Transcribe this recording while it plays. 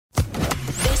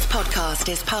podcast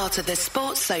is part of the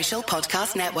Sports Social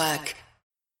Podcast Network.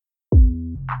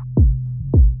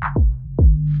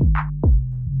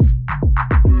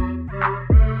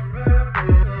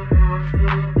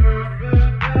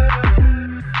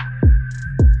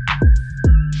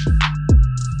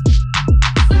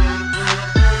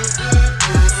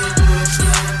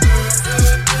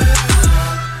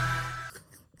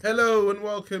 Hello and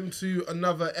welcome to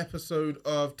another episode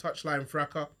of Touchline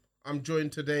Fracas. I'm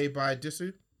joined today by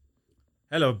Disu.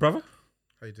 Hello, brother.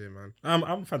 How you doing, man?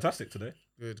 I'm fantastic today.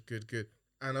 Good.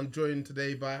 And I'm joined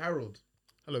today by Harold.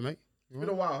 Hello, mate. It's been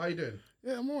a while. How you doing?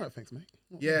 Yeah, I'm alright, thanks, mate.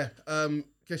 Yeah.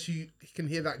 Guess you can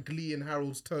hear that glee in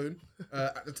Harold's tone.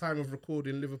 At the time of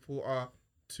recording, Liverpool are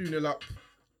 2-0 up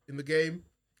in the game.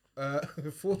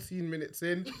 14 minutes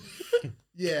in.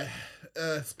 Yeah.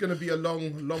 It's gonna be a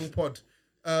long pod.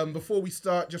 Before we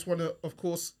start, just want to, of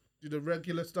course, do the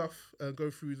regular stuff, go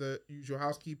through the usual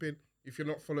housekeeping. If you're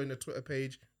not following the Twitter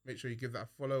page, make sure you give that a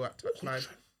follow at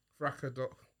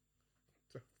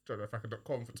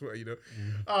touchlinefracas.com for Twitter, you know.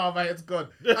 Oh, man, it's gone.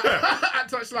 At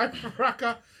Touchline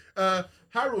Fracas.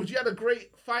 Harold, you had a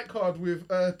great fight card with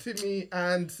Timmy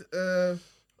and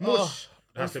Mush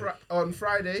on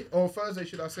Friday, or Thursday,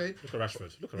 should I say. Look at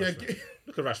Rashford. Look at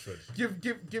Rashford.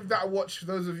 Give that a watch for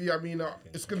those of you. I mean,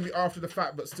 it's going to be after the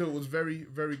fact, but still, it was very,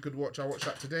 very good watch. I watched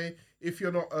that today. If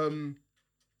you're not on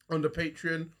the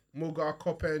Patreon, Mulgar,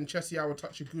 Copper, and Chessie, our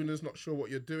Touchy Gooners, not sure what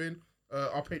you're doing.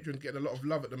 Our Patreon's getting a lot of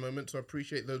love at the moment, so I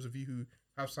appreciate those of you who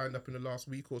have signed up in the last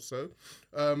week or so.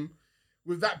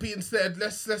 With that being said,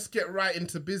 let's get right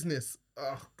into business.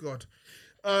 Oh, God.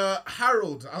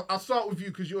 Harold, I'll start with you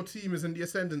because your team is in the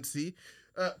ascendancy.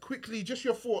 Quickly, just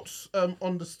your thoughts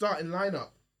on the starting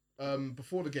lineup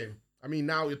before the game. I mean,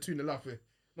 now you're 2-0 up.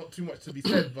 Not too much to be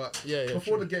said, but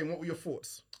before the game, what were your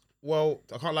thoughts? Well,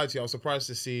 I can't lie to you. I was surprised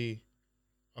to see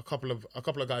a couple of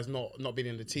guys not being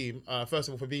in the team. First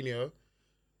of all, Fabinho.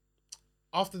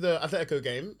 After the Atletico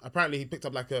game, apparently he picked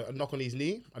up like a knock on his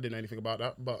knee. I didn't know anything about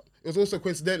that, but it was also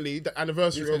coincidentally the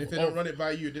anniversary If they don't run it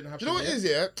by you, it didn't happen. Do you know what it is?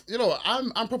 Yeah, you know what?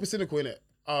 I'm proper cynical in it.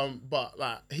 But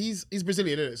like he's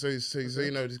Brazilian, isn't it? So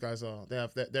you know these guys are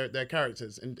they're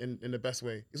characters in the best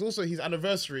way. It's also his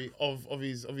anniversary of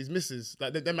his missus.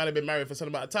 Like they might have been married for some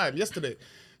amount of time yesterday.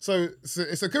 So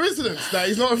it's a coincidence that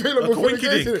he's not available for the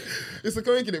game. It's a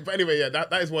coincidence. But anyway, yeah,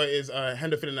 that is what it is.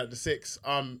 Hendo filling at the 6.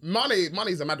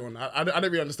 Mane's a mad one. I don't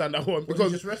really understand that one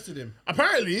because you just rested him.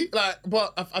 Apparently, like,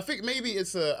 but I think maybe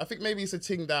it's a thing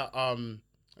that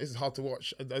this is hard to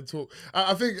watch and talk.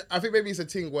 I think maybe it's a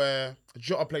thing where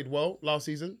Jota played well last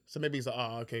season, so maybe he's like,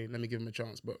 okay, let me give him a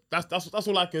chance. But that's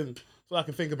all I can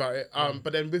think about it.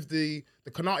 But then with the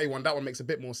Konate one, that one makes a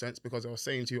bit more sense because I was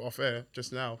saying to you off air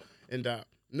just now in that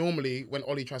normally when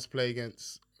Oli tries to play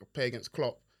against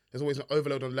Klopp, there's always an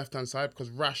overload on the left hand side because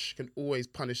Rash can always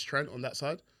punish Trent on that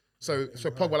side. So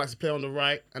Pogba likes to play on the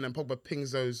right, and then Pogba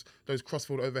pings those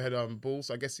crossfield overhead balls.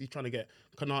 So I guess he's trying to get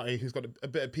Konate, who's got a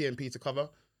bit of PMP to cover.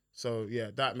 So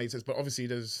yeah, that makes sense. But obviously,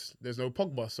 there's no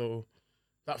Pogba, so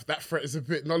that threat is a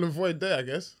bit null and void there, I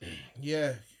guess.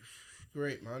 Yeah,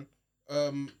 great, man.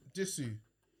 Disu,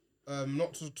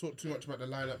 not to talk too much about the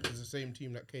lineup, it's the same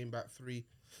team that came back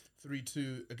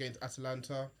 3-2 against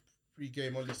Atalanta.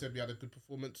 Pre-game, Oli said we had a good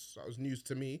performance. That was news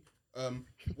to me.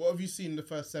 What have you seen in the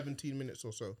first 17 minutes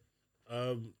or so?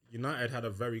 United had a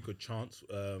very good chance.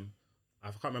 I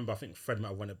can't remember. I think Fred might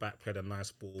have won it back, played a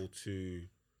nice ball to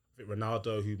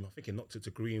Ronaldo, who I think he knocked it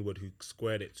to Greenwood, who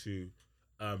squared it to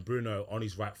Bruno on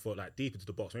his right foot, like deep into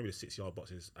the box, maybe the 6-yard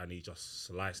boxes, and he just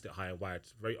sliced it high and wide.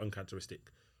 Very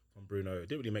uncharacteristic from Bruno. It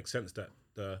didn't really make sense that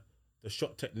the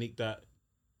shot technique that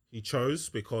he chose,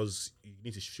 because you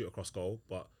need to shoot across goal,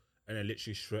 and then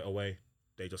literally straight away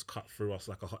they just cut through us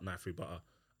like a hot knife through butter.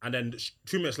 And then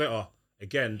 2 minutes later,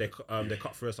 again they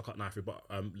cut through us like a hot knife through butter.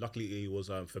 Luckily it was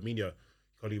Firmino.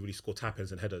 He can't really score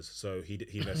tap-ins and headers, so he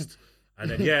missed. And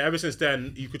then ever since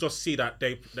then you could just see that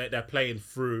they're playing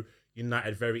through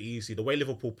United very easy. The way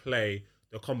Liverpool play,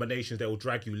 the combinations, they will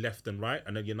drag you left and right,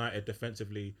 and then United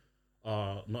defensively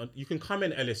are not. You can come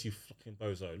in, Ellis, you fucking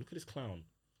bozo. Look at this clown.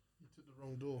 You took the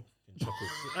wrong door.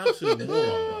 Absolute moron,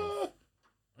 bro.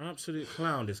 Absolute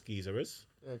clown, this geezer is.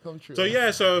 Yeah, come true. So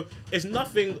it's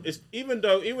nothing. It's even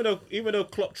though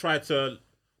Klopp tried to.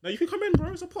 No, you can come in,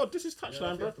 bro. It's a pod. This is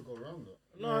touchline, bro.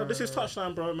 No, this is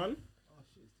touchline, bro, man.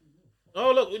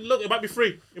 Oh look, it might be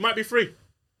free.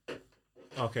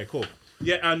 Okay, cool.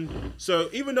 Yeah, and so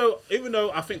even though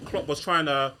I think Klopp was trying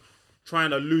to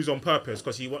lose on purpose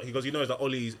because he knows that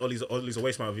Ollie's a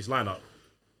waste man of his lineup.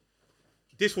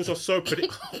 This was just so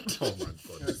predictable. Oh my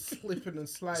god, slipping and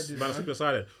sliding. Man, slipping and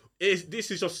sliding. This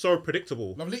is just so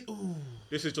predictable. Lovely. Ooh.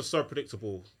 This is just so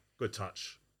predictable. Good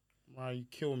touch. Mario, you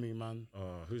kill me, man.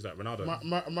 Who's that?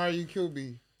 Ronaldo. Mario, you kill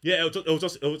me. Yeah, it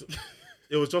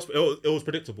was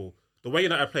predictable. The way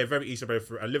United play very easy, very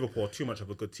through, and Liverpool are too much of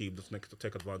a good team to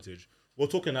take advantage. We're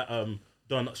talking at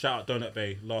shout out Donut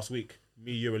Bay last week.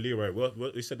 Me, you, and Leroy.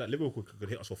 We said that Liverpool could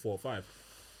hit us for 4 or 5.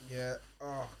 Yeah.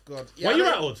 Oh God. Yeah, Why are you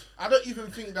rattled? I don't even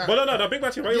think that. Well, no, big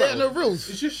match. Why are you rattled? Reals.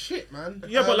 It's just shit, man.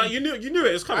 Yeah, but like you knew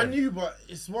it was coming. I knew, but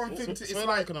it's one thing to. It's so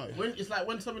like like,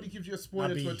 when somebody gives you a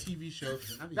spoiler to a TV show.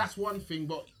 That's one thing,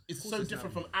 but it's so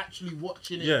different from actually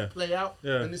watching it play out.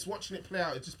 Yeah. And it's watching it play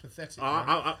out. It's just pathetic.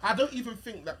 I don't even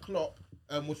think that Klopp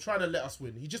was trying to let us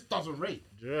win. He just doesn't rate.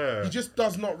 Yeah. He just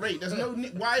does not rate. There's no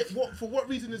why. What for? What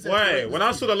reason is there? Wait, when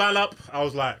I saw the lineup, I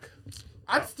was like,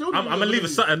 I'm gonna leave it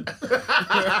something.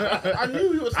 I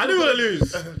knew we were. I knew we were gonna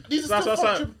lose. These are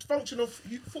still functional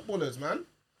footballers, man.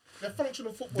 They're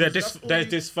functional footballers. They're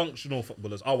dysfunctional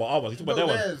footballers. You talking about that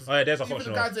one? Oh yeah, there's a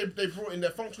functional. Even the guys they brought in,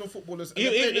 they're functional footballers. And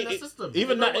they're playing in their system.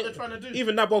 Even that, what they're trying to do.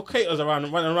 Even Nabil Keita's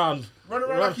running around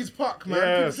like his puck, man.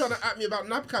 Yes. People trying to at me about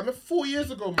Nabcam 4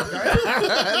 years ago, my guy.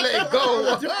 Let it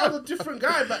go. I was a different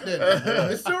guy back then.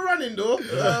 They're still running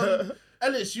though.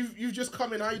 Ellis, you've just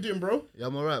come in. How you doing, bro? Yeah,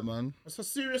 I'm alright, man. It's a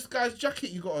serious guy's jacket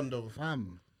you got on though.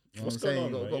 Fam. You know What's what I'm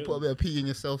saying? going on, You got to man? put a bit of pee in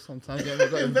yourself sometimes. You got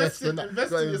to invest in that.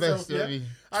 Invest Gotta in yourself, you know yeah.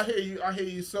 what I mean? I hear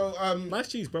you. So nice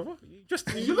cheese, brother.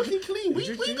 you're looking clean. What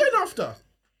you going after?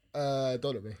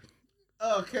 Donut Bay.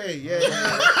 Okay, yeah.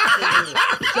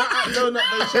 Shout out Donut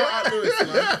Bay, shout out Lewis,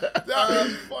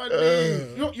 man.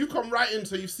 Funny. You come right in,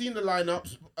 so you've seen the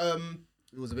lineups.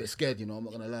 It was a bit scared, you know. I'm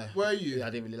not gonna lie. Were you? Yeah, I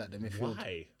didn't really like the midfield.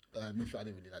 Why? Midfield, I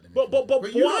didn't really like the But midfield.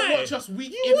 But you why? don't watch us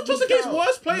week You watch us against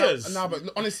worse players. No, but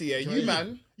honestly, yeah, you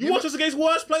man. You watch us against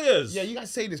worse players. Yeah, you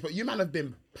guys say this, but you man have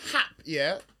been pap,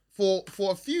 yeah, for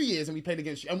a few years, and we played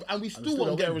against you, and we still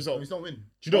won't get a result. We don't win.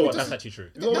 Do you know what? That's actually true.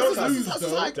 don't lose,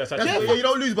 though. That's Yeah, actually you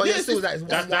don't lose, but Yeah, yeah, still that is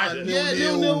that's- 1-1, Yeah,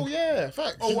 0-0. 0-0, yeah,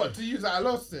 facts. Oh, what? To use that a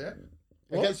loss, yeah?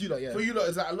 Against you, like, yeah. For you lot,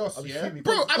 is that a loss, yeah?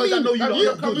 Bro, I Because mean, know you lot You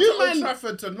are not come good. to Old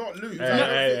Trafford to not lose.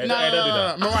 Hey, don't do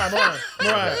that. Mariah.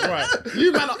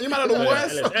 You man are the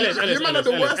worst. You man are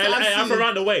the worst. I'm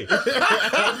around the way. What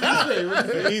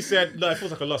did you say? He said, no, it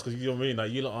feels like a loss because you know what I mean.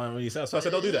 Like, you lot aren't really sad. So I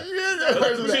said, don't do that.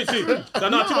 See.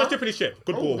 No, too much dip in his ship.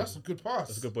 Good Oh, ball. that's a good pass.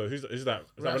 That's a good ball. Who's that? Is that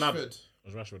Ronaldo? Rashford.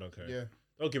 It's Rashford, okay. Yeah.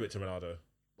 Don't give it to Ronaldo.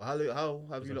 How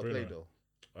have you not Bruno. played, though?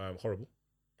 Horrible.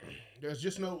 There's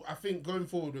just no. I think going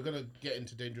forward, we're gonna get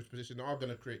into dangerous position. They are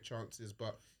gonna create chances,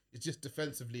 but it's just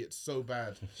defensively, it's so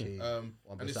bad. And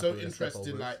it's so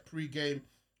interesting. Like pre-game,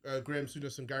 Graham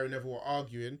Souness and Gary Neville were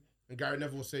arguing, and Gary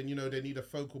Neville was saying, they need a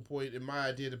focal point. In my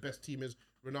idea, the best team is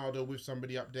Ronaldo with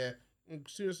somebody up there. And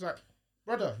Souness was like,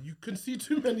 brother, you concede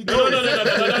too many goals.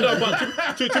 No.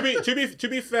 But to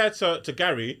be fair to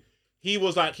Gary, he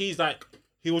was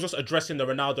just addressing the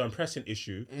Ronaldo and pressing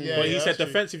issue. But he said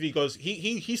defensively, he goes,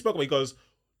 he spoke about, he goes,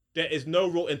 there is no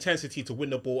real intensity to win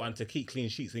the ball and to keep clean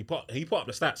sheets. And he put up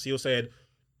the stats. He was saying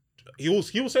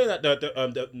that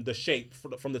the shape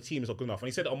from the team is not good enough. And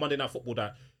he said on Monday Night Football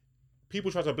that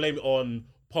people try to blame it on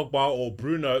Pogba or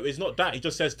Bruno. It's not that. He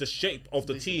just says the shape of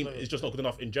the team is just not good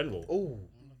enough in general.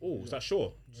 Oh, is that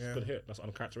sure? Yeah. Good hit. That's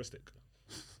uncharacteristic.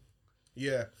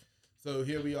 Yeah. So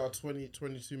here we are,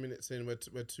 22 minutes in. We're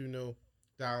 2-0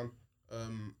 down.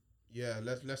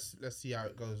 Let's see how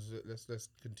it goes. Let's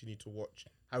continue to watch.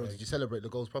 Harold, did you celebrate the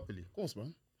goals properly? Of course,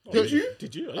 man. Did you?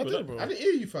 Did you? I did, bro. I didn't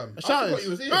hear you, fam. I shouted. forgot you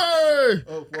was here. Hey!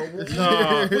 Oh, well,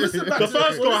 Nah. listen back The to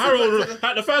first goal,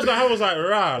 Harold was like,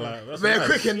 rah, like, that's Very nice.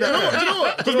 quick in there. Do you know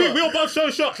what? Because we all both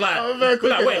showed shots, like, very we're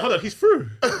like, wait, hold on, he's through.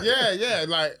 Yeah.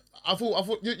 Like I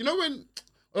thought. You know when?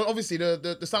 Obviously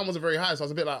the sound wasn't very high, so I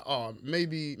was a bit like, oh,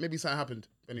 maybe something happened.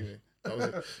 Anyway, that was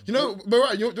it. But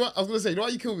right, I was gonna say, why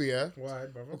you kill me, yeah? Why,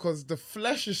 brother? Because the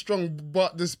flesh is strong,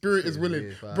 but the spirit is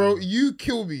willing. fam. Bro, you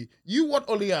kill me. You want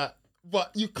Oli out,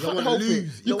 but you can't wanna help it.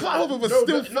 lose. You can't help it, but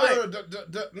still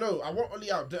fight. No, I want Oli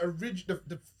out.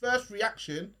 The first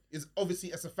reaction is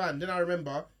obviously as a fan. Then I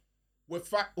remember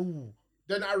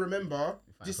Then I remember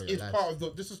this for your is life. part of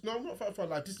the. This is not fighting for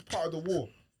life. This is part of the war.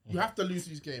 You have to lose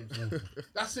these games.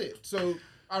 That's it. So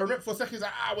I remember for a second,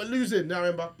 like, we're losing. Now I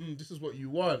remember, this is what you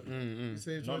want. You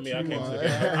say it's Not what me, you I came want. to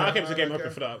the game Okay.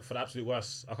 hoping for the absolute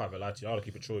worst. I can't even lie to you, I ought to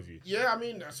keep it true with you. Yeah, I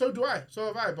mean, so do I. So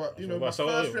have I. But,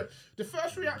 the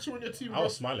first reaction when your team I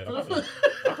was smiling. I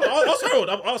was Harold.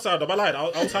 I was sad. I lied.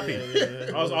 I was happy.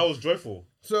 I was joyful.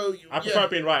 So I prefer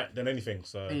being right than anything.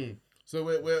 So So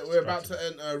we're about to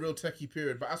enter a real techie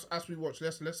period. But as we watch,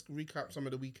 let's recap some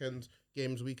of the weekend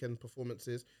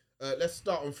performances. Let's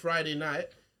start on Friday night.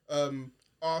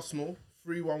 Arsenal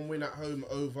 3-1 win at home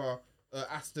over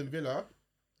Aston Villa.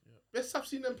 best I've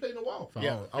seen them play in a while.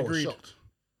 Yeah, I was agreed. shocked.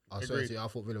 I swear to you, I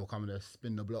thought Villa were coming to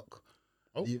spin the block.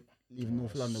 Oh. Leaving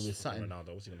North London with something.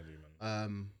 Ronaldo, what's he gonna do,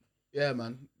 man? Yeah,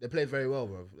 man. They played very well,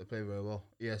 bro. They played very well.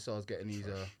 ESR's getting his,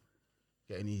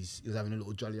 he was having a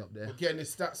little jolly up there. But getting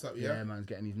his stats up, Yeah, man's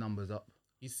getting his numbers up.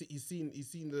 He's seen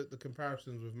the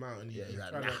comparisons with Mount, and Yeah, he's he's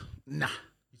like, trying to nah.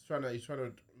 he's trying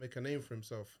to make a name for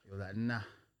himself. He was like, nah.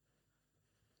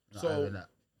 Not So- having that.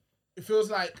 It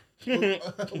feels like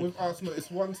with Arsenal,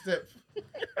 it's one step.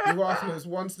 With Arsenal, it's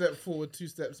one step forward, two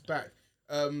steps back.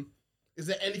 Is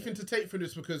there anything to take from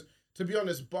this? Because to be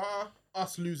honest, bar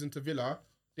us losing to Villa,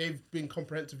 they've been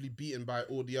comprehensively beaten by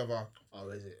all the other. Oh,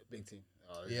 is it? Big team.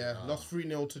 Oh, is Yeah, it? lost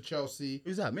 3-0 to Chelsea.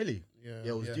 Who's that? Millie? Yeah,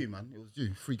 Yeah, it was yeah. due, man. It was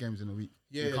due. 3 games in a week.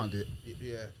 Yeah, You can't do it.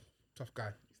 Yeah, tough guy.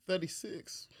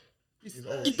 36. He's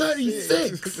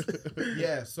 36!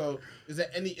 Yeah. So is there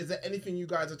anything you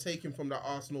guys are taking from that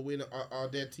Arsenal win? Are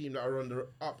their team that are on the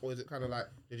up, or is it kind of like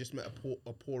they just met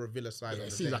a poorer Villa side? Yeah, on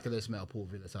it the seems day? like they smell Port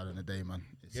Villa side on the day, man.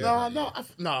 It's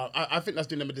I think that's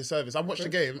doing them a disservice. I watched the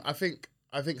game. I think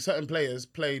certain players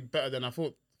played better than I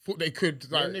thought they could.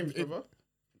 Their Like names,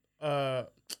 brother?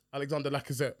 Alexander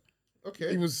Lacazette.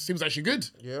 Okay. He was actually good.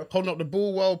 Yeah. Holding up the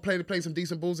ball well, playing some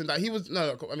decent balls, and that he was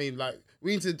I mean, like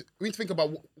we need to think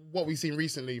about what we've seen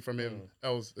recently from him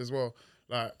else as well.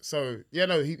 Like so, yeah,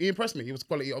 no, he impressed me. He was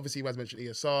quality. Obviously, you guys mentioned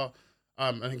ESR.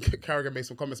 And then Carragher made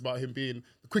some comments about him being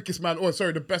the quickest man,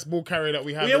 the best ball carrier that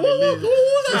we have. Yeah, in the what league.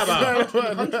 was that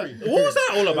about? Country. What was that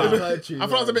all about? I thought it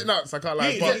was a bit nuts. I can't lie.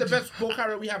 Is but- it the best ball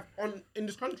carrier we have in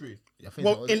this country? I think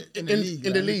Well, so. in the league.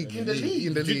 In the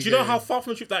league. Do you know how far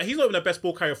from the truth that he's not even the best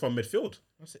ball carrier from midfield?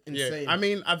 That's Yeah, insane. I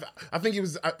mean, I think he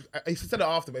was. I said it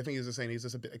after, but I think he was just saying he's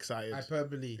just a bit excited.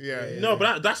 hyperbole. Yeah. No,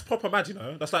 but that's proper mad, you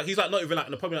know. That's like he's like not even like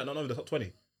probably like not even the top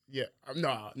 20. Yeah,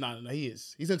 no, he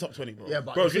is. He's in top 20, bro. Yeah,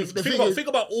 but Bro, the think thing is,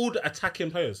 about all the attacking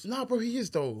players. no, bro, he is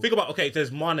though. Think about there's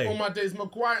Mane. All my days,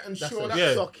 Maguire and that's Shaw. a That's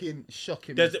Yeah.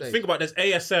 shocking There's mistake. think about there's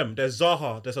ASM, there's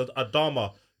Zaha, there's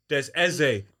Adama, there's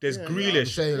Eze, there's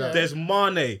Grealish, saying that. there's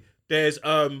Mane, there's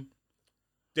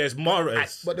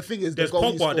Mahrez, But the thing is, there's the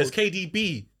goal he Pogba, there's scored-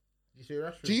 KDB, You see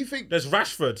Rashford? Do you think? there's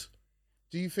Rashford.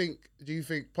 Do you think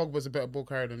Pogba's a better ball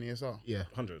carrier than ESR? Yeah,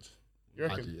 100, You I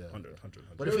reckon? do, yeah. 100.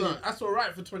 But the thing is, That's all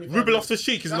right for 25 Ruben minutes.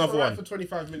 Loftus-Cheek is That's another all right one. for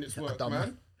 25 minutes work, dumb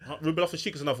man. Ruben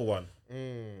Loftus-Cheek is another one.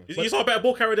 He's not a better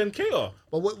ball carrier than Keita.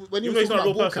 but when you Even though were he's talking not a about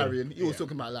real ball person. carrying, you was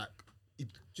talking about like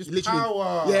Just literally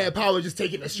power. Yeah, power, just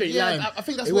taking a straight Yeah, line. I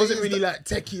think that's it what wasn't it is, really like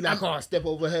techie, like step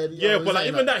overhead. Yeah, but like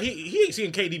even that, he ain't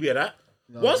seeing KDB at that.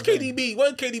 Once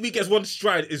KDB gets one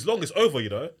stride, as long as over, you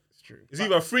know. It's true. It's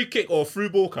either a free kick or a through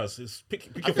ball, cuz. It's pick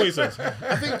your poisons.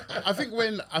 I think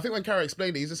when Carragher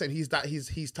explained it, he's just saying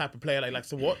he's type of player that he likes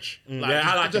to watch. Yeah,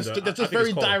 I like him, though. They're I just think very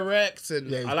he's cold. direct and.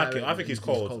 Yeah, he's I like it. direct, I think he's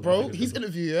cold. Bro, his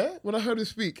interview, yeah. When I heard him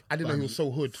speak, I didn't know he was so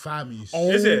hood. Fam,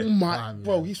 Oh Is it? my, Fam,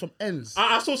 bro, yeah. he's from ends.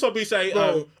 I saw somebody say,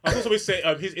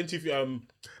 his interview,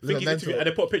 his interview, and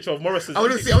they put a picture of Morrison. I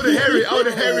want to hear it. I want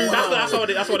to hear it. That's what I want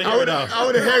to I hear want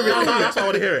now. to hear it. That's what I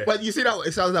want to hear it. But you see that?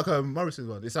 It sounds like a Morrison's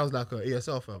one. It sounds like a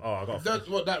ESL fam. Oh, I got. That's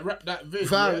what that video.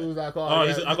 Fam yeah. was like, Oh, oh,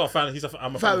 I got a fan. I'm a fan.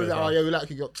 Fam of was his, like, oh man. yeah, we like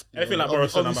you. Anything like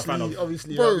Morrison, I'm a fan of.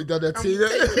 Obviously, Bro, we done that team.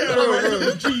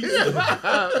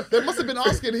 They must have been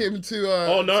asking him to.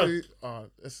 Oh, no.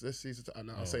 Let's see.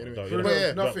 No, I'll say it anyway. no, you But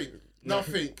yeah,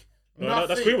 Nothing. No,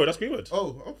 that's Greenwood. That's Greenwood.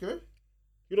 Oh, okay.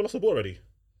 You lost the ball already.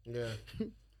 Yeah.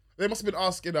 they must have been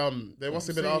asking. They must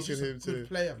have been asking him Good to.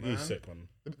 player, man. He's sick, man.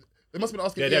 They must have been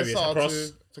asking Yeah, there he is. ESR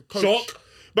Across. to coach. Shock.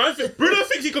 Bruno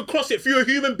thinks he could cross it through a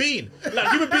human being. Like,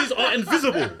 human beings are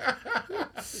invisible.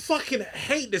 Fucking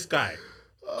hate this guy.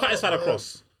 Cut his side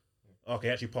across. Okay,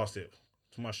 he actually passed it.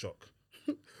 To my shock.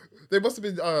 They must have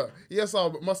been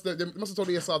ESR must have told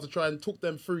ESR to try and talk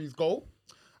them through his goal.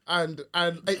 And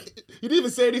he didn't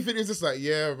even say anything. He was just like,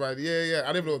 yeah, man, yeah.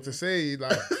 I didn't know what to say.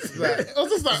 Like I was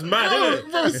just like, It's mad, bro, isn't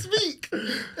it? bro, speak.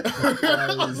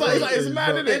 I was like, it's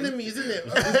mad, isn't it? Enemies, isn't it?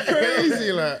 It's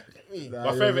crazy, like.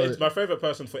 My favorite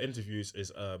person for interviews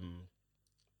is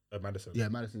Madison. Yeah,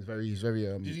 Madison's he's very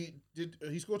Did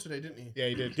he score today? Didn't he? Yeah,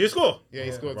 he did. Did he score? Yeah,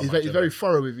 he scored. he's very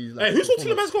thorough with his. Like, Hey, who scored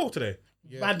Tielemans' goal today?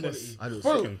 Yeah, Madness. quality. I don't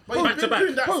Bro, see. But he's Back to been back.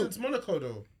 doing that Bro. since Monaco,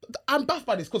 though. I'm baffed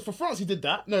by this because for France he did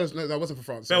that. No, that wasn't for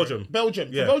France. Belgium.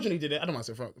 Yeah. For Belgium he did it. I don't mind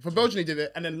saying France. For Belgium he did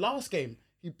it, and then last game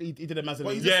he did it But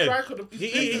Mazzola. he's Yeah. a striker. He-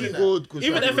 Good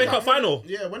Even striker. FA Cup final.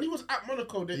 Yeah, when he was at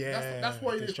Monaco, that's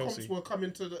why his against comps Chelsea. were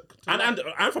coming to the.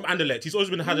 And from Anderlecht, he's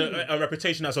always been had a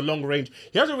reputation as a long range.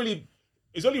 He hasn't really.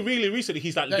 It's only really recently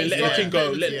he's like been he's letting not- things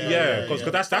go. yeah,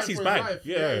 Because that's his Fighting for bag. life.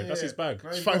 Yeah, that's his bag. Now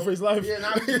he's Fighting got- for his life. Yeah,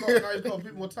 now he's got a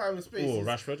bit more time and space. Oh,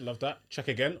 Rashford, love that. Check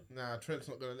again. Nah, Trent's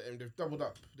not gonna let him. They've doubled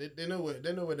up. They know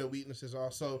where their weaknesses are.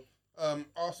 So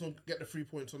Arsenal get the 3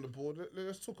 points on the board.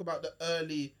 Let's talk about the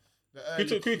early.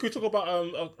 Could we talk about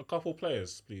a couple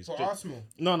players, please? For Arsenal.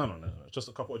 No. Just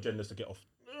a couple of agendas to get off.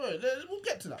 We'll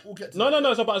get to that.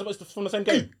 No. It's from the same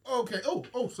game. Okay.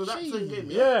 Oh, so that's the same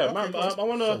game. Yeah, Okay, man. cool. I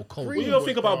wanna. So cold. What do you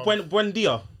think about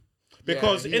Buendia?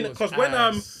 Because Yeah, he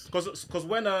was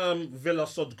when Villa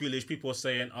sold Grealish, people were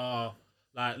saying,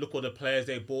 like, look all the players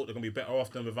they bought, they're gonna be better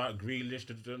off than without Grealish.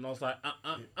 And I was like,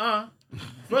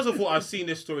 First of all, I've seen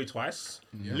this story twice.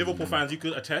 Liverpool fans, you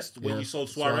could attest when you sold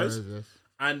Suarez. yes.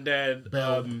 And then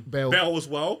Bell as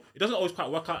well. It doesn't always quite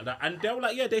work out like that. And they were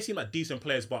like, yeah, they seem like decent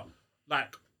players, but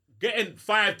like getting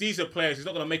 5 decent players is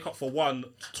not going to make up for one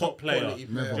top player. Do you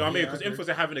know what I mean? Because influence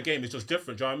they have in the game is just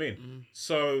different. Do you know what I mean?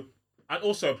 So, and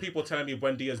also people telling me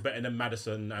Buendia is better than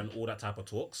Maddison and all that type of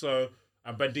talk. So,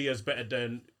 and Buendia is better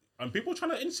than. And people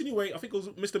trying to insinuate, I think it was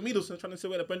Mr. Middleton trying to say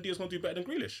that Buendia is going to do better than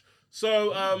Grealish.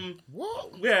 So,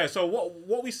 What? Yeah, so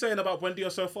what are we saying about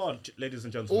Buendia so far, ladies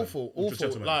and gentlemen? Awful.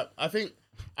 Gentlemen. Like I think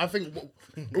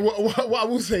what I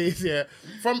will say is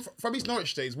from his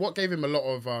Norwich days, what gave him a lot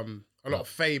of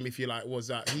fame, if you like, was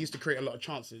that he used to create a lot of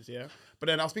chances. Yeah, but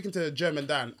then I was speaking to German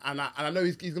Dan, and I know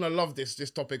he's gonna love this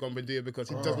topic on Buendia because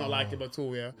he does not like him at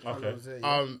all. Yeah. Okay.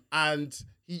 And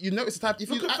you notice the type. If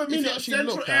Look you at actually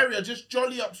Central look area, at, just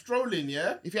jolly up strolling,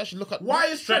 yeah? if you actually look at Why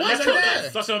is Straight Trent left on the foot.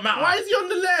 left? Doesn't matter. Why is he on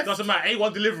the left? Doesn't matter.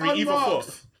 A1 delivery, either Unmarked.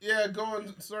 foot. Yeah, go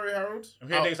on. Sorry, Harold. I'm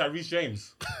hearing things like Reece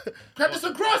James.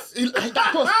 Henderson cross! I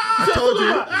told you.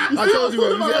 No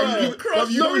look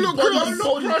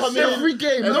cross every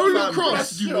game. No look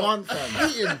cross. You want,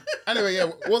 fam. Anyway, yeah.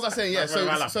 What was I saying? Yeah. So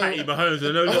Patty Mahomes.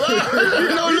 No look.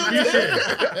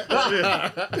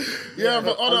 yeah,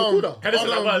 but Henderson,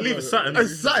 I'm going to leave it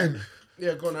something.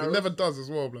 Yeah, go on, It Harold. never does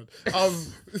as well, blood. On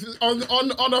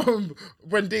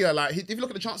Buendia, like if you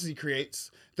look at the chances he creates,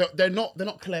 they're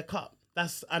not clear cut.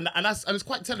 That's it's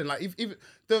quite telling. Like if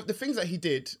the things that he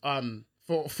did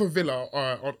for Villa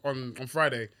on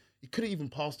Friday, he couldn't even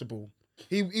pass the ball.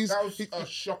 That was a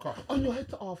shocker. On your head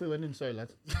to halfway went in, sorry,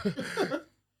 lads.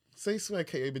 Say swear,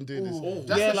 Kate, you've been doing this.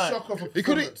 That's a like, shock of a he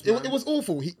couldn't. performance, It was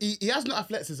awful. He has no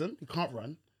athleticism. He can't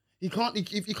run. He can't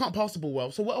pass the ball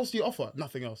well. So what else do you offer?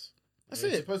 Nothing else. That's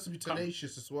He's it. supposed to be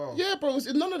tenacious as well. Yeah, bro. It's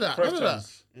none of that. None of that.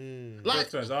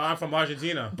 Like, I'm from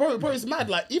Argentina. bro, it's mad.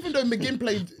 Like, even though McGinn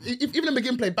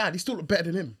played bad, he still looked better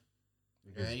than him.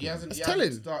 Yeah, he hasn't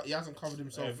covered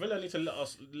himself. Yeah, Villa need to let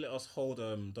us hold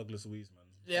Douglas Luiz, man.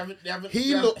 They haven't,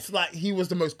 He looked like he was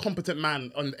the most competent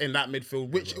man in that midfield,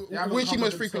 which they haven't he covered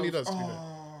most frequently does. themselves.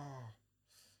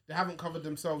 They haven't covered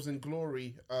themselves in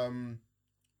glory.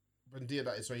 Buendia,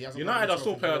 that is. So he hasn't. United covered are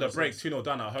still himself in playing the glory break since. 2-0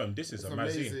 down at home. This is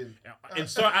amazing. amazing. In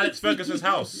Sir Alex Ferguson's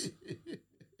house.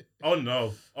 Oh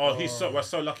no! Oh, we're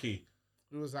so lucky.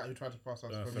 Who was that who tried to pass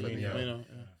us? Firmino. Yeah.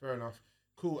 Fair enough.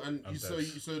 Cool. And so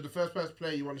the first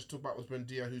player you wanted to talk about was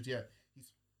Buendia, who's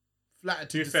he's flattered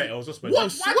To be fair, it was just What? Why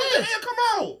did De Gea come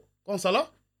out? Go on, Salah.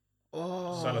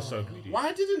 Salah's so greedy.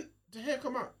 Why didn't De Gea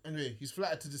come out? Anyway, he's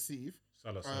flattered to deceive.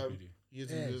 Salah's so greedy. He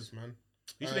is, man.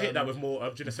 He should have hit that with more.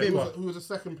 Who was the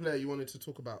second player you wanted to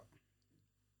talk about?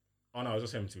 Oh no, it was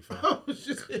just him. To be fair, It's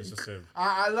just it's just him.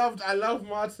 I loved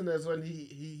Martinez when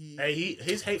he Hey,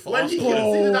 his hate for when he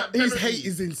Arsenal. conceded that His penalty. hate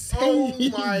is insane.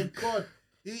 Oh my god.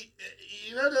 There's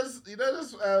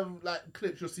like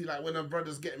clips you'll see like when a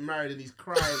brother's getting married and he's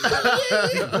crying.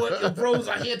 Like, your bros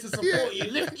are here to support you,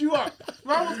 lift you up.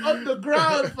 Man was on the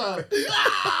ground, fam.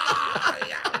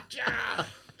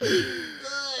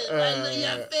 You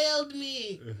have failed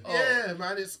me. Yeah,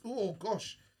 man. It's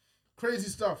gosh, crazy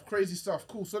stuff.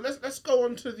 Cool. So let's go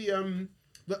on to the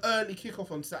early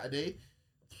kickoff on Saturday.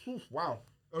 Wow,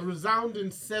 a resounding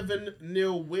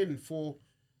 7-0 win for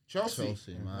Chelsea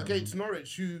man. against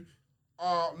Norwich, who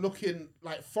are looking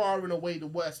like far and away the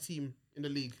worst team in the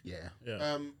league. Yeah.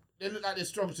 They look like they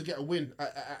struggle to get a win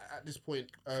at this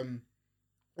point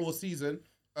all season.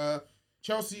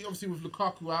 Chelsea, obviously, with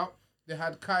Lukaku out, they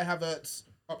had Kai Havertz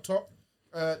up top.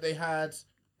 They had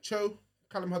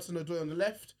Callum Hudson-Odoi on the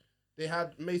left. They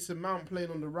had Mason Mount playing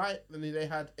on the right. Then they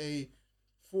had a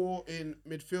 4 in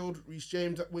midfield. Reece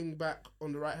James at wing back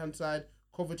on the right hand side.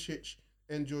 Kovacic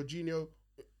and Jorginho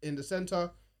in the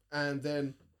centre. And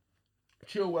then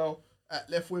Chilwell at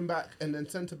left wing back. And then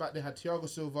centre back they had Thiago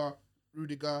Silva,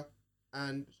 Rudiger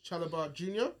and Chalobah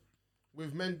Jr.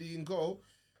 with Mendy in goal.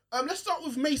 Let's start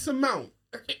with Mason Mount.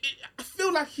 I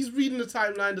feel like he's reading the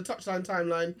touchline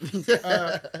timeline,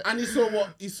 and he saw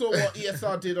what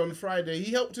ESR did on Friday.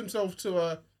 He helped himself to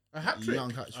a hat trick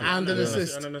And an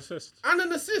assist. and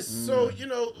an assist. So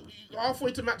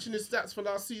halfway to matching his stats for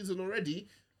last season already.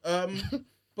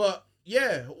 But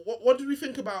yeah, what did we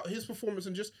think about his performance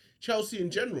and just Chelsea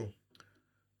in general?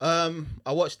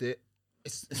 I watched it.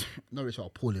 It's Norwich are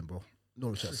appalling, bro.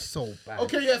 Norwich are so bad.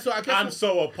 Okay, yeah. So I guess. I'm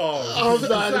so appalled.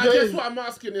 So I guess what I'm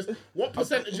asking is, what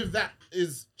percentage of that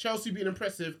is Chelsea being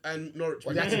impressive and Norwich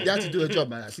being They poor? had to do a job,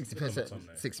 man. Like 60%,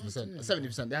 60%,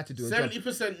 70%. They had to do a job.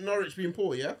 70% Norwich being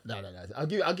poor, yeah? No. I'll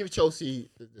give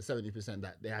Chelsea the 70%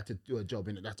 that they had to do a job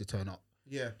in it. They had to turn up.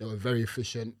 Yeah. They were very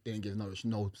efficient. Didn't give Norwich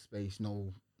no space,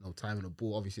 no time in the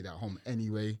ball. Obviously, they're at home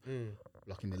anyway,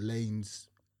 blocking the lanes.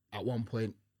 At one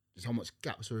point, just how much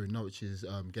gaps were in Norwich's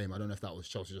game. I don't know if that was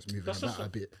Chelsea just moving about a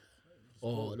bit,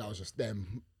 or that was just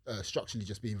them structurally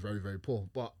just being very, very poor.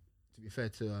 But to be fair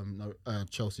to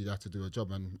Chelsea, they had to do a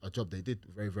job, and a job they did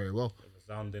very, very well.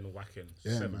 Resounding whacking.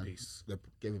 Yeah, 7-piece. They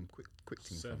gave him quick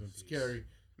team. 7-piece. Scary.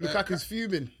 Lukaku's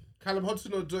fuming. Callum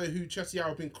Hudson-Odoi, who Chelsea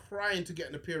have been crying to get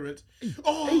an appearance.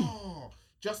 Oh!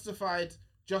 Justified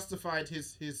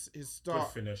his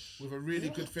start Good finish. with a really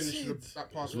good finish with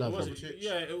that pass. from Lovely. Kovacic.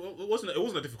 Yeah, it wasn't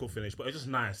a difficult finish, but it was just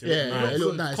nice. It It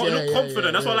looked nice. It looked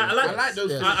confident. That's what I like. I like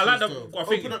those. I like finishes, that. though. I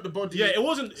think Open up the body. Yeah, it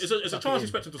wasn't. It's a Tuck it chance in.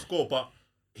 expected to score, but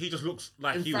he just looks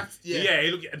like In he. fact, yeah.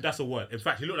 He looked. And that's a word. In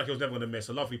fact, he looked like he was never going to miss.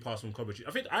 A lovely pass from Kovacic.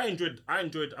 I think I enjoyed. I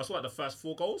saw like the first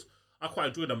 4 goals. I quite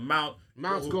enjoyed the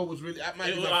Mount's goal was really. That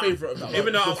might be my I- favourite of that.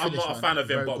 Even though Good I'm finish, not a man. fan of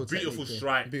him, Very but good beautiful technique,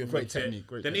 strike. Great whipped technique, it.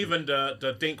 great Then technique. even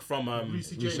the dink from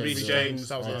Reece Reece James. James.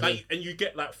 That was nice. Like, and you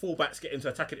get like fullbacks get into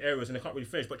attacking areas and they can't really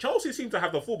finish. But Chelsea seem to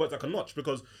have the fullbacks like a notch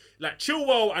because like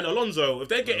Chilwell and Alonso, if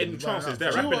they're getting chances,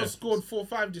 they're wrapping Chilwell it. scored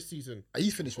 4-5 this season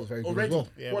His finish was very good already. as well.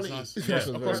 Yeah, it was Quality. nice. His finish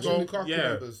was very Approaching good. Lukaku Yeah,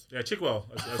 numbers. yeah,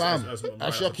 Chigwell. Fam,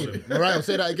 that's shocking. Mariah,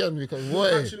 say that again because boy.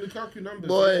 Approaching Lukaku numbers.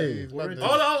 Boy. Yeah,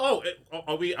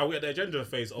 already. Are we at the agenda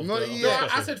phase of Not the yet. No, I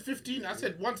discussion? said 15. I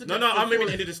said once. No, I'm even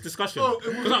into this discussion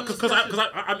because I'm itching, brother.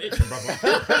 I'm itching,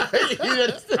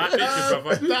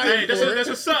 brother. Hey, there's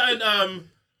a certain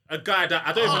a guy that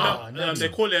I don't even know. They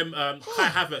call him Kai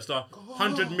Havertz, the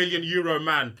 €100 million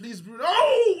man. Please, Bruno.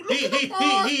 Oh, look at the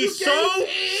pass He you is so gave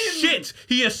him. shit.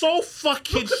 He is so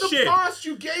fucking Look at the shit. pass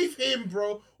you gave him,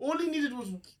 bro. All he needed was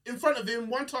in front of him,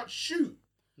 one touch, shoot.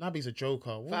 Naby's a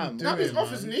joker. What Fam, are you doing, Naby's off,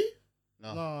 man? isn't he?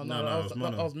 No, No, that it was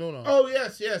Milner. that was Milner. Oh,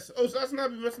 yes. Oh, so that's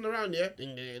Naby messing around, yeah?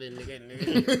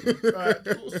 Alright,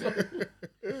 cool. So,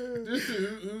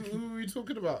 who are we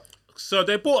talking about? So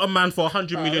they bought a man for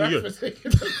 100 million euros. Rashford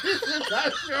taking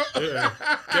that shot. Yeah.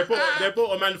 They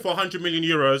bought a man for 100 million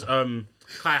euros,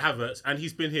 Kai Havertz, and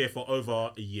he's been here for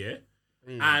over a year.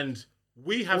 And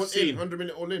we have All in, seen 100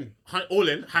 minute all in. all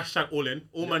in, hashtag all in,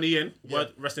 all money in.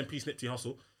 Word, rest in peace, Nipsey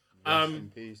Hussle.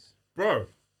 Bro,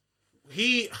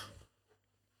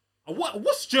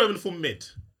 what's German for mid?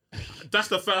 That's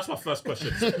my first question.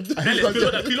 Dennis, can you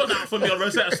look that up for me on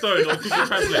Rosetta Stone or Google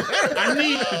Translate? I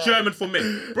need the German for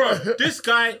mid. Bro, this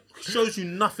guy shows you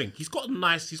nothing. He's got a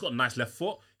nice left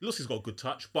foot. He looks like he's got a good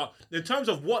touch. But in terms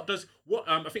of I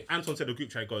think Anton said in the group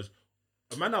chat, goes,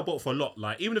 a man I bought for a lot,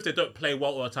 like, even if they don't play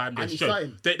well all the time, they And he's show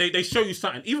starting. they show you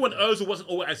something. Even when Ozil wasn't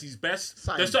always at his best,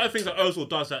 Starting. there's certain things that Ozil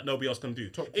does that nobody else can do.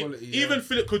 Top quality, yeah. Even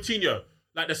Philip Coutinho,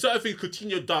 like there's certain things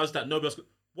Coutinho does that nobody else can.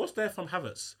 What's there from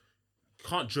Havertz?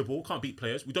 Can't dribble, can't beat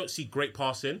players. We don't see great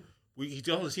passing. He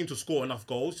doesn't seem to score enough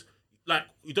goals. Like,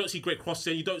 you don't see great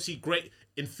crossing. You don't see great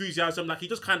enthusiasm. Like, he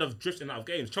just kind of drifts in and out of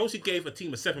games. Chelsea gave a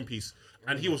team a 7-piece,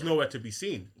 and he was nowhere to be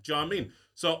seen. Do you know what I mean?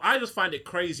 So I just find it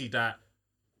crazy that,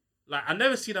 like, I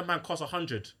never seen a man cost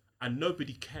 100 and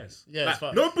nobody cares. Yeah, like, it's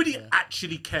facts. nobody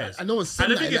actually cares. And no one's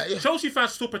saying And the that, thing like, is, yeah. Chelsea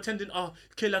fans still pretending,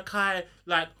 Killer Kai,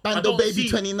 like, I Bando don't Baby see,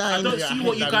 29. I don't Yeah, I see hate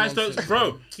what you that guys nonsense, don't,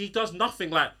 bro. He does nothing.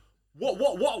 Like,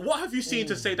 what have you seen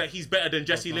to say that he's better than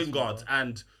Jesse Lingard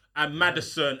and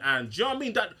Maddison and do you know what I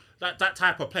mean? That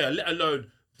type of player, let alone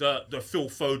the Phil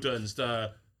Fodens,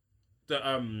 the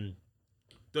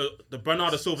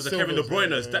Bernardo Silvas, the Kevin De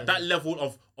Bruyne's, that level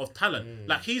of talent.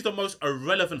 Like, he's the most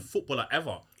irrelevant footballer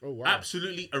ever. Oh, wow.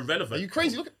 Absolutely irrelevant. Are you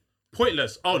crazy? Look at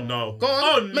Pointless. Oh no. Go on,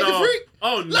 Oh make it no. free.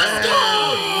 Oh no. Let's go!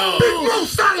 Oh Big Mo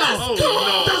Salah! Oh,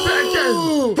 That's it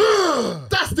again!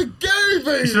 That's the game,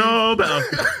 baby! no.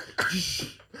 Better. You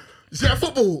see that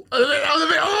football? I was a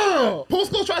bit, Paul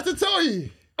Scholes tried to tell you.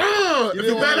 If you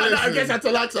didn't bet wanna like that listen. against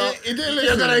Atalanta, He didn't you're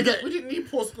listen. gonna get... We didn't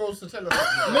need post goals to tell us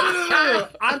that. No.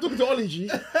 I'm talking to Ollie G.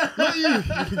 Not you.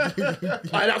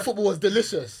 That football was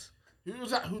delicious. Who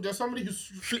was that? There's somebody who's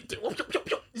Flicked it. You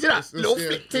see that? Little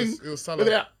flick thing. It was Salah. Look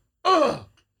at that.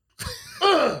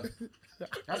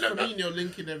 that's Firmino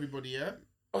linking everybody, yeah?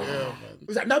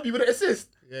 Was that Naby with an assist?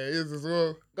 Yeah, it is as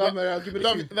well. Go on, Mariah, give it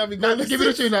a tune. That'd be good. Give it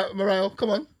a tune, Mariah. Come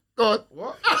on. Go on.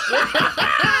 What?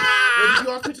 What did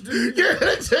you ask me to do? Give it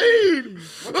a tune.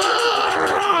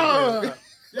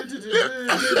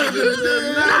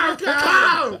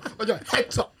 On your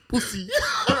head top, pussy.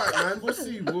 Alright, man, we'll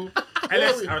see.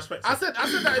 Ellis, I respect I it. said that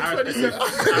in I 2017.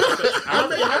 I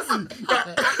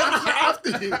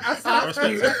respect it. I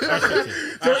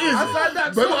signed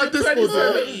that But song at in this point,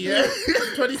 2017, yeah?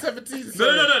 2017.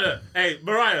 No. Hey,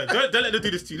 Mariah, don't let them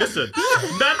do this to you. Listen,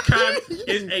 Namcan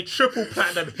is a triple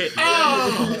platinum hit.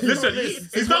 Listen,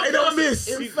 he's not. It don't miss.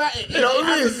 In fact, it don't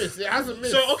hasn't miss. missed. It hasn't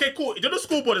missed. So okay, cool. You know the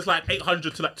scoreboard is like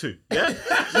 800 to like 2. Yeah. So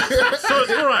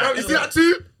it's all right. You see that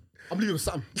too? I'm leaving with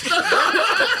something.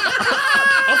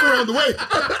 Up around the way.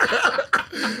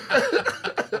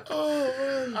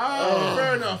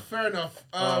 Fair enough.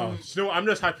 You know what? I'm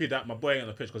just happy that my boy ain't on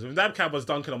the pitch because if Namcan was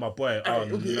dunking on my boy, no.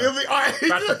 He'll be alright.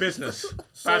 Bad for business.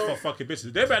 Bad for fucking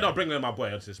business. They better not bring my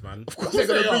boy onto this, man. Of course they're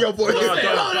gonna bring your boy. No,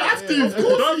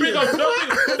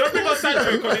 don't bring us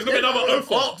Sancho because he's gonna be another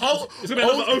 04. It's gonna be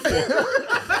another 04.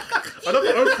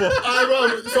 Another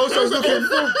 04. Social's looking.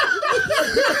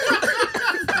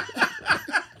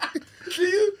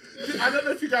 I don't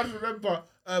know if you guys remember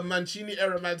Mancini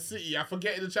era Man City. I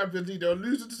forget in the Champions League they were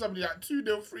losing to somebody like 2-0,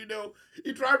 3-0.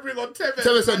 He tried to bring on Tevez.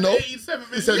 Tevez said no. 87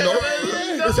 He said no.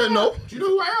 He said no. Do you know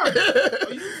who I am?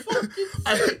 Are you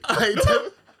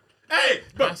fucking Hey,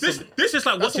 but this is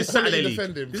like watching some quality Saturday League.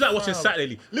 defending. This is like watching Saturday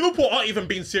League. Liverpool aren't even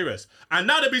being serious, and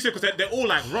now they're being serious because they're all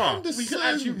like raw. We can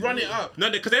actually run it up.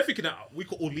 No, because they're thinking that we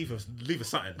could all leave us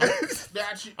something. They're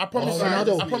actually. I promise you,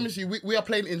 Ronaldo. I promise you, we are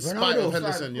playing in spite Ronaldo. of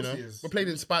Henderson. You Of know, course he is. we're playing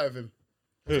in spite of him.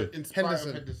 In spite of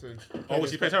Henderson. Henderson. Oh,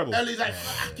 was he playing terrible? Ellie's like,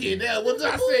 fucking hell, what did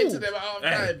I say to them at half Hey,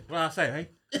 time? what I say, hey?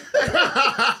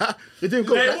 They didn't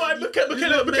go. Hey, what?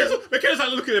 McKenna's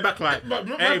like looking at the back like, But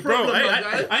not hey, my bro, problem, hey, my I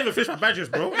guy. ain't even finished my badges,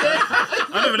 bro. I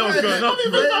don't even know what's going on.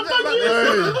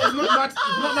 It's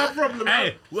not my problem.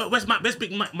 Hey, where's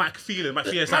Big Mike feeling? Mike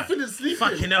feeling's like, feeling's sleeping.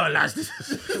 fucking hell, lads. This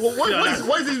is...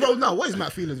 What is his role now? What is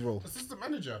Matt Phelan's role? Assistant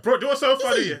manager. Bro, do you know what's so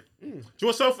funny? Yeah? Do you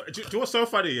know what's so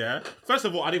funny? Yeah. First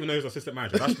of all, I didn't even know he was assistant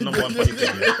manager. That's the number one funny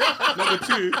thing. Yeah? Number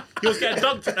two, he was getting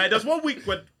dunked. There's one week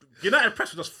when United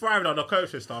press was just thriving on the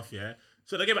coach and stuff. Yeah.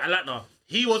 So they gave it Atlanta.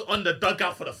 He was on the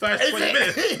dugout for the first 20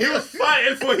 minutes. He was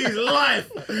fighting for his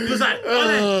life. He was like,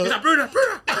 Ole. He's like, Bruno.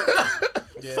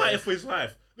 Fighting for his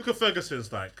life. Look at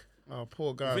Ferguson's like. Oh,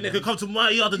 poor guy. I think they man. could come to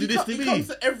my yard and do this to He me. comes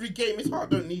to every game. His heart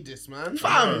don't need this, man. You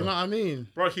know what I mean?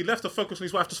 Bro, he left to focus on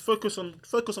his wife. Just focus on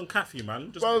Kathy,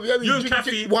 man. Just, Bro, yeah, you and drink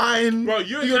Kathy, wine. bro.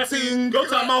 You and do your Kathy, thing. go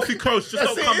to Amalfi Coast. Just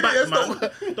That's don't come it, back,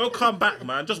 yes, man. Don't come back,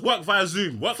 man. Just work via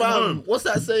Zoom. Work from home. What's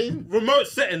that saying? Remote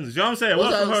settings. You know what I'm saying?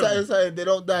 What's Work from that home. saying? They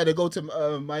don't die. They go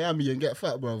to Miami and get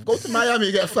fat, bro. Go to Miami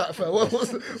and get fat.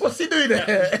 What's he doing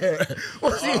there?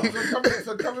 What's he?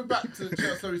 So coming back to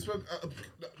Chelsea, so we spoke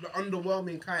the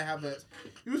underwhelming Kai Havertz.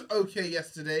 He was okay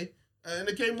yesterday. In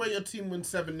a game where your team wins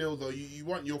 7-0, though, you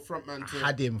want your front man to. I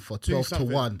had him for 12 to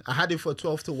 1. I had him for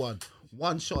 12 to 1.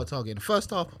 One shot on target in the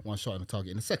first half, one shot on target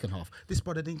in the second half. This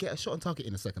brother didn't get a shot on target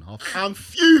in the second half. I'm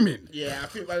fuming. Yeah, I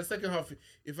think by the second half,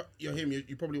 if you're him,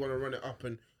 you probably want to run it up,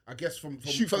 and I guess from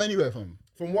Shoot from anywhere from.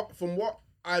 From what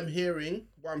I'm hearing,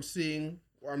 what I'm seeing,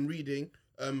 what I'm reading,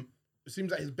 it seems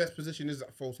like his best position is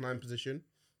that false 9 position.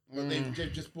 But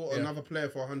they've just bought another player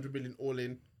for 100 million all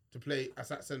in to play as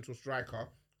that central striker.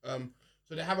 So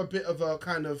they have a bit of a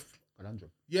kind of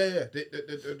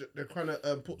they're trying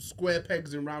to put square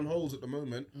pegs in round holes at the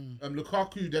moment.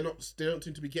 Lukaku, they don't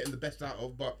seem to be getting the best out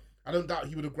of, but I don't doubt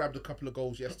he would have grabbed a couple of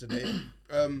goals yesterday.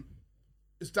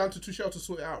 It's down to Tuchel to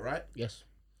sort it out, right? Yes.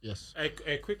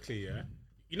 Hey, quickly, yeah.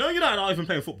 You know you're not even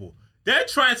playing football. They're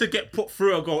trying to get put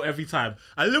through a goal every time.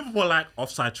 And Liverpool are like,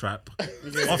 offside trap.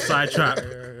 Offside trap.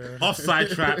 Offside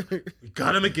trap. We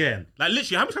got him again. Like,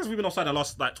 literally, how many times have we been offside in the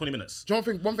last, 20 minutes? Do you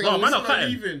think one thing? No, man, Not not cutting.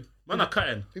 leaving. Man, not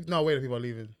cutting. No way that people are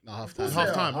leaving. No, half time.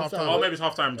 Half time. Oh, maybe it's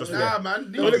half time. Just Nah,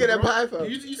 man. Look at that pie, fam.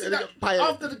 You see Look that at pie.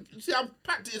 after you see how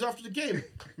packed it is after the game.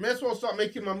 May as well start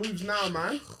making my moves now,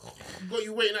 man. Got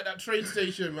you waiting at that train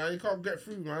station, man. You can't get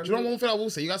through, man. Do you know one thing I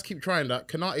will say? You guys keep trying that.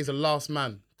 Kanate is the last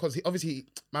man. Because obviously,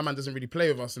 my man doesn't really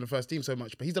play with us in the first team so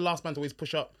much. But he's the last man to always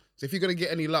push up. So if you're going to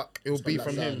get any luck, it will be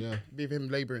from him. yeah. Be him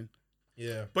labouring.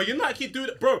 Yeah. But United keep doing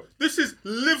it. Bro, this is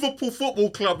Liverpool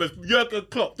Football Club with Jurgen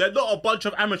Klopp. They're not a bunch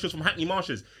of amateurs from Hackney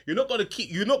Marshes. You're not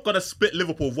gonna split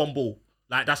Liverpool with one ball.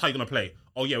 Like, that's how you're gonna play.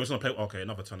 Oh yeah, we're just gonna play. Okay,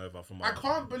 another turnover from I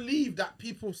can't believe that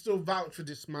people still vouch for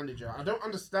this manager. I don't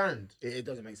understand. It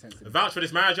doesn't make sense. Vouch for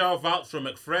this manager, vouch for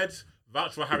McFred,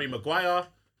 vouch for Harry Maguire.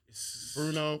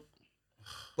 Bruno.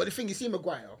 But the thing you see,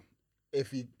 Maguire, if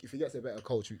he gets a better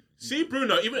coach, See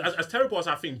Bruno, even as terrible as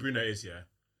I think Bruno is, yeah,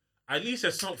 at least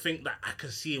there's something that I can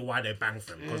see why they bang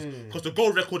for him. Because the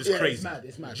goal record is crazy.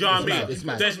 It's mad. Do you know what I mean? It's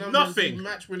mad. There's Numbers, nothing.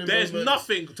 match-winning There's moments.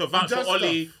 nothing to vouch for does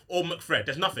Ollie stuff. or McFred.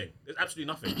 There's nothing. There's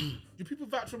absolutely nothing. Do people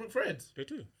vouch for McFred? They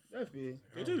do. Definitely.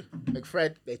 They do.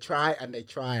 McFred, they try and they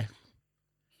try.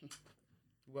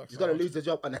 Works He's gonna hard. lose the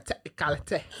job on a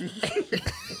technicality.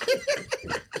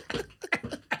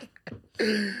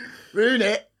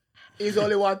 Rooney, he's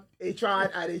only one. He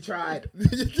tried and he tried.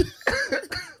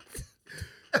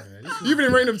 You've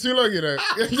been rating him too long, you know.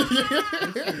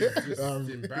 It's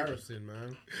embarrassing, man.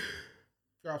 You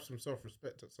gotta have some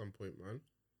self-respect at some point, man.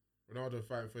 Ronaldo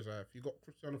fighting for his life. You got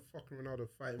Cristiano fucking Ronaldo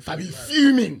fighting for Fam, his he's life.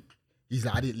 fuming. He's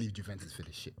like, I didn't leave Juventus for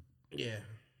this shit. Yeah.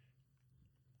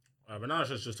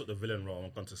 Ronaldo just took the villain role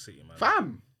and gone to City, man.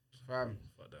 Fam, Fam.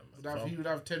 Fuck them, man. He would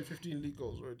have 10, 15 league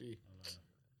goals already.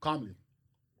 calmly.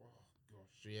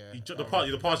 Gosh, yeah.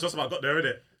 The pass just about got there,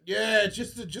 innit? Yeah,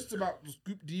 just about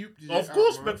scoop deep. Of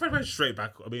course, man. Fred went straight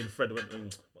back. I mean, Fred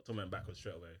went backwards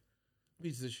straight away.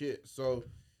 Piece of shit. So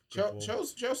Good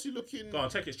Chelsea looking. Go on,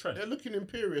 take his trend. They're looking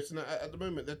imperious, and at the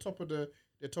moment they're top of the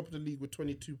league with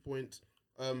 22 points.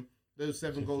 Those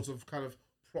 7 goals have kind of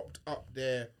propped up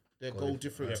their goal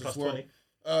difference plus as well.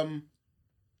 20.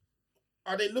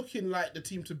 Are they looking like the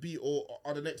team to beat, or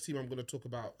are the next team I'm going to talk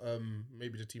about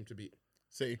maybe the team to beat?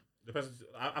 City. Depends.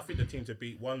 I think the team to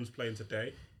beat, one's playing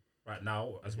today, right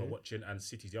now, as we're watching, and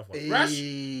City's the other one. Rash.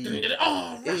 Hey.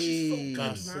 Oh, Rash is so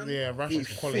That's, good, man. yeah, Rash He's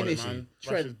is quality, finishing. man.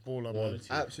 Rash Trent. is baller, man. Quality.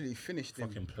 Absolutely finished him.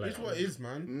 Fucking player. It's what it is,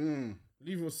 man.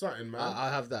 Leave him with something, man. I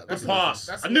have that. That's Pass.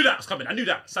 That's I knew that was coming. I knew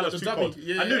that. Salah's The too dummy. cold.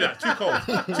 Yeah, I knew yeah. that. Too cold.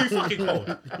 Too fucking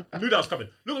cold. I knew that was coming.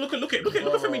 Look at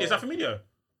Firmino. Is that Firmino?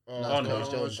 No, no, it's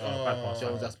Jones. bad pass.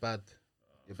 Jones, that's bad.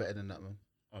 You're better than that, man.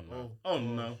 Oh no. Oh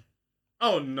no.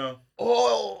 Oh no.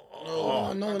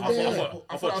 Oh, no,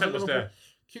 I thought Trent was there.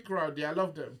 Kick around, yeah, I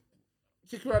love them.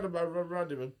 Kick around him, run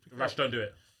around him. Rash, don't do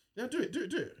it. Yeah, do it.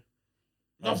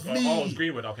 Oh, Lovely. it's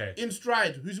Greenwood. Okay. In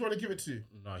stride. Who's you want to give it to?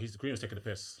 No, Greenwood's taking the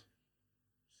piss.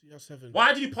 CR7.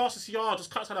 Why did you pass the CR?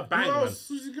 Just cuts out a bang, Who man. else?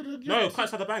 Who's he gonna give No, it to?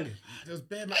 cuts out the bang. There's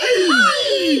bare man.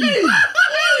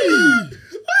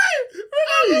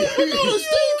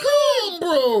 Stay calm,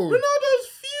 bro. Ronaldo's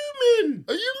fuming.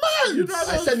 Are you mad?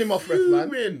 I send him off, ref, man.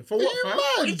 Fuming. For Are what, you fam?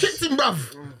 mad? He kicked him,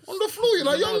 bruv. On the floor, you're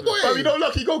like, young boy. Bruv, you don't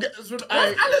look, he go get...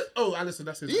 Allison,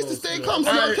 that's his He used to goal. stay calm, see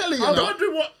R. Kelly, you I'm know.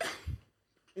 wondering what...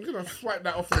 I'm gonna swipe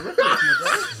that off the record,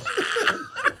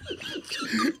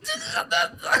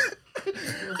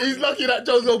 He's lucky that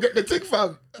Jones will get the ting,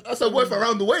 fam. That's a worth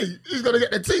around the way. He's gonna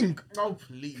get the ting. Oh,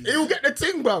 please. He'll get the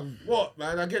ting, bruv. What,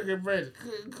 man? I get red.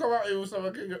 Come out here with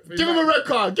something. Give him a red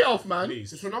card. Get off, man.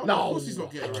 Please. It's Ronaldo. No. Of course he's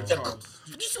not getting a red card.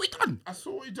 Did you see what he done? I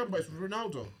saw what he done, but it's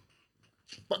Ronaldo.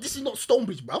 But this is not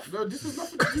Stonebridge, bruv. No, this is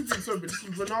nothing to do with something. This is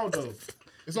Ronaldo.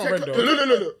 It's not Take red, a- though.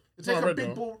 Look. Take not a red, big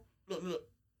though. ball. Look.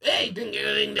 Hey, ding, ding,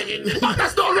 ding, ding, ding.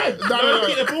 That's not red. No,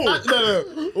 keep the ball. No.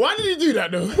 Why did he do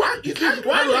that, though? What? I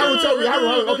will tell you.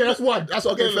 Okay, that's one. That's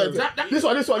okay. No, Fair. This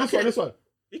one.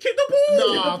 He kicked the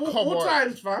ball. Nah, Ball come four on.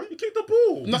 times, fam. He kicked the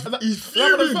ball. He's No, but the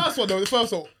fuming. first one, though, the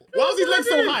first one. Why was his leg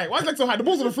so high? Why is his leg so high? The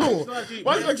ball's on the floor. Why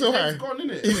is his leg so high? It's gone,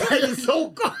 innit? His head is so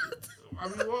good. I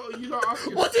mean, what you not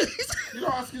asking? What is this? You're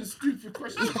not asking stupid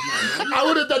questions, man. I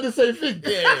would have done the same thing.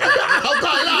 Yeah. I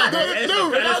can't lie. No,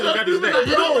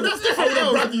 No, that's different. I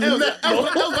would've grabbed his neck,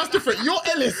 bro. That's different. You're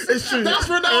Ellis. It's true. That's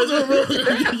Ronaldo, bro.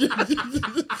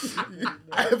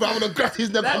 I would have grabbed his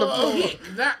neck on the floor.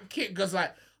 That kick goes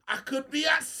like, I could be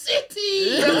at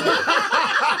City.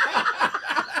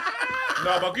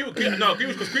 No, but Green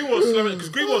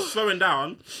was slowing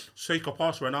down so he could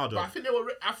pass Ronaldo. But I think they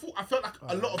were. I felt like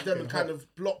a lot of them had kind of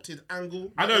blocked his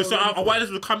angle. I know, so I wanted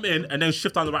him to come in and then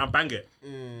shift down the right and bang it.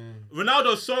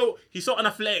 Ronaldo, he's so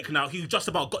unathletic now, he just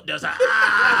about got there. Like,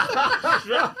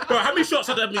 bro, how many shots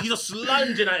are there? He's just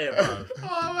lunging at him, bro.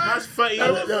 Oh, man. That's 30.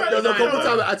 There was a couple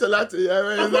times at Atalanta. Yeah,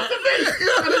 man. It's like,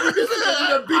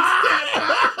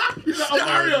 He's like,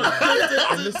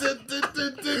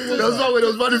 there was one when it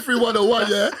was running 3-1-1,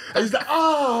 yeah? And he's like,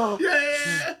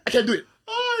 yeah. I can't do it.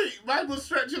 Oh, man was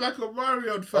stretching like a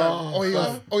Mario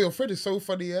fan. Your Fred is so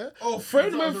funny, yeah? Oh,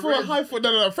 Fred Fred's went on for the a red. high foot.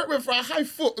 No. Fred went for a high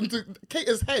foot into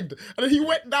Cater's head. And then he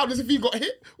went down as if he got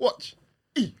hit. Watch.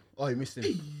 Oh, he missed him.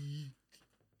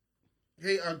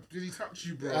 Hey, did he touch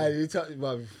you, bro? You touched me,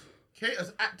 bruv.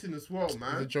 Cater's acting as well, He's a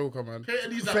man. joker, man. Cater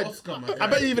needs that Fred- Oscar, man. I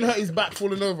bet he even hurt his back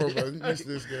falling over, bro.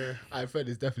 This guy. I Fred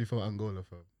is definitely from Angola,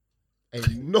 fam.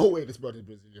 Ain't no way this brother's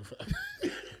Brazilian,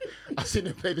 fam. I've seen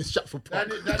him play this shot for Park.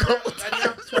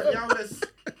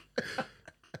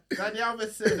 Dani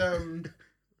Alves said,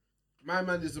 my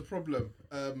man is a problem.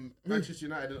 Manchester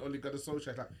United and Ole Gunnar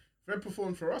Solskjaer. Like, Fred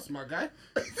performed for us, my guy.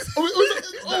 Is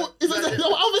that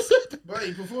what Alves said? But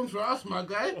he performed for us, my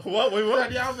guy. What? Wait, what?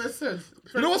 Dani Alves said.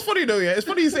 You know what's funny though, yeah? It's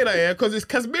funny you say that, yeah, because it's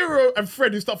Casemiro and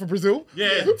Fred who start for Brazil.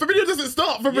 Yeah. Firmino doesn't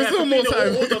start for Brazil more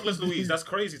time. Or Douglas Luiz. That's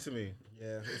crazy to me.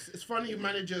 Yeah, it's funny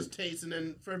managers' taste, and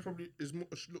then Fred probably looks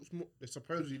more.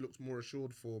 Supposedly looks more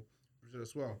assured for Brazil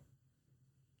as well.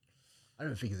 I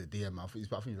don't think he's a DM, man. I think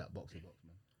he's like box to box,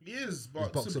 man. He is,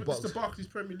 but box it's, to it's box. the Barclays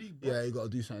Premier League. Bro. Yeah, you got to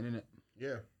do something, innit?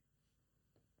 Yeah.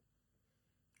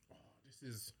 This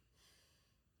is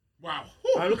wow.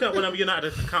 I look at when I'm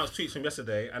United accounts tweets from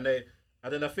yesterday, and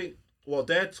then I think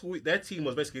their team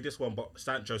was basically this one, but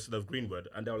Sancho instead of Greenwood,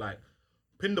 and they were like,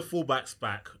 pin the fullbacks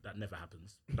back. That never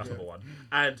happens. That's number one.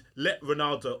 And let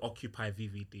Ronaldo occupy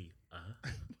VVD.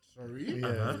 Sorry.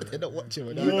 Yeah. They're not watching.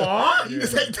 What? You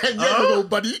said 10 years ago,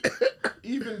 buddy.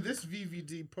 Even this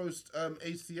VVD post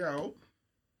ACL,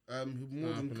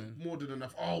 more than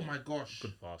enough. Oh my gosh.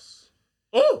 Good pass.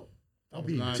 Oh,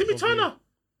 Nice, Timmy Bobby. Turner.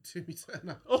 Timmy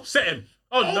Turner. Oh, set him.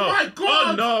 Oh, no. my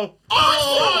God. Oh no.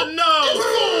 Oh no.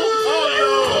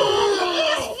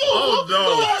 Oh no.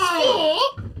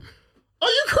 Oh, are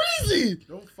you crazy?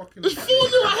 Don't fucking. It's 4-0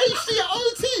 at HC at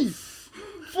OT.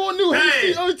 4-0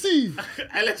 Hey. HC OT.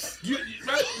 Alex.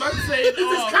 Man saying,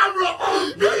 oh, Camera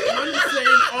on. man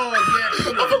saying, oh yeah.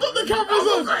 Come on. I forgot the camera's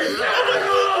on.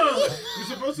 Oh You're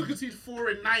supposed to concede 4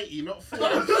 in 90, not 4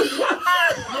 in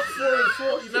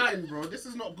 49, bro. This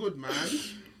is not good, man.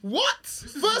 what?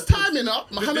 First time in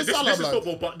up, Mohamed This Salah, is blood.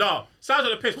 football, but no. Sounds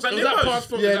like the pitch. Was that Was that near pass post?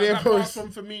 from, Yeah, that near pass post.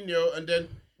 from Firmino and then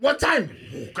What time?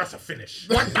 Ooh, that's a finish.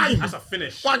 What time? That's a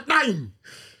finish. What time?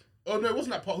 oh no, it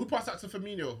wasn't that part. Who passed that to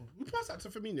Firmino? Who passed that to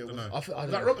Firmino? Was, know. I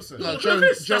was that Robertson? No, Look at Jones,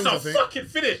 this. Jones, I That's a think. fucking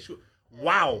finish.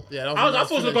 Wow. Yeah, that was I a nice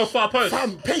thought it was going to go finish. far post.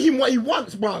 Fam, pay him what he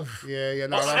wants, bruv. Yeah,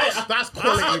 no, Hey, that's What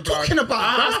quality, are you bro. talking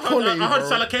about? That's quality, I heard bro.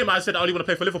 Salah came out and said, I only want to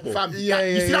play for Liverpool. Fam, Yeah,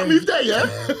 you yeah, see that yeah. move there, yeah?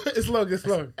 It's long, it's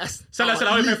long. That's Salah said,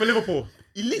 I only play for Liverpool.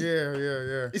 elite.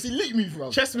 Yeah. It's elite move,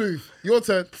 bro. Chest move. Your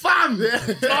turn. Fam!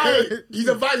 He's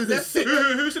advised us sick.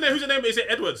 Who's the name? Who's the name? Is it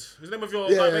Edwards? Who's the name of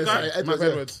your Yeah, main guy? Edwards, Mike yeah.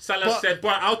 Edwards. Salah said, boy,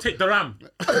 I'll take the Ram.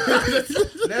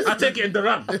 I'll take it in the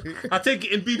Ram. I'll take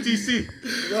it in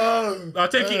BTC. No. I'll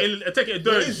take it in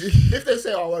Doge. If they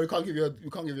say, "Oh, well, we can't give you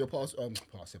a passport,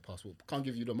 can't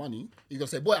give you the money," he's gonna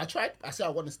say, "Boy, I tried. I said I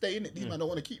want to stay in it. These men don't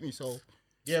want to keep me." So,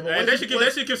 Yeah, but And they should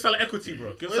give Salah equity,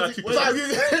 bro. Give Salah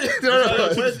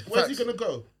 2%. where's he gonna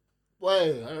go?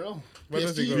 Boy, I don't know. Where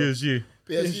does he go? PSG.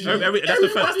 PSG. That's the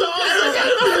first.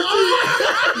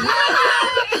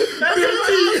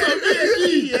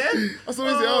 That's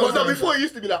always the But no, answer. before it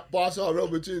used to be like Barca, Real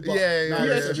Madrid. But Yeah. now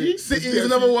it's PSG? City it's is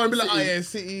another one. Be City. like, yeah,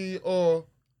 City or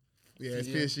it's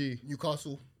Yeah. PSG.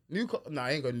 Newcastle. Newcastle. Nah,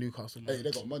 I ain't going Newcastle, man. Hey,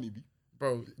 they got money, B.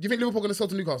 Bro. Do you think Liverpool gonna sell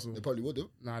to Newcastle? They probably would do.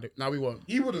 Nah, we won't.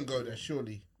 He wouldn't go there,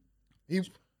 surely. He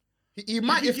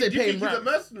might if they Do you pay think him he's a right.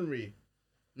 mercenary?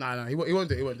 Nah, he won't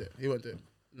do it.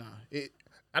 Nah,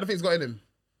 I don't think he's got in him.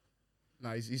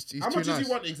 Nah, he's How too much does nice.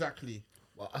 he want exactly?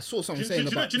 Well, I saw someone Do saying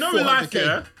you about know in life, 400K.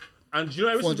 yeah? And do you know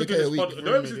ever since we've been 400K a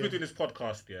doing week. this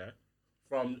podcast, yeah?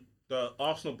 From the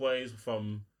Arsenal boys,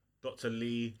 from Dr.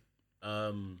 Lee,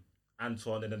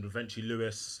 Anton, and then eventually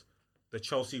Lewis, the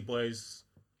Chelsea boys.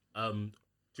 To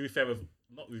be fair,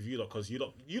 not with you lot, because you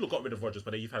lot got rid of Rodgers,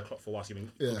 but then you've had Klopp for a while, so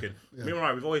you've been Yeah, cooking. yeah. Me and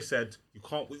Ryan, we've always said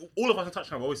all of us in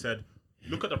touchdown have always said,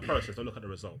 look at the process, don't look at the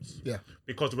results. Yeah.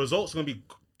 Because the results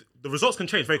can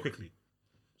change very quickly.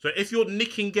 So if you're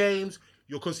nicking games,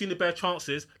 you're conceding bare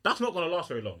chances, that's not going to last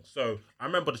very long. So I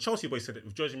remember the Chelsea boys said it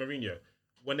with Jose Mourinho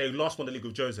when they last won the league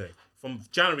with Jose. From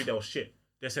January, they were shit.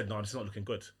 They said, no, this is not looking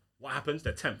good. What happens?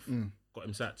 They're 10th. Got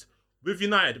him sacked. With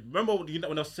United, remember when I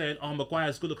was saying, oh,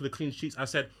 Maguire's good, look at the clean sheets. I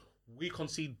said, we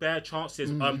concede bare chances.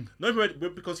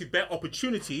 We concede bare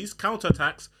opportunities,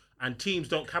 counter-attacks, and teams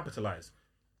don't capitalise.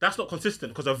 That's not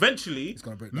consistent because eventually,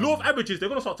 gonna break down. law of averages, they're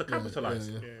going to start to capitalise.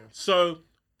 yeah. So,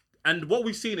 and what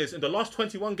we've seen is in the last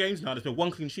 21 games now, there's been one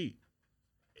clean sheet.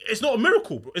 It's not a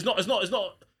miracle, bro. It's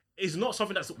not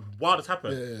something that's wild has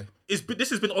happened. Yeah. This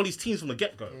has been all these teams from the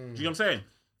get go. Do you know what I'm saying?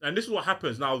 And this is what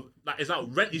happens now. Like, it's now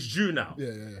rent is due now.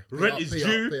 Yeah. Rent is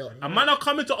due. And man are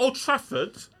coming to Old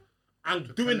Trafford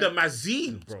and doing the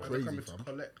Mazine, bro. Crazy, Coming to fam.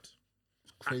 collect.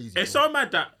 Crazy. It's so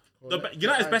mad that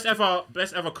United's best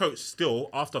ever coach still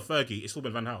after Fergie is still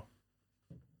been Van Gaal.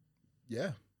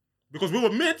 Yeah. Because we were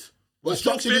mid. But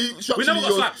structurally, we never got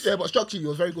you slapped. was, yeah, but structurally, you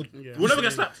was very good. We'll never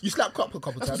get slapped. You slapped Klopp a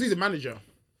couple That's times. because he's a manager.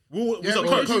 We was Yeah, a or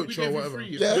coach. coach We or gave you whatever. 3.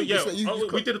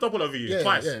 Yeah, We did a double over you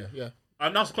twice. Yeah.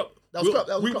 And that's Klopp. That was Klopp,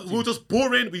 that was we Klopp were just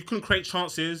boring. We couldn't create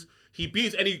chances. He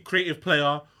beats any creative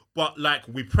player, but like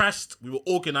we pressed, we were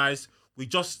organised.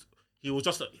 He was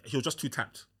just too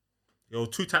tapped. Yo,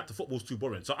 two-tap the football's too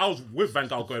boring. So I was with Van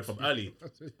Gaal going from early.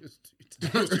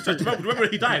 Remember when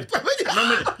he died?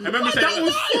 Remember he said that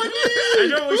was funny.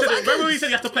 Remember when he said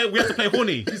we have to play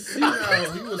horny? He's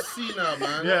senile. He was senile,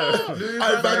 man. Yeah. I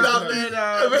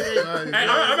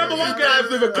remember one game. I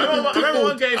remember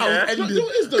one game. Yeah. You know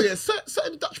what it is though? Yeah,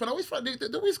 certain Dutchmen always find they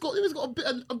always got a bit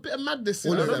of madness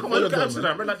in All of them. them. Come on, look at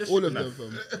Amsterdam. Like this. All of them.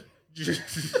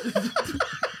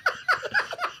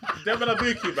 Them man are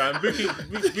Buki, man.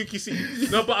 Buki see.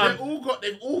 No, but They've all got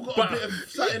a bit of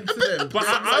something to them. But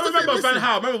I remember Van Gaal.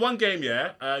 I remember one game,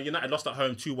 yeah. United lost at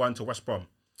home 2-1 to West Brom,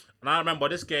 and I remember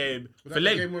this game. Was that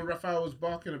the game when Rafael was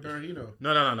barking at Berahino?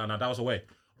 No. That was away.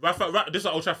 This is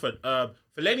at Old Trafford.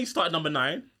 Fellaini started number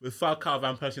 9 with Falcao,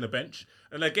 Van Persie on the bench,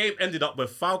 and the game ended up with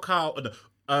Falcao,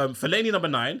 Fellaini number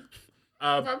 9.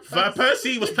 Van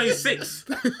Persie was playing 6.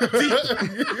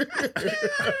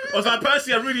 Was Van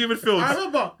Persie and Rooney in midfield? I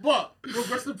remember, but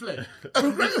progressive play. Hey,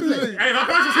 Van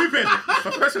Persie was hooping.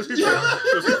 Van Persie was hooping. He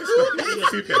was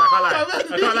hooping. I can't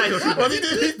lie. He was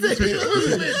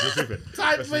hooping.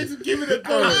 Tight space and give it a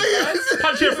go.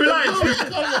 Punch it through lines.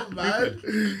 Come on, man.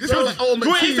 This was like ultimate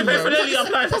You used to team, play man. Fellaini up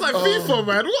It was like FIFA,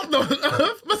 man. What the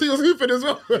earth? Messi was hooping as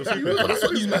well. But that's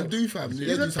what these men do, fam. They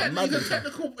He's do a some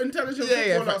technical, madness. intelligent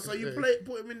footballer, so you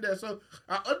put him in there. So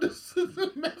I understood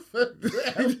the method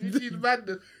behind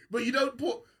madness, but you don't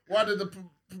put one of the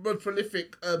most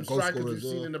prolific strikers scorers we've as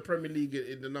seen well. in the Premier League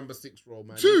in the number 6 role,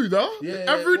 man. 2 though.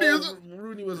 Yeah, And Rooney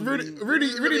Rooney was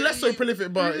Rooney less so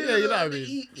prolific, but yeah, you know what I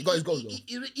mean. He got his goals, though.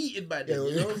 He was eating by Yeah, then, you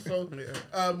yeah. know. So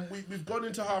we've gone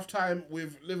into half time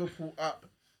with Liverpool up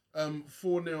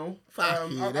 4-0.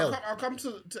 Fucking hell. I'll come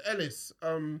to Ellis.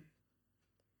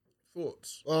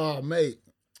 Thoughts? Oh, mate.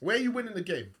 Where are you winning the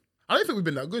game? I don't think we've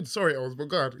been that good. Sorry, Els, but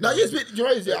God. No, yes, but you know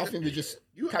what it is? I think we just...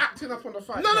 You acting up on the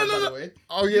fight. No, by no. the way.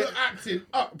 Oh, yeah. You're acting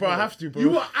up, Bro, I have to, bro.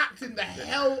 You are acting the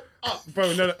hell up,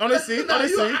 Bro, no. Honestly, You're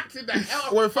acting the hell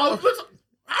up. Well,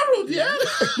 Harold, yeah?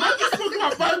 I just spoke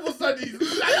about Bible studies. I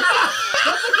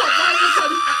spoke about Bible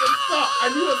studies at the start,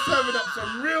 and you were serving up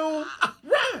some real...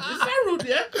 It's Harold,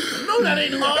 yeah? No, that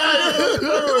ain't who I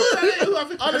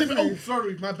think. Oh,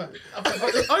 sorry, my bad.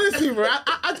 honestly, bro,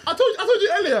 I told you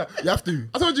earlier. You have to.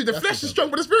 I told you the flesh is strong,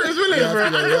 but the spirit is willing, Yeah, bro.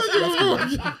 yeah, I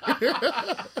told you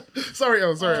before. Sorry,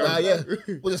 Els, sorry. Els. Yeah,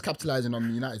 we're just capitalising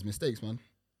on United's mistakes, man.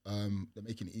 They're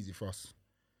making it easy for us.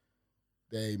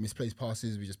 They misplace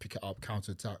passes, we just pick it up,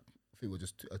 counter attack. I think we're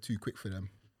just too quick for them.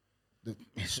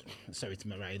 Sorry to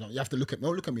my right. You have to look at.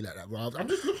 Don't look at me like that, bro. I'm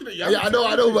just looking at you. Yeah, I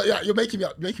know, but yeah, you're making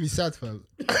me sad, fam.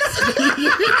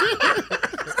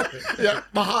 Yeah,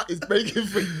 my heart is breaking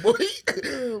for you, boy.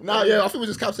 Nah, yeah, I think we're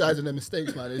just capitalising their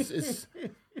mistakes, man.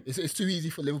 It's too easy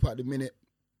for Liverpool at the minute.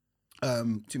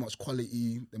 Too much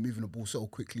quality. They're moving the ball so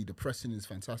quickly. The pressing is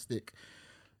fantastic.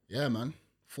 Yeah, man.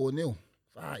 4-0.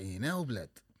 Fucking hell, blood.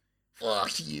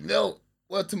 Fucking hell.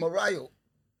 Word to Mariah.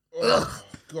 Oh,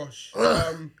 gosh.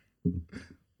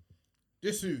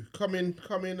 Disu, coming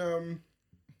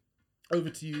over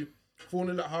to you.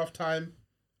 4-0 at half time.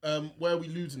 Where are we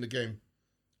losing the game?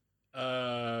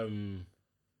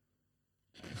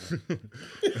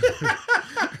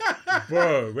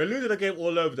 Bro, we're losing the game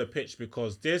all over the pitch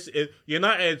because this is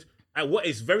United. And what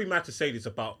is very mad to say this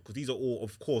about, because these are all,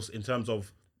 of course, in terms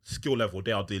of skill level,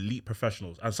 they are the elite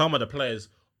professionals, and some of the players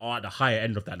are at the higher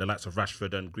end of that, the likes of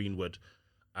Rashford and Greenwood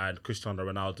and Cristiano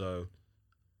Ronaldo.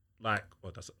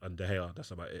 And De Gea.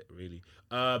 That's about it, really.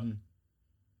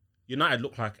 United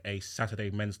look like a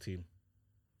Saturday men's team.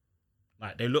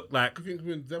 Like they look like. I think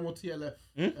with them or TLF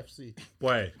FC.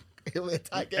 Boy.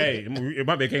 Hey, it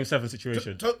might be a Game 7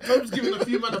 situation. Tom's giving a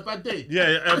few man a bad day.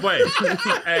 Yeah, boy.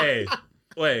 Hey,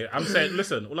 wait. I'm saying.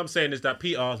 Listen, all I'm saying is that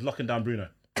Peter is locking down Bruno.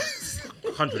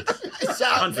 Hundreds. Peter's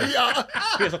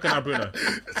locking down Bruno.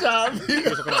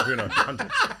 Peter's locking down Bruno.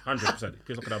 100%.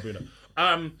 Peter's locking down Bruno.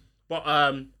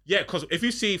 Yeah, because if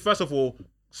you see, first of all,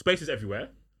 space is everywhere.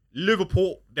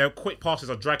 Liverpool, their quick passes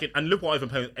are dragging, and Liverpool aren't even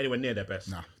playing anywhere near their best.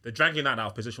 Nah. They're dragging that out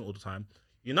of position all the time.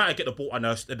 United get the ball and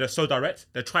they're so direct.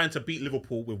 They're trying to beat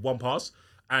Liverpool with one pass,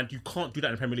 and you can't do that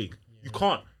in the Premier League. Yeah. You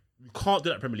can't do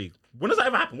that in the Premier League. When does that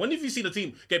ever happen? When have you seen a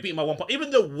team get beaten by one pass? Even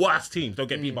the worst teams don't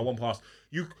get beaten by one pass.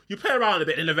 You play around a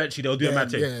bit, and eventually they'll do a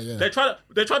mad thing. Yeah. They try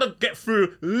to get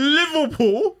through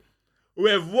Liverpool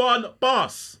with one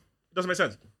pass. It doesn't make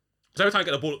sense. So every time I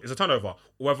get the ball, it's a turnover.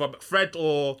 Whether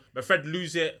McFred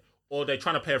lose it, or they're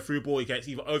trying to play a through ball, it gets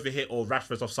either overhit or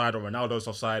Rashford's offside or Ronaldo's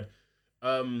offside.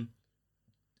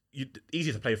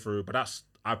 Easy to play through, but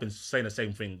I've been saying the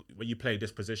same thing. When you play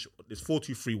this position, this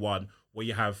 4-2-3-1, where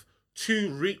you have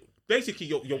basically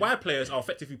your wide players are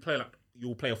effectively playing like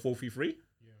you'll play a 4-3-3.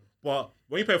 Yeah. But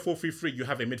when you play a 4-3-3, you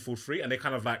have a midfield three, and they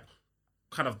kind of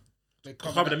They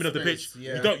cover the middle of the space, pitch.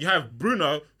 yeah. You have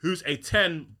Bruno, who's a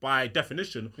 10 by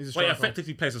definition, a but he striker.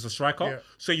 effectively plays as a striker. Yeah.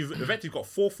 So you've effectively got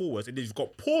 4 forwards, and then you've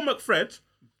got Paul McFred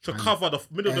to cover the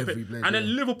middle of the every pitch. blade, And then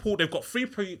yeah. Liverpool, they've got 3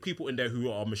 people in there who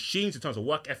are machines in terms of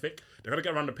work ethic. They're gonna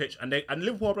get around the pitch, and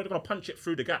Liverpool are gonna punch it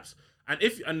through the gaps.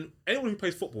 And anyone who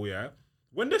plays football,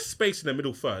 when there's space in the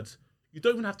middle third, you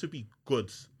don't even have to be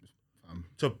good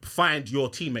to find your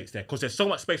teammates there, because there's so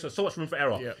much space, there's so much room for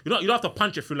error. Yeah. You don't have to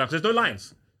punch it through lines. There's no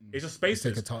lines. It's just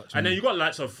spaces. Take a touch, and then yeah. you got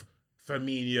likes of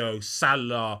Firmino,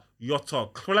 Salah, Jota,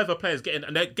 clever players getting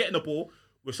the ball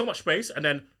with so much space, and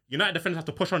then United defenders have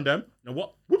to push on them. And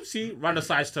whoopsie, round the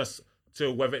sides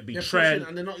to whether it be They're Trent. pushing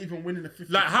and they're not even winning the 50s.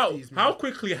 Like how man.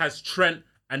 quickly has Trent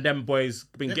and them boys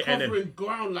been They're getting in? covering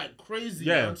ground like crazy,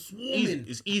 Yeah, man. Swarming.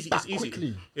 It's easy. Back It's easy.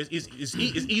 quickly. It's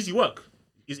easy work.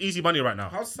 It's easy money right now.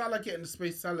 How's Salah getting the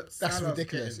space? That's Salah's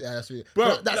ridiculous. getting- Yeah, that's ridiculous.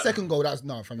 Bro, That look- second goal, that's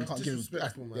no, fam. You That's can't give him.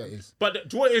 disrespectful, man. Yeah, it is. But do you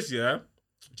know what it is, yeah?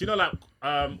 Do you know, like,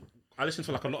 I listen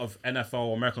to like a lot of NFL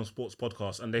or American sports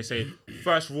podcasts, and they say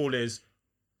first rule is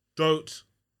don't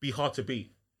be hard to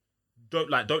beat. Don't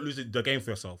lose the game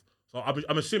for yourself. So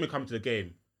I'm assuming coming to the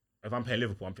game, if I'm playing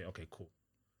Liverpool, I'm thinking, okay, cool.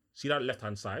 See that left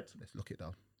hand side, Let's lock it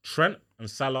down. Trent and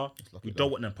Salah. lock We it don't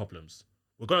down. want them problems.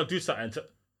 We're gonna do something.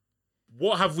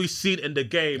 What have we seen in the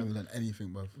game? Haven't done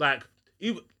anything, bro. Like,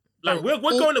 we're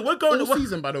all going.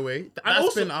 season, by the way. That's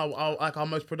also- been our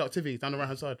most productivity down the right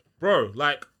hand side. Bro,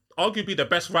 like, arguably the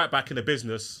best right back in the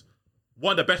business,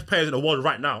 one of the best players in the world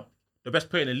right now, the best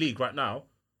player in the league right now.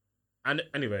 And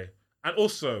anyway, and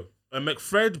also, a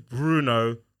McFred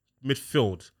Bruno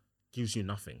midfield gives you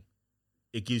nothing.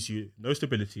 It gives you no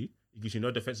stability. It gives you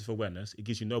no defensive awareness. It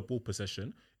gives you no ball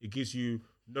possession. It gives you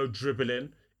no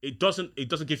dribbling. It doesn't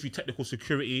give you technical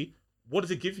security. What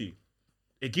does it give you?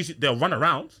 It gives you, they'll run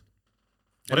around.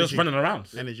 But they're just running around.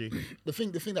 Energy. The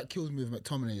thing that kills me with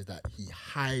McTominay is that he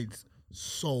hides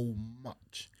so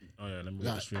much. Oh yeah, let me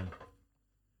get the stream.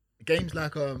 Games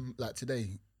like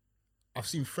today, I've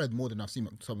seen Fred more than I've seen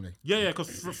McTominay. Yeah, because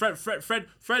Fred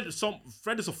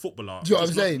is a footballer. Do you know what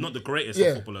Just I'm saying? Not the greatest Yeah.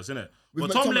 of footballers, isn't it?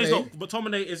 With But McTominay-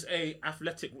 Tominay is a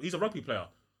athletic. He's a rugby player.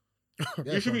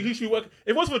 Yeah, He should be working. If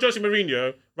it was for Jose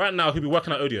Mourinho, right now he'd be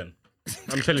working at Odeon.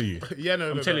 I'm telling you. Yeah, no,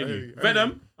 I'm telling no, you. I-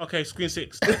 Venom, okay, screen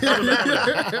 6.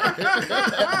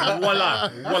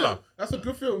 Voila. That's a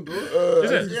good film, though.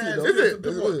 Is it? Yeah, Is it's it? a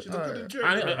good watch. It's a good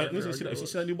enjoyment. I need to see that. Is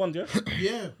it a new Bond, yeah?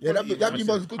 Yeah. Yeah, that new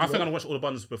one's good. I think I'm bro. gonna watch all the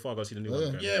Bonds before I go see the new one.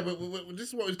 again. Yeah, but this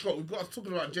is what we've got. We've got us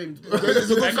talking about James. It's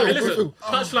a good Hey, film, hey, good listen, film.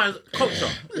 touchline culture.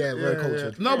 Yeah, very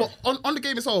cultured. No, but on the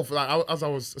game itself, like as I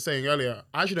was saying earlier,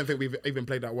 I actually don't think we've even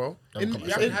played that well. You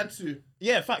haven't had to.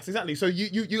 Yeah, facts, exactly. So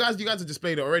you guys have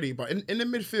displayed it already, but in the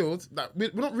midfield, like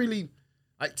we're not really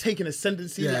like taking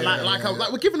ascendancy. Yeah,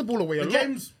 like we're giving the ball away a The lot.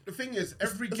 games. The thing is,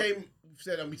 every game we've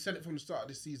said, and we said it from the start of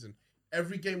this season.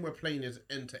 Every game we're playing is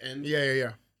end to end.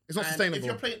 Yeah. It's not And sustainable. if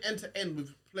you're playing end to end with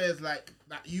players like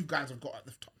that, you guys have got at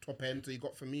the top end. So you've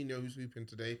got Firmino who's hooping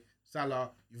today,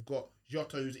 Salah. You've got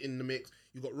Jota who's in the mix.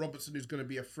 You've got Robertson who's going to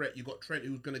be a threat. You've got Trent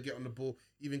who's going to get on the ball.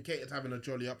 Even Keita's having a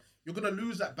jolly up. You're going to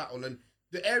lose that battle, and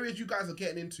the areas you guys are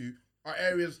getting into are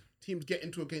areas teams get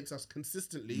into against us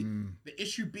consistently. The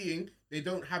issue being they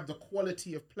don't have the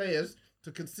quality of players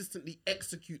to consistently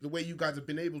execute the way you guys have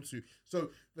been able to. So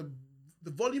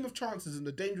the volume of chances and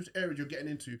the dangerous areas you're getting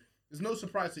into is no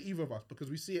surprise to either of us because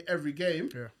we see it every game.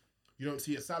 Yeah. You don't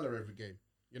see it Salah every game,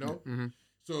 you know?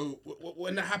 So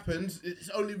when that happens, it's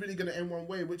only really going to end one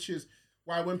way, which is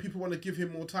why when people want to give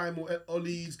him more time or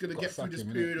Ollie's going to get through sack this him,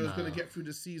 innit? period or is going Nah. to get through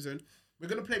the season, we're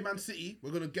going to play Man City.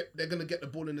 They're going to get the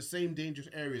ball in the same dangerous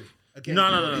areas. Again,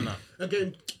 No.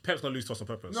 Again, Pep's gonna lose to us on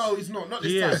purpose. no, he's not. Not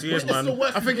this He time. is, he is, It's the man.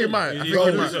 worst I think we've he been. might. I He- think he-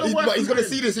 he he- might. This is the worst But he's gonna we've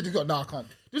see been. this and he's got, nah, I can't.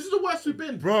 This is the worst we've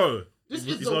been. Bro. This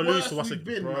He's is the gonna lose worst to us, we've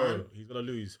been, bro. man. He's gonna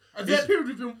lose. And their period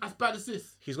we've been as bad as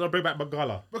this. He's gonna bring back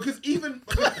Magala. Because even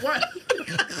why?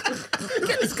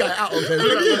 Get this guy out of here.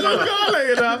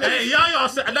 Hey, yeah,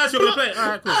 and that's you're gonna play. All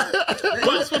right,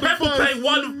 cool. But Pep will play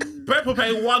one. Pep will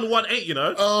play 1-1-8. You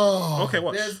know. Oh, Okay,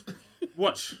 watch. There's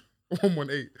Watch.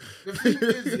 118. the thing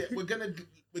is, yeah, we're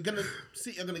gonna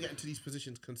see. You're gonna get into these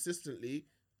positions consistently,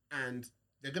 and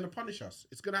they're gonna punish us.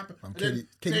 It's gonna happen. And then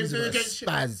Kenny's a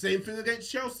spaz. same thing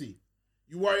against Chelsea.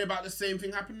 You worry about the same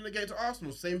thing happening against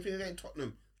Arsenal. Same thing against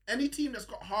Tottenham. Any team that's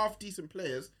got half decent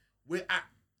players, we're at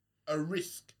a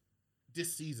risk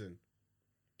this season.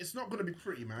 It's not gonna be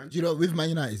pretty, man. Do you know, with Man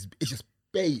United, it's just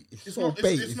bait. It's so not,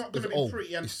 bait. It's not going to be oh,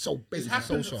 pretty. And it's so bait. It's It's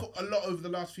happened so sharp. for a lot over the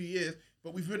last few years,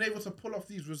 but we've been able to pull off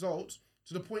these results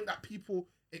to the point that people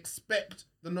expect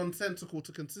the nonsensical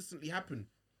to consistently happen.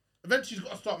 Eventually, you've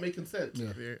got to start making sense.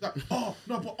 Yeah. Like, oh,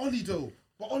 no, but Ollie though.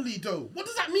 But Oli though, what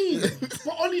does that mean?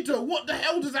 But Oli though, what the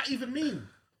hell does that even mean?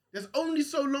 There's only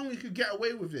so long you could get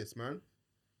away with this, man.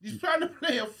 You're trying to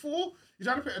play a 4, you're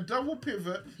trying to play a double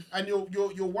pivot, and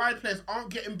your wide players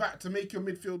aren't getting back to make your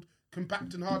midfield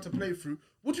compact and hard to play through.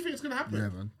 What do you think is going to happen? Yeah,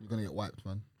 man. You're going to get wiped,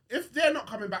 man. If they're not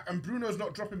coming back and Bruno's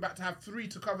not dropping back to have 3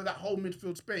 to cover that whole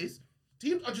midfield space,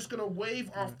 teams are just going to wave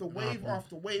after wave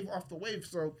after wave after wave.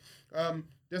 So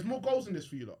there's more goals in this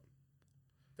for you lot.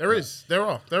 There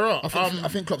are. I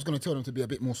think Klopp's going to tell them to be a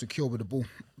bit more secure with the ball.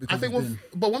 I think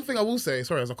one thing I will say,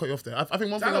 sorry, as I cut you off there, I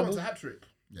think one thing I Salah will... wants a hat-trick.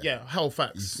 Yeah, hell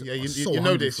facts. He's Yeah, you so know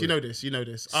hungry this, for you know it. this, you know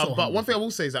this. So But one hungry thing I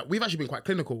will say is that we've actually been quite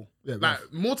clinical. Yeah, Like,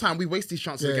 more time we waste these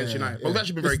chances against United. But we've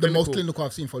actually been This very is the clinical. most clinical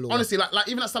I've seen for a little Honestly, like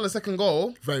even that Salah's second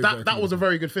goal, Very, that very that was a clinical.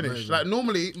 very good finish. Very, Like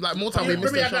normally, like more time we miss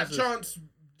Remember he those had that chances. chance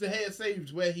De Gea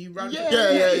saved where he ran. Yeah,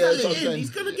 He's that's what I'm in. saying. He's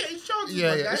going to get his chances, Yeah,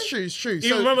 my yeah, guy. it's true. You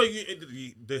So remember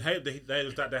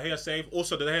the hair save,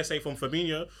 also the hair save from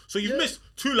Firmino. So you've missed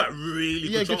 2 like really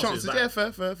yeah, good chances. Like, Yeah, fair.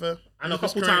 and a Just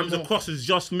couple create times the more. crosses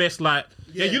just missed. Like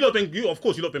you lot been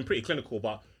pretty clinical,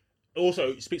 but also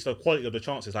it speaks to the quality of the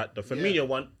chances. Like the Firmino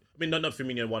one, I mean not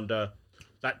Firmino one, the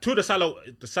 2 of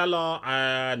the Salah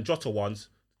and Jota ones.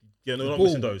 Yeah, no, not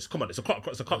missing those. Come on, it's a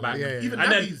cutback. Yeah. Even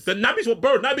And then Naby's. the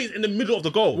Naby's in the middle of the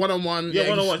goal. One-on-one. Yeah,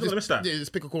 one-on-one. you He's gonna miss that. Yeah,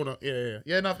 just pick a corner.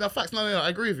 Yeah. No, facts. No, I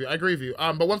agree with you.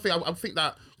 But one thing, I think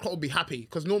that Klopp will be happy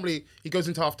because normally he goes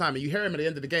into half-time and you hear him at the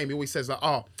end of the game, he always says that,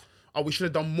 we should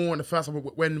have done more in the first half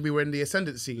when we were in the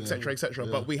ascendancy, etc., etc.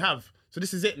 But we have. So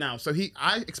this is it now. So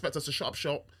I expect us to shut up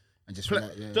shop, And just,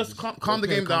 just calm the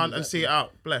game down and see it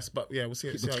out. Bless. But yeah, we'll see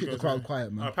how it Keep the goes. crowd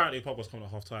quiet, man. Apparently, Pogba's coming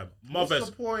at half time. What's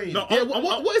the point? No, Yeah,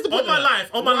 what is the point On my of that? life,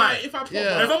 on my life. If I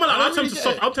Yeah. If I'm like, I I'll don't tell you really to get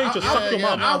suck. I'll tell you to it. suck your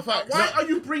mum. Why are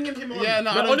you bringing him on? Yeah,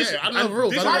 no, I don't honestly, get it. I don't know the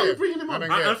rules. this- I don't why are get you it. bringing him on? I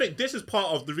don't get I it. think this is part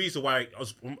of the reason why,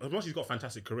 as much as he's got a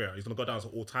fantastic career, he's going to go down as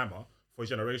an all-timer for his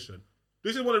generation.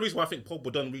 This is one of the reasons why I think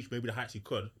Pogba doesn't reach maybe the heights he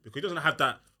could, because he doesn't have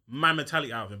that man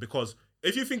mentality out of him. Because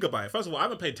if you think about it, first of all, I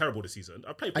haven't played terrible this season.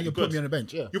 I played And pretty you good. put me on the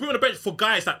bench, yeah. You put me on the bench for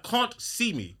guys that can't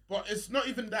see me. But it's not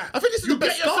even that. I think this is You the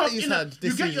best get yourself start he's in a- had this You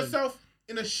get season. yourself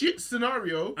in a shit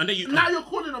scenario, And then now you're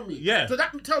calling on me. Yeah. So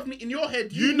that tells me in your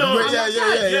head, You know- I'm that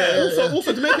guy. Yeah.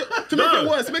 Also,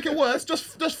 to make it worse,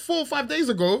 just 4 or 5 days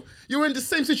ago, you were in the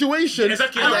same situation, Yeah,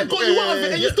 exactly. and I Yeah, got you out of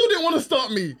it, and you still didn't want to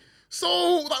start me.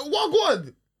 So, like, what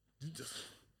God?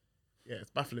 Yeah,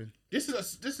 it's baffling. This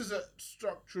is a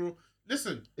structural.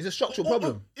 Listen, It's a structural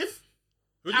problem. If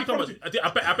Who did he I come promise with?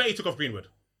 I bet he took off Greenwood.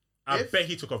 I bet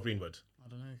he took off Greenwood.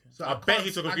 so I bet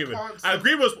he took off Greenwood. can't And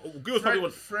Greenwood's probably Fred,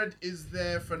 one. Fred is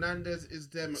there. Fernandez is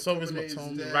there. So is McTominay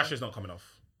McTominay. there. Rashford's not coming off.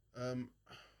 I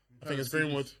think it's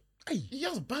Greenwood. Hey, he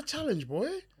has a bad challenge, boy.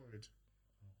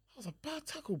 That was a bad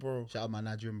tackle, bro. Shout out my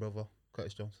Nigerian brother,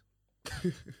 Curtis Jones.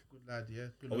 Good lad, yeah.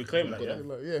 Good Are we lad. claiming that? Yeah.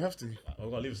 Like, yeah, have to. We're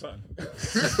gonna leave something.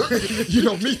 You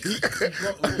know me.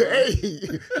 Hey,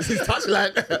 this is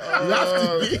touchline. You have to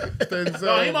be. Denzel, No,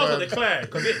 he might as well man. declare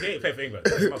because he ain't playing for England.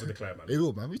 He might as well declare, man. He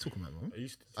will, man. What are you talking about, man?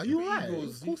 Are you alright?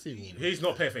 Eagles, Of course he will. He's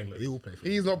not playing for England. He will play for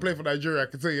He's not playing for Nigeria, I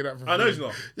can tell you that for I know free. he's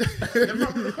not. They're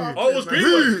not gonna come Oh, it was man.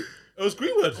 Greenwood. It was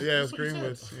Greenwood. Yeah, it was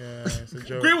Greenwood. Yeah, it's a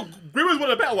joke. Greenwood's one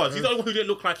of the better ones. He's the only one who didn't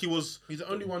look like he was. He's the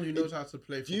only one who knows how to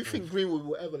play. Do you think Greenwood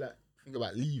will ever think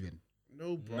about leaving?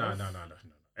 No, bro. No. Hey, He don't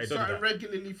do started that.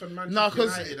 regularly for Nah, Manchester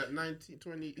 'cause- United at 19,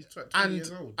 20, he's 20 And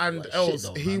years old. and Like, else, shit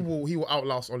though, he man. will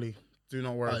outlast Oli. Do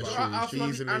not worry Like, about shit. it. Arsenal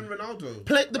Easily. and Ronaldo.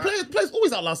 Players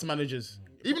always outlast the managers,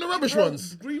 even the rubbish Bro,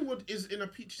 ones. Greenwood is in a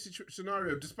peachy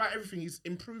scenario. Despite everything, he's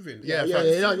improving. Yeah, Yeah, facts.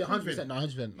 yeah, He's 100%. No,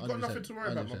 100%. You've got nothing to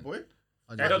worry about, my boy.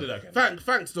 Hey, don't do that again.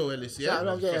 Thanks though, Ellis. Yeah. Yeah,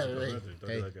 Don't do that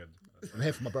again. I'm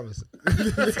here for my brothers. Hey,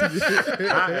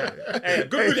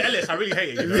 good with Ellis. I really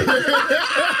hate it. You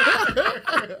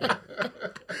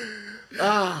know?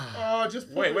 Oh, just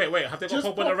Wait. Have they got Just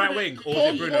Pogba on the right pop it- wing or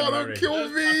is it Bruno on the right don't wing? kill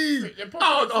me. They're popping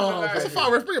Oh, it to the that's a line.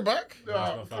 foul. Ref, bring it back. No,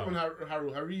 not come on,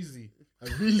 Harizi.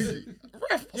 Really?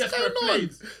 Ref, what's Yes, going ref, on?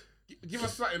 please. Give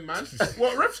us something, man.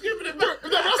 What, ref's giving it back?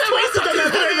 That's twice in the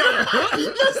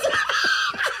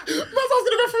Man's asking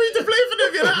the referee to play for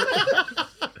them, you know?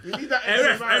 We need that Hey,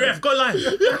 extra man. ref, go line.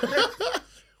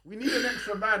 We need an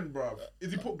extra man, bro.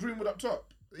 Is he put Greenwood up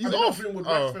top? He's I mean, not off. Greenwood,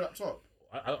 Oh. Rashford up top.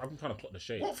 I'm trying to plot the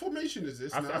shade. What formation is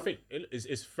this now? I think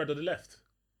it's Fred on the left.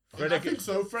 I think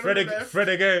so. Fred Fred on the left. Fred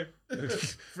again.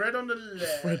 Fred on the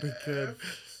left. Fred again.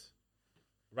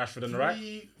 Rashford on the right.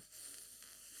 Three,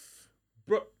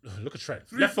 Bro, look at Trent.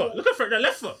 Three, Left foot. four. Look at Fred.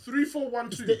 Left foot.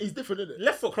 3-4-1-2. He's different, isn't it?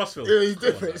 Left foot crossfield. Yeah, he's Come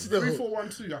on, different. man. Still.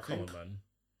 3-4-1-2, I Come think. on, man.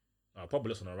 Probably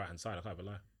looks on the right hand side. I can't even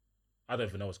lie. I don't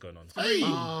even know what's going on. Hey.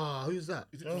 Ah, who's that?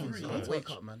 Is it Oh, three? sorry. Wake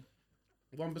up, man.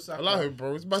 Wan-Bissaka. Allow him,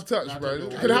 bro. It's my touch, I bro. don't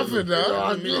know. It could happen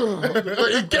now.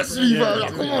 It gets me, bro.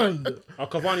 Like, come on. Oh,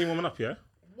 Cavani warming up, yeah?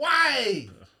 Why?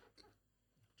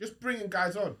 Just bringing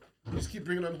guys on. Just keep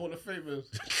bringing on Hall of Famers.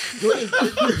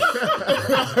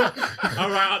 All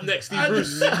right, up next, Steve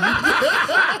Bruce.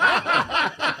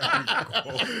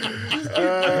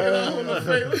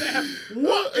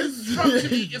 What is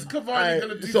structurally is Cavani going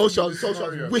to do? Social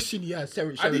wishing he had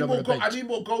Sheringham I need on more. the bench. I need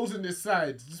more goals in this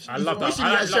side. I love that. wishing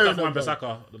he I had love that Sheringham,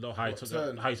 Wan-Bissaka. How he took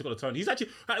turn? how he took the turn. He's actually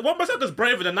Wan-Bissaka's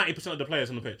braver than 90% of the players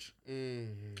on the pitch.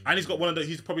 And he's got one of the.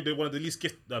 He's probably one of the least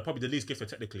gifted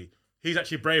technically. He's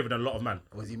actually braver than a lot of men.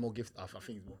 Was he more gifted? I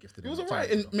think he's more gifted. He was than alright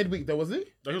in midweek, though, was he?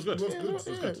 No, he was good. He was He good. was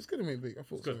Yeah, good. it was good in midweek. I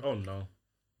thought Good. so. Oh no.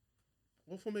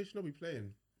 What formation are we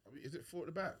playing? Is it 4 at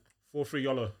the back? 4-3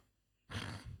 YOLO.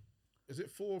 Is it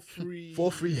 4-3?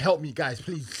 4-3. Help me, guys,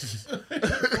 please.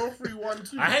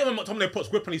 4-3-1-2. I hate when McTominay puts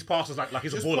whip on his passes like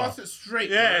he's Just a baller. pass it straight.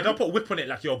 Yeah, man. don't put whip on it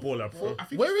like you're a baller, bro. I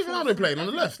think Where it's is Ronaldo playing? On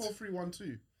the I think left? it's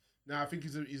 4-3-1-2. Now I think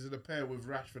he's in a pair with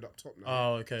Rashford up top now.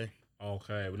 Oh, okay.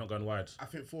 Okay, we're not going wide. I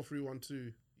think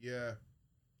 4-3-1-2. Yeah.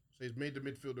 So he's made the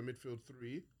midfield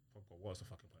 3, What's the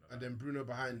fucking point of that? and then Bruno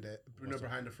behind it. Bruno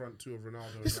behind the front two of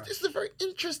Ronaldo. And This Rashford. is a very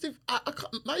interesting. I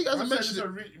can't, now you guys I have said mentioned it's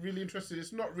it. really interesting.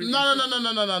 It's not really. No. I just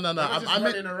I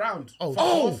meant. running around.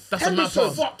 Oh, that's a mad Henderson.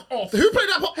 pass. Fuck off. Who played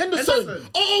that? Henderson. Henderson.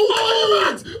 Oh, are you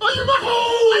mad? Are you mad?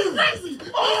 Oh, are you crazy?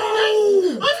 Oh,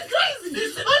 are you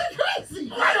crazy? Are you crazy?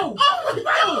 Oh my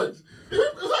God. Was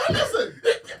that Henderson?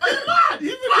 Are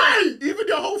you mad? Even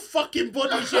your whole fucking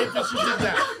body shape is just in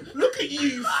that. Look at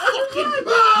you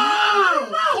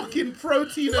fucking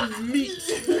protein and meat.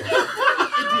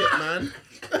 Idiot, man.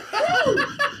 You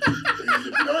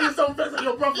know you're so best at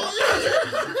your brother.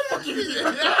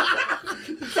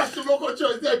 That's the wrong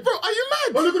choice there. Bro, are you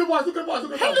mad? Oh, look at the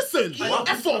boys. Henderson.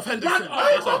 F off Henderson.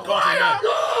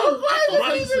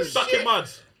 Stuck in mud.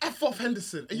 F off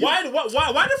Henderson. Why did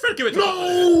Fred give it to him?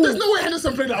 No! There's no way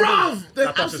Henderson played that pass. There's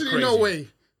That pass is absolutely no crazy. way.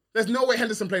 There's no way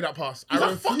Henderson played that pass. He's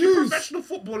I a fucking refuse. professional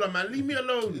footballer, man. Leave me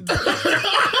alone. Get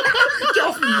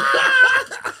off me.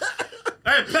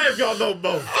 Hey, play if y'all know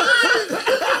both.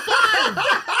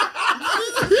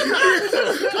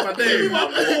 Give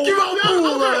up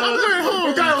ball, man.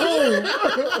 We're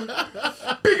going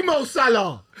home. Big Mo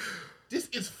Salah. This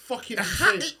is fucking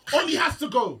insane. Oli has to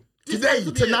go.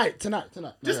 Tonight.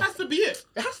 This has to be it.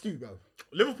 It has to, bro.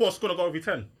 Liverpool are going to go every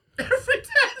 10. Every 10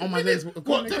 Oh my minutes. days.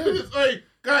 What, 10 minutes? Hey,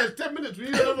 guys, 10 minutes. We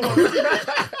need another one.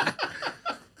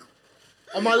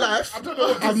 On my life, I don't know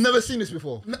what I've never seen this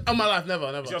before. On my life, never.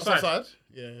 he It's offside?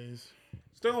 Yeah, he's...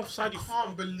 Still offside. You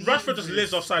can't believe Rashford just this.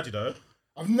 lives offside, you know.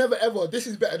 I've never ever. This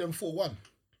is better than 4-1.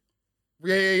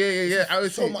 Yeah. I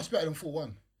would So say much better than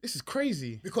 4-1 this is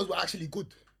crazy. because we're actually good.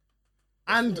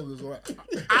 And It was alright.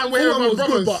 and we're here with my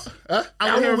brothers. And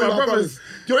we're here with my brothers.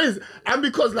 Do you know what it is? And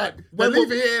because like We're when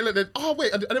leaving here. Like, oh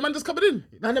wait, are the man just coming in?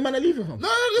 Now the man are leaving from. No,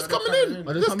 just coming in.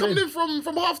 Oh, Just coming in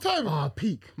from half time. Ah,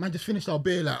 peak. Man just finished our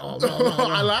beer like, oh,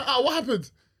 I like. Oh, what happened?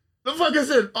 The fucker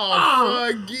said,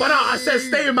 Fergie. but I said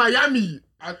stay in Miami.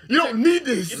 You don't need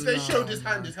this. If they showed his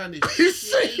hand is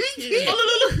He's sick.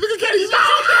 Oh, look at Kenny.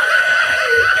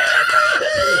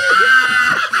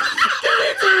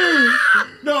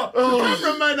 No,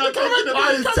 cameraman are taking the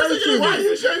I piss. take it. Why are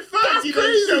you showing 30 then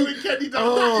crazy. showing Kenny down?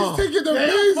 Oh. That is Taking the they're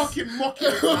piss. fucking mocking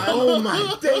it, man. Oh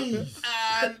my days.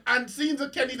 And scenes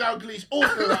of Kenny Dalglish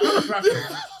also at Old Trafford.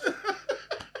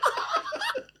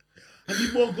 I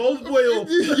need more goals, boy.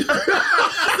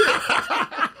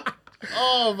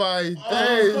 Oh my He's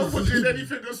days. not doing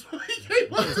anything as well. He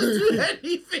came on to do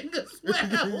anything as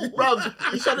well. Bro,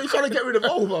 he's trying to get rid of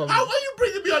all, man. How are you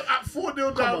bringing me on at 4-0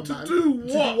 down Come on, to man. do To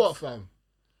what? do what, fam?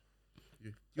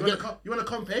 You want to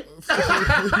comp, eh?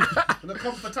 You want to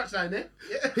comp for touchline, eh?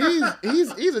 Yeah.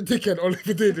 He's a dickhead only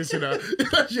for doing this, you know.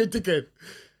 He's actually a dickhead.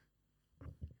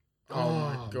 Oh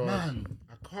my God. Man.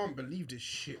 I can't believe this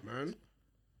shit, man.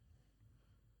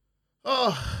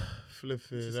 Oh, flip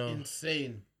It's it.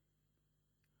 insane.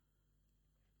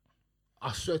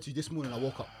 I swear to you, this morning I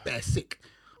woke up bare sick.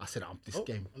 I said, I'm this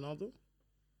game. Ronaldo?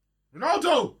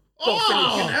 Ronaldo! What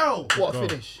Fucking finish? hell! What a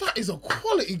finish? That is a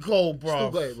quality goal, bro.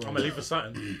 Still got it, bro. I'm going to leave for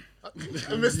something.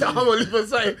 Mr. Hammer, for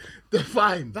saying,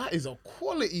 define. That is a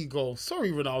quality goal.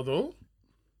 Sorry, Ronaldo.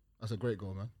 That's a great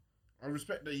goal, man. I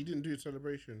respect that you didn't do a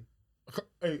celebration.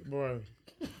 Hey, bro.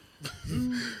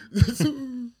 Is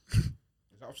that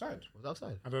offside? Was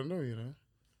outside? I don't know, you know.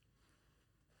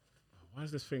 Why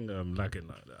is this thing lagging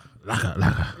like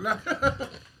that?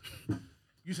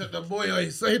 You said the boy I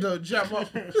say don't jam up.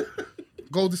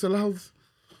 Goal disallowed.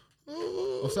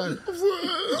 Offside. Oh,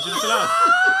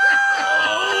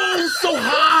 so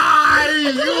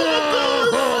high!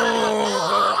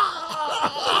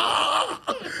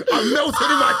 I'm melting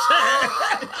in my chair.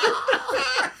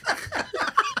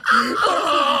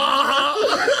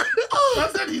 I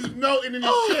said he's melting in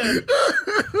his chair.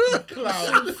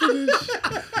 Clown.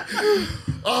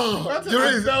 Oh,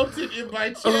 He's melting in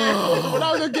my chair. When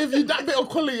I was gonna give you that bit of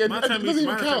quality, and My it time doesn't is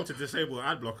even my time count. to disable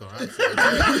ad blocker.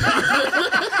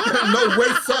 no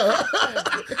way, sir.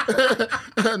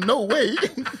 No way.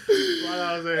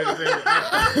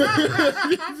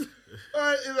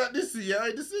 Alright, like this is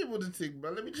I disabled the thing,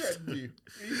 man. Let me check with you.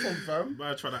 You confirm?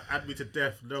 Man trying to add me to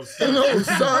death. No, sir. No,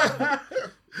 sir.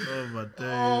 Oh my days.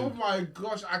 Oh my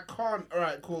gosh, I can't.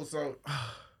 Alright, cool. So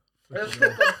let's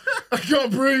talk I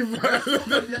can't breathe, man.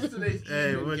 about yesterday's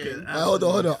Hey, evening look game. at Hold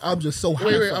on. I'm just so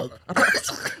happy. Wait. I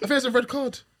think it's a red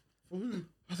card. For who?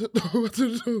 I don't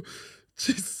know.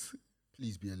 Jeez.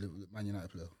 Please be a little Man United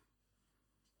player.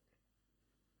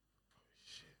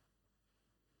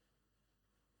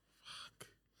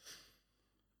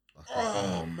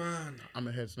 Oh man. I'm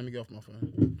ahead, so let me get off my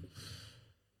phone.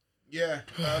 Yeah.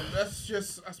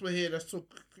 As we're here, let's talk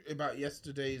about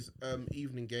yesterday's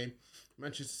evening game.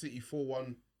 Manchester City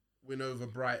 4-1 win over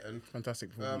Brighton.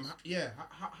 Fantastic performance.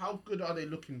 How good are they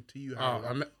looking to you, Oh,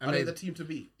 Harry? Are they the team to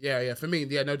beat? Yeah. For me,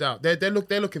 yeah, no doubt. They're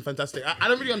looking fantastic. I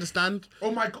don't really understand.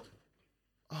 Oh my god.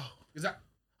 Is that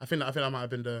I think that might have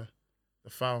been the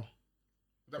foul.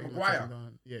 Maguire?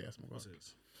 Yeah, that's Maguire.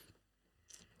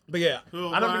 But yeah,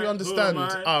 I don't really understand.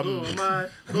 I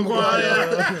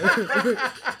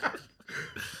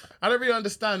don't really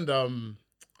understand. Oh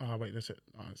wait, that's it.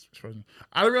 Oh, it's frozen.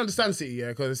 I don't really understand City, yeah,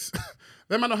 because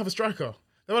they might not have a striker.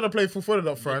 They might have played full footed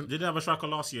up front. Didn't have a striker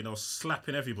last year and they were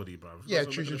slapping everybody, bro. Yeah,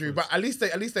 true. But at least they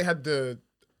had the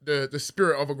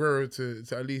spirit of Aguero to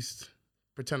at least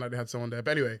pretend like they had someone there.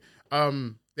 But anyway,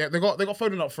 they got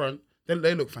Foden up front.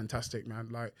 They look fantastic, man.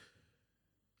 Like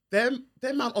them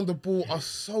man on the ball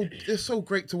they're so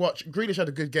great to watch. Grealish had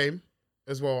a good game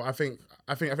as well. I think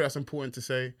that's important to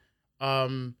say.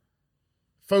 Foden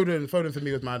for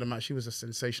me was man of the match. He was a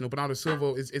sensational. Bernardo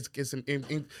Silva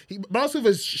Bernardo Silva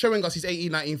is showing us his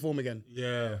 18-19 form again.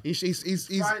 Yeah. He's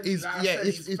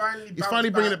finally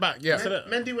bringing it back. Yeah.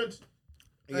 Mendy went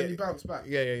and he bounced back.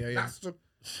 Yeah. That's the.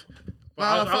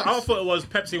 I thought it was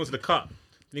Pepsi wanted to cut.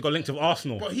 And he got linked with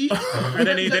Arsenal. But he And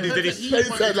then he said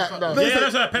that, no. Yeah,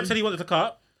 that's right. Pep said he wanted to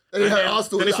cut. And he had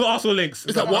Arsenal. Then he saw Arsenal links.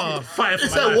 It's like, what? Fighting for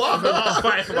It's my like, life. what?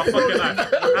 Fighting for my fucking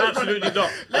life. Absolutely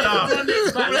not. Nah.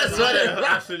 Let's run it.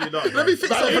 Absolutely not. Let me fix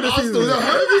that for the Arsenal. season. Let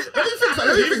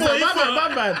me fix that. My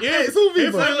bad. Yeah, It's all me, he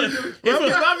man.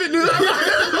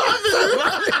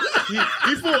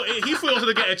 thought he was going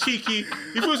to get a cheeky.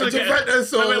 He thought he was going to get Juventus,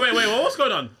 so- Wait. What's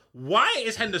going on? Why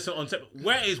is Henderson on tip?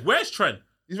 Where's Trent?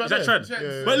 He's right Is that there. Trent?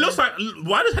 Yeah. But it looks like.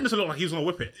 Why does Henderson look like he's going to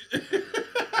whip it?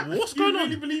 What's You going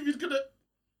really on? believe he's gonna?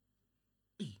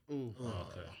 Oh,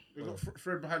 okay. They got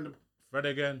Fred behind him. Fred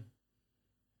again.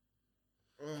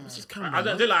 It's just I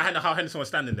didn't like how Henderson was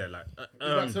standing there. Like, He's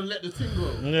about to let the thing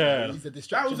go. yeah. He's a That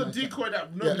distraction. was a man. decoy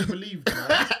that nobody believed,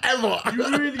 man. Ever.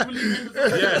 You really believe him?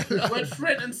 Yeah. When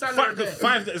Fred and Salah are there.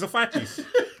 It's a 5-piece.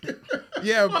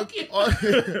 Yeah, but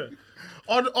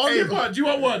on Hey, man, do you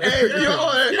want one? Hey. Yeah,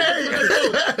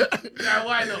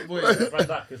 why not, boy? Van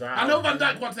Dijk is I know Van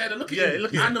Dijk wants to head. Look at Yeah, him.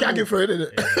 look at him. Animal. Gagging for it,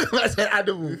 isn't it? That's an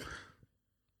animal.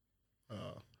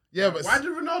 yeah, but Why did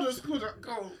Ronaldo score that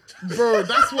goal? bro,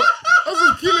 that's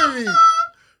what's killing me.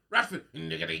 Rashford.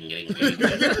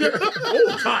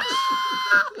 Oh, touch.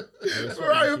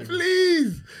 Ryan,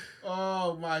 please.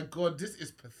 Oh my god, this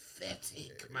is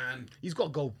pathetic, man. He's got to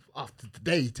go after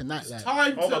today, tonight. Like.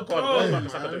 Time Oh to my God, what's go, Van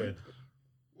Dijk man. doing?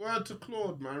 Word to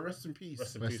Claude, man. Rest in peace.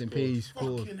 Rest Rest in peace,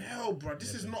 Claude. Fucking hell, bro.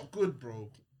 This is not good, bro.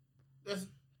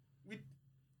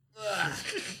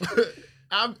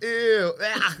 I'm ill.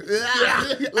 I'm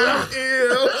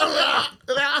ill.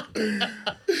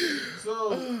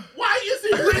 So, why is he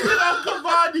bringing out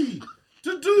Cavani?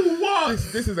 To do what?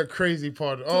 This is a crazy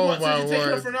pod. To Oh what? my So you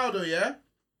taking off word. Ronaldo, yeah?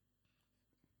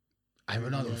 I'm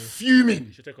Ronaldo fuming.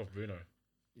 You should take off Bruno.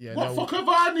 Yeah, What no, for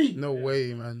Cavani? no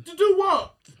way, man. To do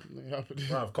what?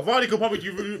 Wow, Cavani could probably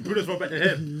do Bruno's more better than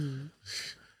him.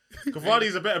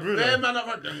 Cavani's a better Bruno. They're man up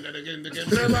running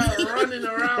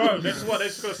around. Bro, this is what they're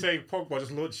just gonna say. Pogba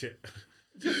just launch it.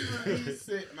 Release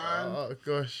it, man. Oh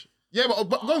gosh. Yeah, but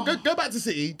go back to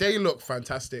City. They look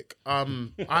fantastic.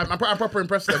 I'm proper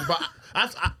impressed with them. But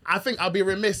I think I'll be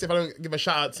remiss if I don't give a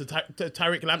shout out to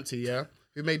Tariq Lamptey. Yeah,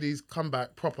 who made his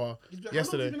comeback proper yesterday. How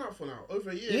long has he been out for now?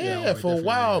 Over a year. Yeah, for a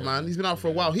while, man. He's been out for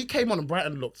a while. He came on and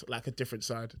Brighton looked like a different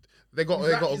side. They got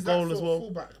a goal as well.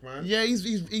 Fullback, man. Yeah,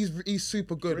 he's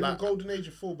super good. We're in Like, the golden age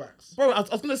of fullbacks. bro, I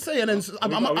was gonna say, and then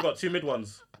we got 2 mid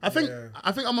ones. I think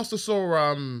I must have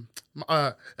saw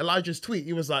Elijah's tweet.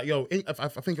 He was like, "Yo, I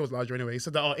think it was Elijah anyway." He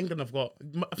said that England have got.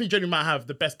 I think Germany might have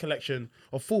the best collection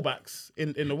of fullbacks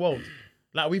in the world.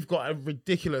 Like, we've got a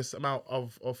ridiculous amount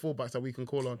of fullbacks that we can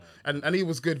call on, and he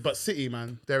was good. But City,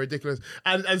 man, they're ridiculous.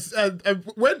 And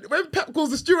when Pep calls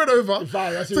the steward over to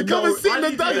come and sit in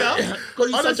the dugout,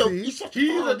 honestly, he's a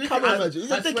dickhead.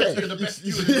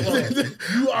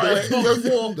 You are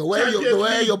the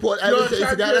way you're putting everything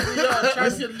together.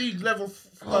 Champions League level.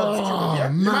 You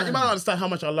might not understand how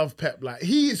much I love Pep. Like,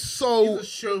 he's so He's a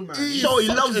showman. He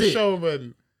loves it.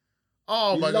 Showman.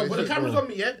 Oh my god! When the camera's on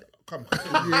me, yeah. Come.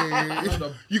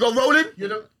 You got rolling?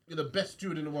 You're the best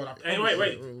steward in the world. Hey,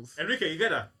 wait. Enrique, you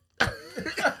get that?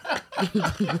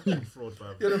 Fraud,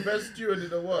 man. You're the best steward in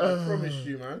the world. I promise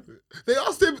you, man. They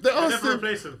asked him. Never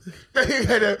replace him.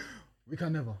 We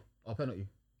can never. Penalty.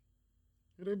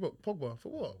 They booked Pogba for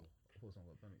what?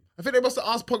 I think they must have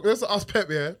asked Pogba. They must have asked Pep.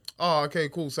 Yeah. Oh, okay,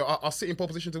 cool. So I'll sit in pole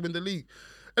position to win the league.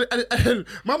 And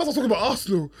my must have talking about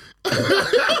Arsenal.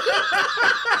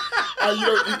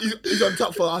 He's on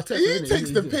top for Arteta. He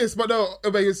takes the piss, but no, he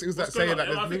was like saying that.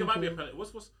 I think it might be a penalty.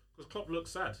 Because Klopp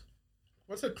looks sad.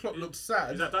 What's the clock looks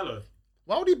sad? Is that Dallo?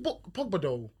 Why would he book Pogba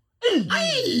though?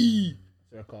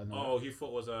 Oh, he thought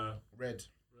it was a red.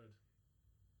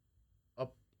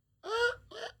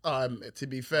 To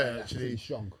be fair, actually,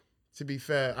 strong. to be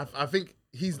fair, I think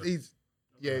he's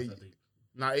yeah.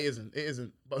 Nah, it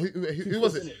isn't. But who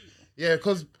was it? Yeah,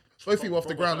 because both feet were off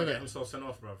the ground, innit? Himself sent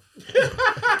off, bruv.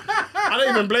 I don't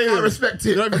even blame him. I respect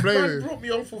it. I don't even blame Man him. brought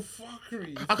me on for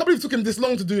fuckery. I can't believe it took him this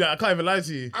long to do that. I can't even lie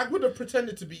to you. I would have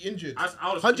pretended to be injured.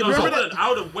 I would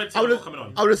have went I'm not coming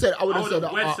on. I would have said I'm not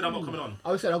coming on. I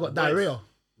would have said I got diarrhea.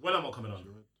 Well, I'm not coming on.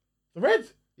 The red?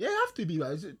 Yeah, I have to be,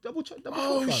 man. Is it double check?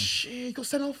 Oh shit, he got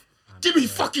sent off. Give me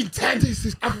fucking 10. This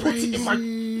is crazy. I put it in my.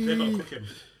 They got to cook him.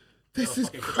 This is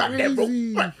crazy.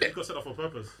 crazy. He got set off on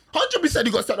purpose. 100%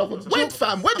 he got set off. When,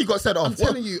 fam? When he got set off? I'm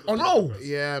telling you, bro.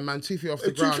 Yeah, man, 2 feet off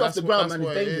the 2 ground. feet off the ground, man,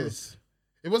 what it's it dangerous. is.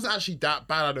 It wasn't actually that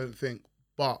bad, I don't think.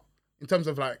 But in terms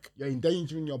of like, You're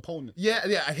endangering your opponent. yeah,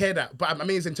 I hear that. But I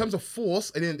mean, in terms of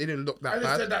force, it didn't look I that just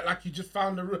bad. said that like you just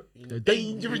found the room.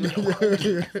 Endangering your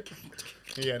opponent.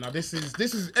 Yeah, now this is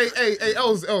hey,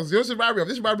 Els, you know this remind me of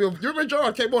you remember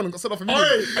Gerrard came on and got sent off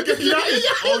immediately. Against United.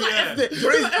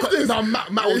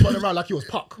 Matt was running around like he was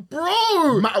Puck.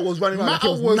 Bro, Matt was running around like he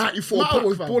was 94 Matt Puck,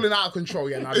 was fam. balling out of control.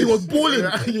 Yeah, now He was balling.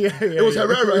 It was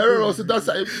Herrera. Herrera also does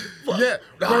that.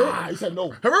 Yeah. He said no.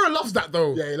 Herrera loves that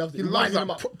though. Yeah, he loves it. He He loves lined him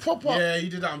that up. proper. Yeah, he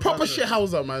did that on proper purpose.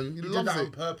 shithouser, man. He He did loves that on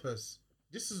it. purpose.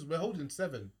 We're holding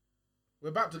 7. We're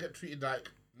about to get treated like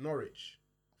Norwich.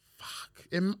 Fuck.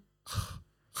 You know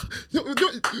what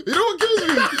kills me?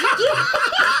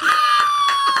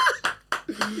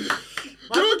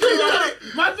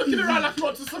 Man's looking around like he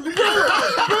wants to suck a Bro,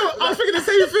 I was thinking the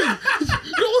same thing.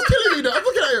 You know what's killing me though? I'm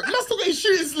looking at it. Man's still got his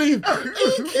shooting sleeve.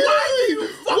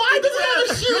 Why does he have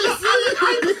a shooting sleeve?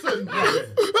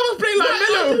 That was playing like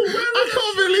Melo. I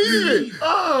can't believe it.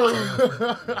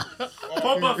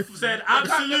 Pogba said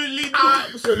absolutely not.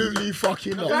 Absolutely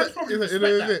fucking The not. guys probably respect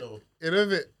that though. You know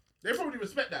it. They probably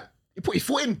respect that. He put his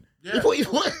foot in. Yeah. He put his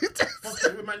foot in. Fuck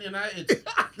it with Man United.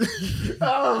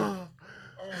 Oh.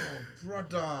 Oh,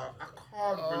 brother. I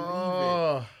can't believe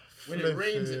Oh, it. When it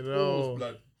rains, it pours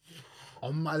blood.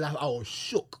 On my life, I was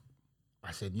shook.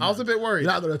 I said, I was a bit worried.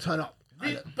 You're not going to turn up.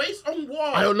 Based on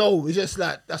what? I don't know. It's just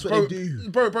like, that's what they do.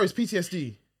 Bro, it's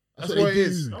PTSD. That's what what they it do.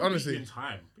 is, Don't honestly. beat you in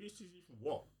time. PSTV for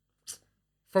what?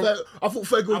 I thought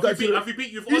Fergie was going to... Have you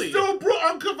beat you for He Ollie? still brought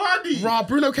on Cavani.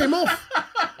 Bruno came off.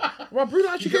 Bruno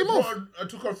actually came off. I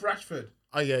took off Rashford.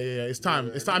 Oh yeah. It's time.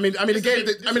 It's time. I mean, the game.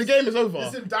 The game is over.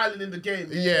 This is him dialing in the game.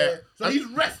 Yeah. So he's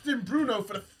resting Bruno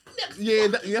for the next Yeah,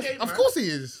 game, of man. course he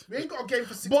is. We ain't got a game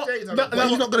for 6 But days. But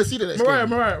he's not going to see the next game.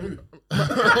 Mariah.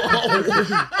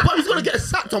 But he's going to get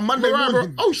sacked on Monday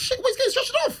morning. Oh shit! Wait, he's getting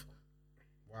stretched off.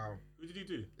 Wow. Who did he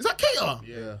do? Is that Keita?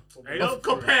 Yeah. Hey, don't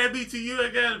compare me to you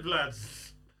again, blood.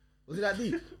 Was it that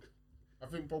deep? I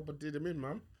think Pogba did him in,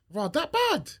 man. Wow, that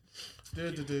bad.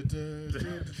 Hey,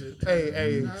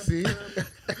 see?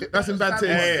 That's in bad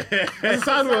taste. That's a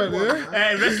sad one, yeah?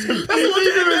 Hey, rest in peace. That's what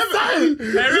you did inside.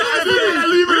 Hey, rest in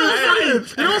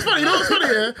peace. You know what's funny?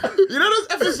 Yeah? You know those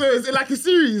episodes in like a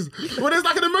series where there's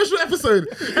like an emotional episode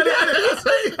and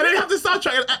they have the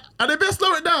soundtrack and they best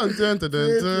slow it down. Dun, dun, dun,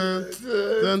 dun,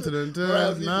 dun, dun, dun,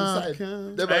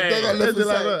 dun. They got left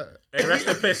inside. Hey, rest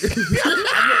in peace.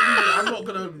 I'm not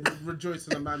gonna rejoice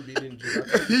in a man being injured.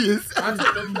 He is. I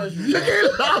take no pleasure. He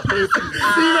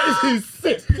makes me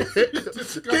sick.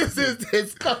 This is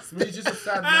disgusting. He's just a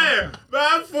sad Hey, man. man, I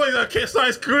thought he was gonna kickstart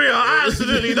his career.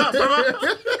 Absolutely not, brother.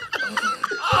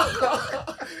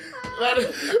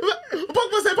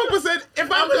 Pogba said,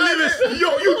 if I'm going,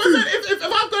 if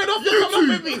I'm going off, you're coming off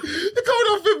with me. You're coming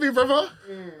off with me, brother.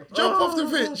 Jump off the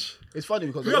pitch. It's funny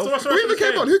because Who else was Who even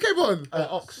came on? Who came on?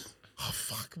 Ox. Oh,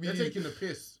 fuck me. They're taking the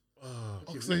piss.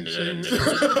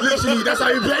 Literally, that's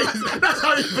how he plays. That's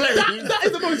how he plays. That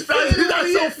is the most fitting.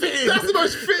 That's so fitting. That's the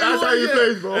most fitting. That's how he one,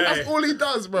 plays, bro. That's all he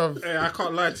does, bro. Hey, I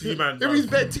can't lie to you, man. In his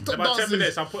bed, TikTok In about 10 dances.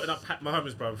 minutes, I'm putting up Pat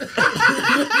Mahomes, bro.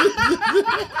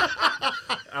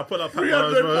 I'll put up Pat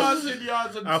Mahomes, 300 bro. passing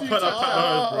yards and I'll 2 put up Pat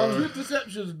Mahomes, bro. 2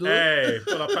 interceptions, dude. Hey,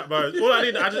 put up Pat Mahomes. All I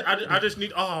need, I just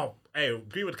need. Oh, hey,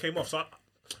 Greenwood came off, so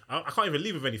I can't even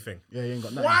leave with anything. Yeah, he ain't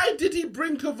got nothing. Why did he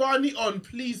bring Cavani on?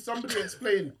 Please, somebody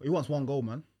explain. He wants one goal,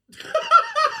 man. He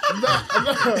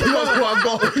wants one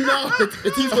goal. No,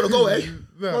 the team's gonna go, eh?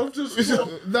 I've just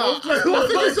scored. No, I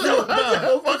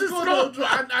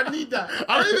need that.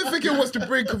 I don't even think it was to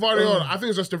bring Cavani on. I think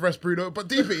it's just to rest Bruno. But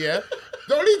deep it, yeah.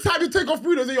 The only time you take off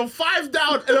Bruno is when you're 5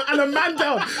 down and a man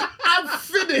down. I'm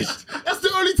finished. That's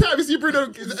the only time you see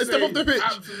Bruno step off the pitch.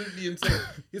 Absolutely insane.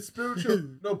 His spiritual.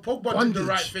 No, Pogba did Bondage. the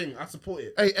right thing. I support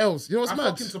it. Hey, Els, you know what's I mad?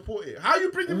 fucking support it. How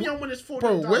you bringing me on when it's 4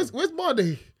 Bro, down? where's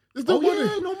Mane? There's no Oh money.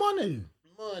 yeah, no money.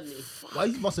 money? Why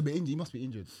he must have been injured? He must be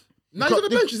injured. Now he's on the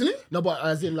bench, isn't he? No, but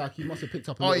as in like he must have picked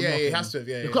up. A Oh, little yeah, knock he and- has to have,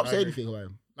 yeah, The yeah, club I say agree. anything about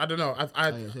him? I don't know.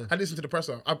 I listened to the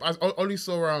presser. I only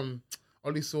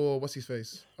saw what's his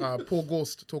face? Paul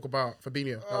Gorst talk about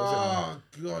Fabinho. That was Oh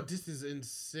god, this is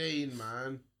insane,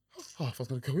 man. it. Oh, if I was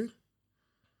gonna go in.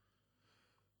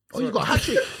 Oh, you got a hat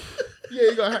trick. Yeah,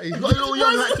 you got You got a little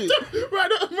young hat trick.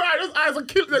 right, those eyes are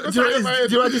killing it. Do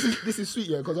you know what this is sweet,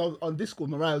 yeah? Because on Discord,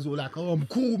 Mariah's all like, "Oh, I'm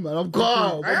cool, man. I'm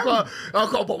calm. I'm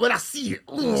calm." But when I see it,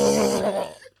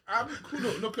 I'm cool.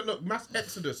 Look, mass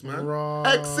exodus, man. I'm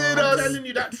Exodus, telling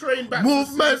you that train back. to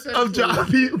movement Central. of Jack I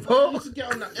people. need to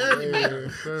get on that early, man.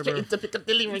 Straight into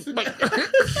Piccadilly ring, mate.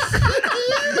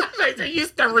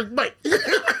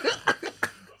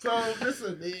 So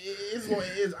listen, it is what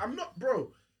it is. I'm not,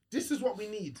 bro. This is what we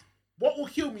need. What will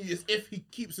kill me is if he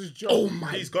keeps his job. Oh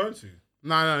my! He's going to.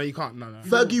 No, you can't. No.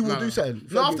 Fergie will do something.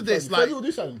 No, after this, like- Fergie will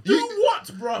do something. Do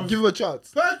what, bro? Give him a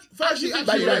chance. Fergie actually,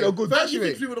 Fergie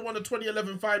thinks we would have won the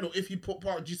 2011 final if he put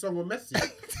Park Ji-sung on Messi.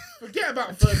 Forget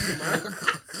about Fergie, man.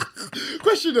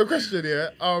 Question, yeah.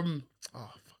 Oh fuck,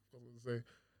 what was I gonna say?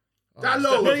 That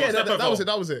Step low. up, But yeah, step that up. was it.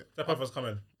 That was it. Step up was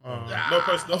coming. Ah. No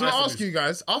post. I was gonna ask you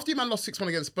guys. After you man lost 6-1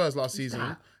 against Spurs last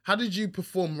season, how did you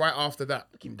perform right after that?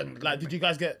 Like, did you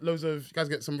guys get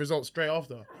some results straight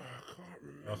after?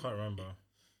 I can't remember.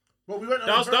 But we went on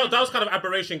That was kind of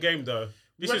aberration game though.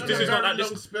 This is not that.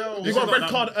 This spell. You This got is red not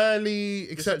card early,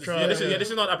 etc. yeah, this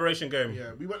is not an aberration game.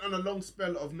 Yeah, we went on a long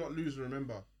spell of not losing.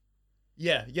 Remember?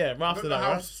 Yeah. Right I after don't know that,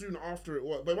 how right? soon after it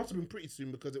was, but it must have been pretty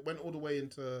soon because it went all the way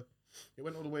into the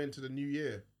new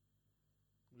year.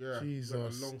 Yeah, Jesus,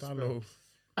 we went on a long spell. Dallo.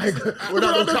 When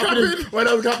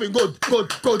I was clapping,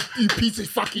 God, you piece of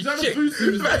fucking Trying to shit. boost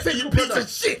him, I say you your piece brother. of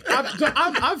shit.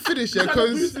 I'm finished, yeah,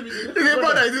 because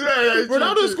Ronaldo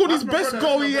Ronaldo scored his That's my best brother,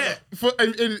 goal that's my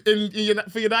yet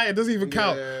for United. Doesn't even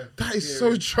count. Yeah, That is yeah, so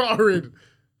yeah. jarring.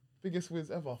 Biggest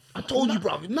wins ever. I told you,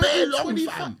 bro. Bare long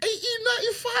 1925. fam.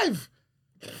 1895.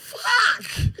 Fuck.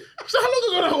 So how long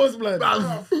ago that was, blood?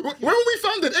 When were we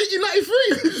founded?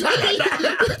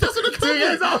 1893. That's what the 2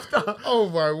 years after. Oh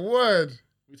my word.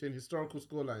 We're saying historical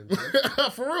scorelines.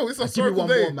 For real, it's a Give me historical one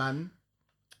day. more, man.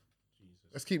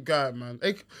 Let's keep going, man.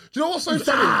 Hey, do you know what's so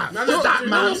funny? Man, You know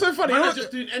man. what's so funny? Man, You know are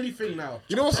just doing anything now.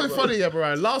 You know what's so funny, yeah,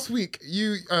 bro? Last week,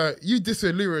 you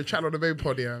dissed Lura chat on the main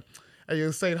pod, yeah, and you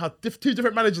were saying how two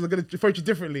different managers are going to approach you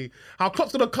differently. How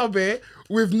Klopp's going to come here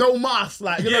with no mask,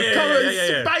 like you're going to come and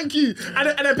spank you, and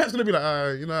then Pep's going to be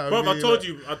like, you know, Bro, I told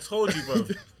you, bro.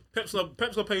 Pep's gonna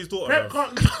pay his daughter. Pep bro.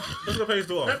 can't. Pep's gonna pay his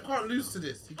daughter. Pep can't lose to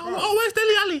this. He can't. Oh, where's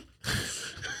Dele Alli?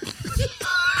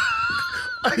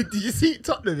 Did you see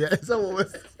Tottenham? Yeah, someone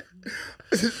was.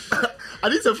 I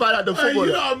need to find out the Hey, football.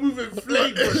 you know I'm moving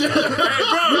flagrant. Hey,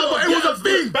 bro, but it was a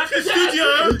thing. Back in studio,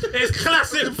 it's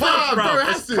classic buzz, bro, bro. it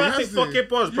has It's to, classic it has to. fucking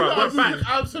buzz, You bro. know We're I'm back. moving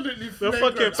absolutely We're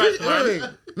flagrant. fucking back,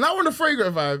 man. Now on the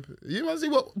fragrant vibe, you must see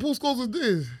what Paul Scholes was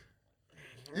doing.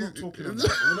 We're not talking on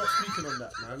that. We're not speaking on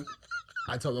that, man.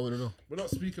 I told you I want to know. We're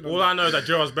not speaking on All that. I know is that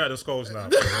Gerard's better than Scholes now.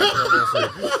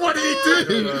 What did he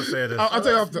do? I'll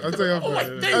tell you after. I'll tell you after.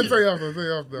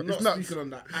 I'm It's not nuts. speaking on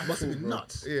that. at Must have all, been bro.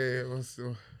 nuts. Yeah, it was.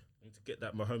 Need to get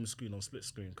that Mahomes screen on split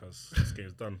screen because this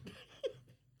game's done.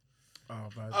 Oh,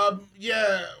 man.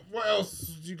 Yeah. What else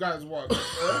do you guys want?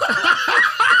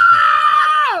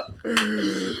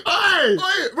 Hey,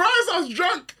 Ryan sounds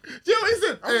drunk. Yo,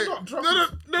 listen. I'm not drunk.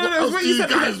 No. What It's what do you you said.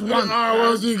 guys want? What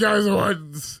else do you guys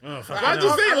want? Why'd you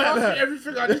say it like I'm asking that?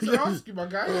 everything I need to ask you, my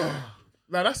guy.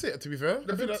 Nah, that's it. To be fair,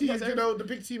 The big teams, the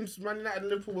big teams, Man United and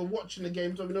Liverpool were watching the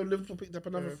game, so we know Liverpool picked up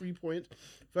another 3 point.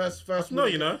 First. No,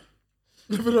 you know.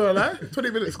 20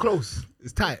 minutes. It's close.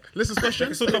 It's tight. Listen's question.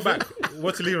 Can still come back.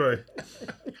 What's Leroy?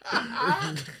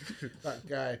 That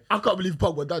guy. I can't believe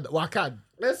Pogba done that. Well, I can.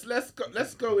 Let's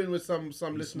go in with some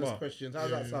listeners' Smart. questions. How's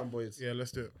that sound, boys? Yeah,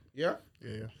 let's do it. Yeah.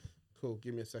 Yeah. Cool.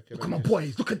 Give me a second. Come on,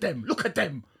 boys. Look at them. Look at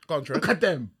them. Go on, Trent. Look at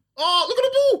them. Oh, look at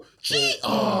the ball. Gee.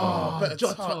 Oh, better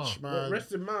Jota. touch, Well, man.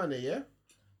 rest in Mane, yeah.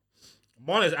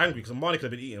 Mane's angry because Mane could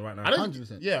have been eating right now.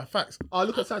 100%. Yeah, facts. Oh,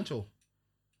 look at Sancho.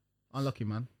 Unlucky,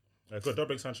 man. Yeah, good. Don't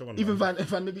bring Sancho on. Even man.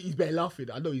 Van de Beek, he's better laughing.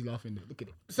 I know he's laughing. Look at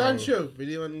it. Sancho,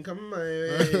 video and come my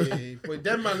way. Boy,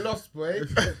 them man lost, boy.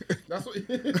 That's what.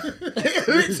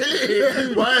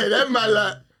 Literally. Boy, them man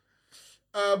like.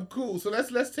 Cool. So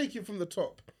let's take it from the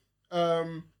top.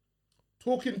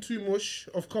 Talking too much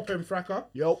of Cop and Fracas.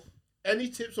 Yo. Any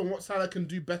tips on what Salah can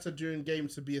do better during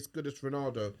games to be as good as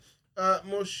Ronaldo?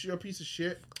 Mush, you're a piece of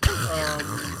shit.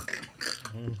 I'm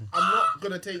not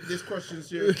gonna take this question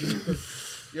seriously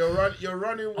because you're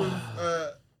running with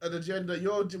an agenda.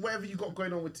 Whatever you got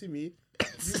going on with Timmy.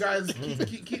 You guys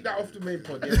keep that off the main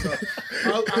pod. Yeah, so I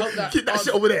hope that Keep that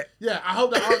shit over there. Yeah, I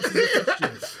hope that answers the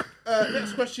question.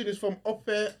 Next question is from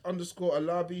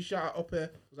Ope_Alabi. Shout out Ope. Was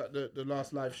that the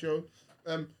last live show?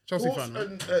 Chelsea thoughts fan, right?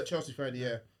 and, Chelsea fan,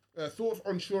 yeah. Thoughts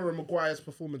on Shaw and Maguire's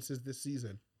performances this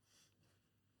season?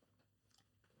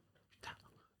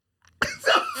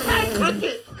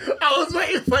 I was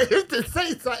waiting for him to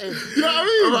say something. You know what I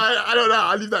mean? I don't know.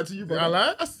 I'll leave that to you, bro. I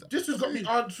like. This has got me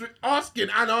asking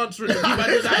and answering.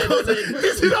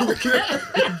 This is okay.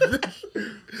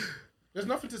 There's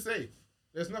nothing to say.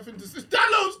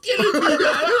 Dallow's killing me.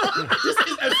 This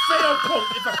is a fail comp.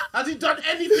 Has he done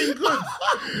anything good?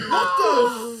 What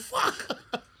the fuck?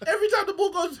 Every time the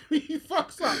ball goes, he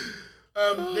fucks up.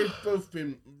 They've both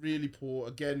been really poor.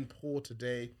 Again, poor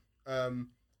today.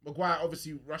 Maguire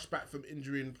obviously rushed back from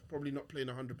injury and probably not playing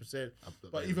 100%.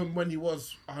 But even when he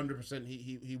was 100%,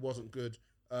 he wasn't good.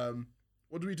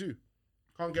 What do we do?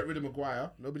 Can't get rid of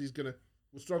Maguire.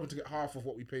 We'll struggle to get half of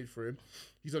what we paid for him.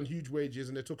 He's on huge wages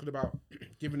and they're talking about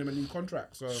giving him a new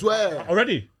contract. So Swear.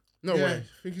 Already? No yeah, way. I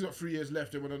think he's got 3 years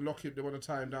left. They want to lock him. They want to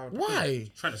tie him down.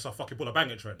 Why? Trent is a fucking ball of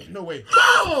banging, Trent. No way.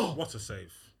 What a save.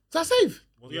 Is that safe?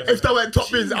 Well, yeah, If that went top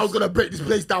bins, I was going to break this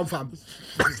place down, fam.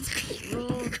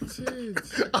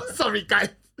 I'm sorry, guys.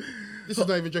 This is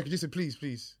not even joking. Just say,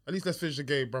 please. At least let's finish the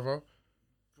game, brother.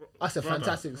 That's a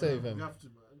fantastic save, You man. have to,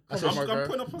 man. That's I'm bro.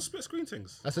 putting up on split screen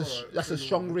things. That's a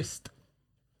strong wrist.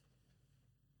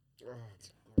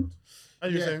 How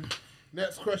you saying?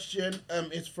 Next question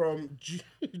is from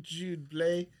Jude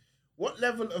Blay. What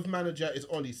level of manager is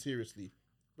Ollie, seriously?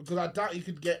 Because I doubt you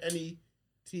could get any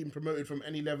team promoted from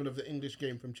any level of the English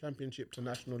game from Championship to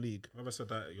National League. Whoever said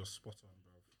that, you're spot on,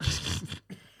 bro.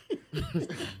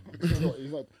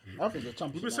 He's not, I think the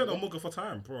champion. We've been saying on Morgan for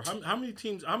time, bro. How many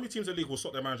teams in the league will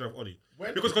sort their manager of Ollie?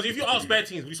 When- Because if you ask bare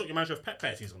teams, will you sort your manager of Pep?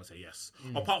 Bare teams are gonna say yes.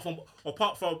 Apart from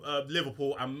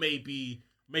Liverpool and maybe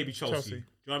Chelsea. Do you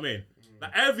know what I mean?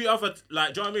 Like every other,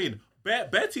 like, do you know what I mean?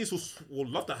 Bare teams will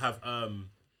love to have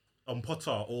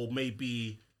Potter or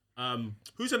maybe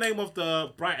who's the name of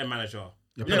the Brighton manager?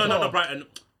 No, Brighton.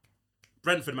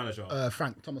 Brentford manager.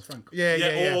 Thomas Frank.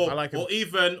 Yeah. Or, I like him. or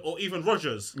even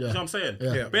Rodgers. You know what I'm saying?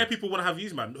 Yeah. Bare people want to have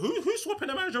these, man. Who's swapping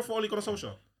the manager for Ole Gunnar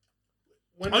Solskjaer?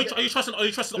 When Are he you trusting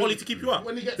Ole to keep you up?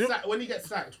 When he gets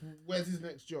sacked, where's his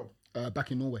next job?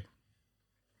 Back in Norway.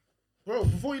 Bro,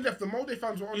 before he left, the Molde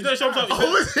fans were on He's his done side. something.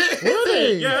 Is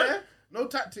it? Yeah. No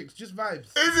tactics, just vibes.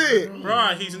 Is it?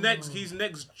 Right, his next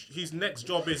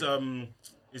job is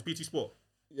BT Sport.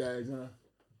 Yeah, he's gonna.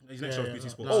 His next job is BT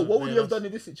Sport. Oh, what would you have done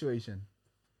in this situation?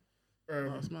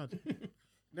 That's mad.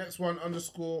 Next one,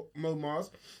 _Mo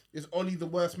Mars. Is Ollie the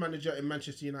worst manager in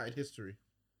Manchester United history?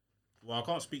 Well, I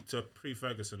can't speak to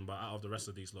pre-Ferguson, but out of the rest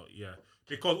of these lot, yeah.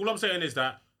 Because all I'm saying is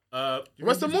that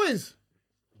What's the Moyes?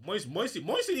 Moyes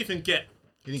didn't even get.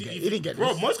 He didn't get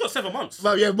Bro, this. Moyes got 7 months.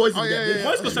 Well, yeah, boys. Oh, didn't yeah, get this.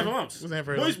 Moyes got 7 months. Wasn't here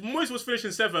very long. Moyes was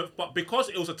finishing 7th, but because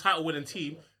it was a title-winning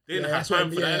team, they didn't Yeah, have that's what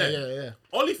time for that. yeah.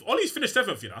 Ollie's finished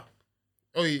 7th, you know.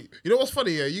 Oh, you know what's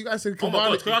funny? Yeah, you guys said Oh my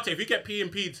God, Cavani. Koyate, if you get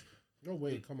P&P'd, No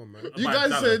way, come on, man. You Mike guys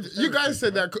Dallas.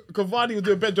 said that Cavani would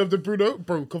do a better job than Bruno.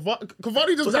 Bro, Cavani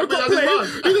just Was that broke up because play. of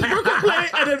his He just broke up play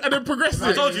and then progressed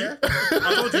I it. told you.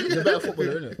 I told He's you. a better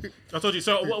footballer, isn't it? I told you.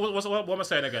 So what am I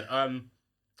saying again?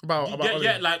 About Oli.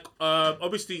 Yeah, like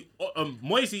obviously,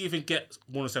 Moisey even gets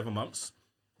more than 7 months.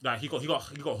 Like he got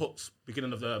hooked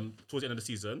beginning of the towards the end of the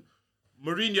season.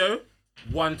 Mourinho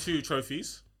won 2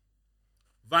 trophies.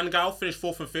 Van Gaal finished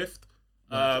 4th and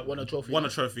 5th. Won a trophy. Won a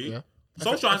trophy. Yeah.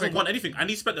 Solskjaer hasn't won anything, and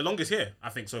he spent the longest here, I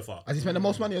think, so far. Has he spent the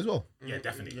most money as well? Yeah,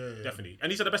 definitely.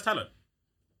 And he's had the best talent.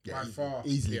 By far.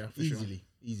 Easily. Yeah, for sure.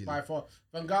 Easily. By far.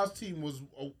 Van Gaal's team was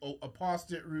a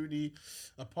past it Rooney,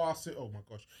 a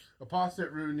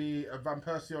Rooney, a Van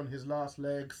Persie on his last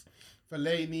legs,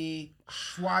 Fellaini,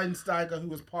 Schweinsteiger who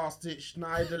was past it,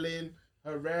 Schneiderlin,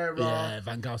 Herrera. Yeah,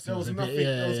 Van Gaal There was a nothing. bit,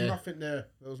 There was nothing there.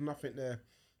 There was nothing there.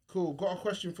 Cool. Got a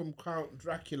question from Count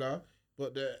Dracula,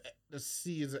 but the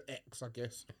C is an X, I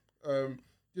guess.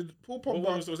 Did Paul Pogba?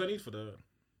 What was there need for the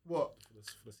What?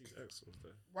 for the CX?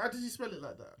 Why did he spell it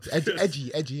like that?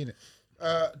 edgy,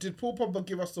 innit? Did Paul Pogba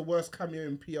give us the worst cameo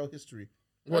in PL history?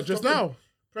 What, just off now?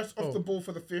 Press off the ball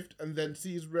for the 5th and then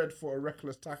sees red for a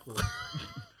reckless tackle.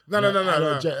 No.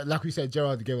 Like we said,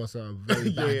 Gerrard gave us a very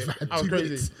bad I was 2 crazy.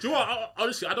 minutes. Do you know what?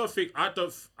 Honestly, I don't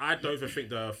even think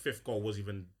the 5th goal was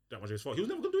even that much of his fault. He was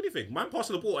never gonna do anything. Man passed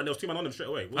the ball and there was 2 men on him straight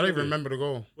away. I don't even remember the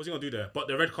goal. What's he gonna do there? But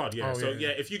the red card, yeah. Oh, So yeah.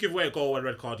 if you give away a goal and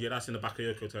red card, yeah, that's in the back of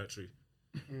Bakayoko territory.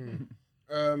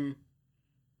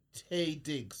 Tay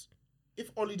Diggs.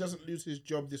 If Ollie doesn't lose his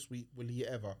job this week, will he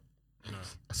ever?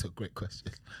 That's a great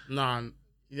question. No.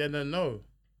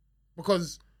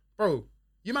 Because, bro,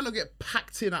 you might not get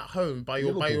packed in at home by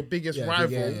your biggest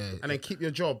rival and then keep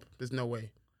your job. There's no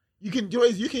way. You can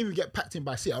even get packed in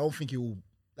by City. I don't think it will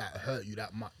hurt you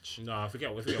that much. No, I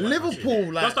forget what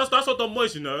Liverpool, like that's what Don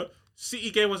Moyes, you know.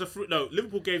 City gave us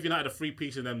Liverpool gave United a free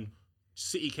piece and then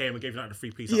City came and gave United a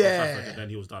free piece at Old Trafford, and then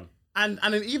he was done. and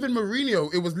then even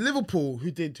Mourinho, it was Liverpool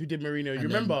who did Mourinho. You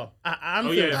remember at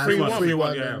Anfield, yeah,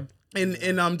 3-1 yeah.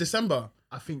 in December.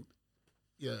 I think,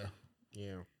 yeah.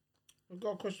 I've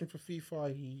got a question for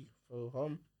FIFA.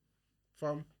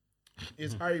 Fam.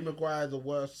 Is Harry Maguire the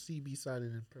worst CB signing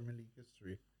in Premier League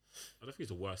history? I don't think he's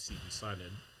the worst CB signing.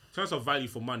 In terms of value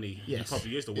for money, he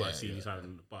probably is the worst CB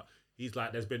signing. But he's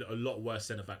like, there's been a lot worse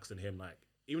centre backs than him. Like,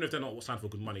 even if they're not signed for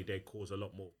good money, they cause a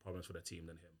lot more problems for the team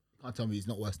than him. Can't tell me he's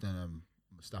not worse than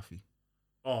Mustafi.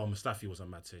 Oh, Mustafi was a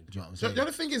mad thing. Do you know what I'm So saying? the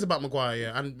other thing is about Maguire,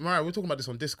 yeah, and Mariah, we're talking about this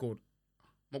on Discord.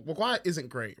 Maguire isn't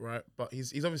great, right? But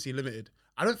he's obviously limited.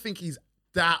 I don't think he's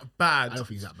that bad. I don't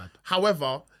think he's that bad.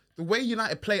 However, the way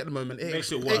United play at the moment, it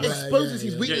Makes it worse. exposes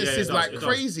his Yeah, weaknesses it like does.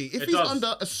 crazy. If It he's does.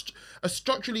 under a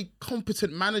structurally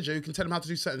competent manager who can tell him how to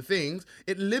do certain things,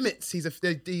 it limits these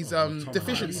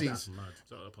deficiencies. That's mad.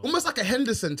 Almost like a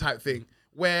Henderson type thing,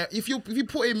 where if you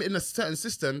put him in a certain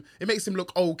system, it makes him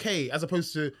look okay as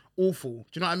opposed to awful.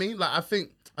 Do you know what I mean? Like I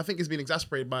think he's been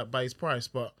exasperated by his price,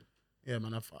 but yeah,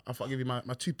 man, I'll give you my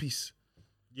 2-piece.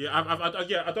 Yeah,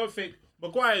 I don't think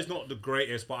Maguire is not the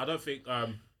greatest, but I don't think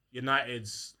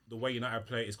the way United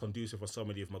play is conducive for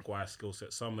somebody of Maguire's skill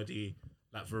set. Somebody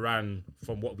like Varane,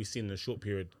 from what we've seen in a short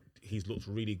period, he's looked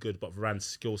really good, but Varane's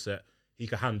skill set, he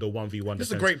can handle 1v1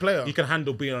 He's a great player. He can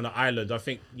handle being on an island. I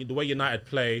think the way United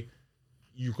play,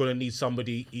 you're going to need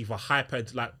somebody either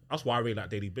that's why I really like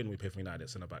Daley Bin we played for United at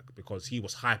centre-back, because he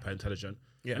was hyper intelligent.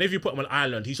 Yeah. And if you put him on an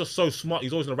island, he's just so smart.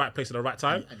 He's always in the right place at the right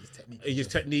time. And His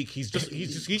technique, he's just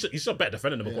a better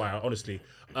defender than Maguire, honestly.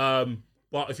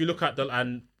 But if you look at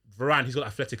Varane, he's got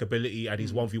athletic ability and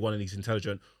he's 1v1 and he's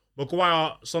intelligent.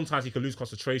 Maguire, sometimes he can lose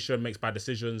concentration, makes bad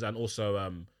decisions, and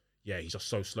also, he's just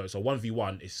so slow. So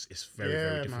 1v1 is very,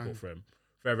 very difficult for him.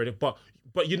 Very, very. But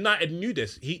United knew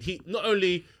this. He not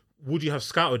only would you have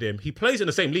scouted him, he plays in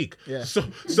the same league. Yeah. So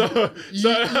you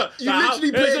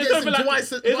literally play against him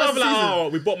twice a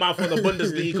season. We bought him out from the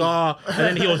Bundesliga, and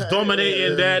then he was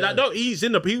dominating there. Like, no, he was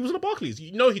in the Barclays.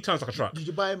 You know he turns like a truck. Did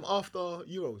you buy him after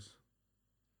Euros?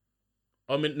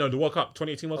 I mean, no, the World Cup,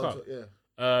 2018 World Cup.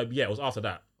 So, Yeah, it was after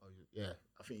that. Yeah,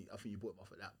 I think you bought him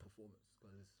off of that performance.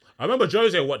 I remember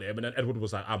Jose wanted him, and then Edward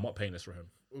was like, "I'm not paying this for him."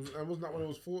 Wasn't that when it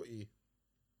was 40?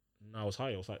 No, it was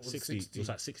higher. It was like 60. It was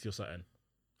like 60 or something.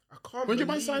 I can't When did you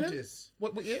believe sign him? this.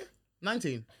 What year?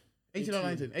 19. 18 or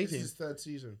 19? 18. This is third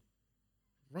season.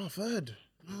 Rough third.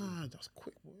 Ah, that's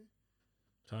quick, boy.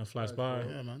 Time flies by.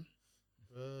 Yeah, man.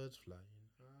 Birds flying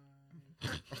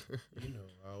high. You know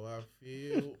how I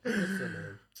feel.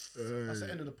 That's the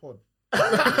end of the pod.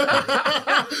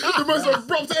 The most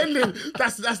abrupt ending.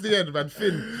 That's the end, man.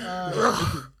 Finn.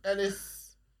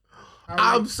 Ellis.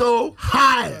 I'm so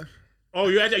high. Oh,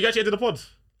 you actually ended the pod?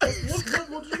 What do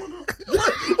you want to?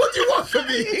 What do you want from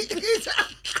me?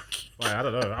 Right, I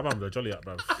don't know. I'm having the jolly up,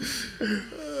 bro.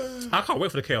 I can't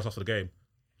wait for the chaos after the game.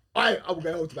 I'm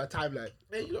going to my timeline.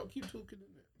 Hey, you don't keep talking.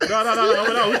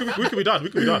 No. We can be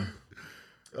done.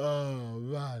 Oh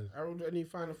man. Harold, any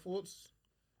final thoughts?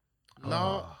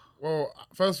 No. Well,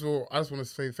 first of all, I just want to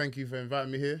say thank you for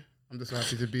inviting me here. I'm just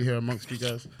happy to be here amongst you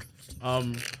guys.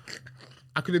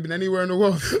 I could have been anywhere in the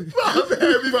world.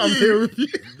 I'm here with you.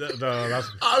 No, that's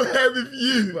I'm here with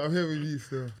you. But I'm here with you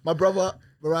still. My brother,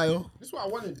 Mariah. This is what I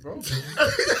wanted, bro.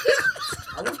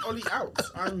 I want Ollie out.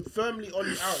 I'm firmly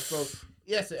Ollie out. So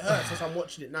yes, it hurts as I'm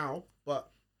watching it now, but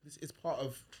this is part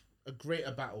of a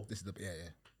greater battle. This is the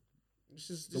This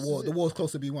is The war. is The it. war's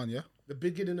close to be won. Yeah. The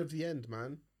beginning of the end,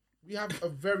 man. We have a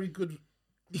very good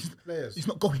group of players. He's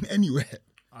not going anywhere.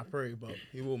 I pray, but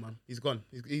he will, man. He's gone.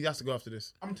 He has to go after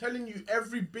this. I'm telling you,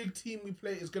 every big team we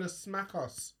play is gonna smack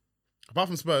us. Apart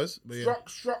from Spurs, but yeah.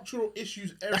 Structural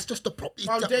issues. That's just the problem.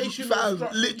 Foundational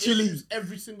structural Literally. issues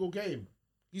every single game.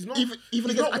 He's not Even he's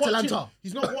against not watching- Atalanta.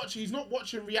 He's not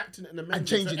watching, reacting, and amending.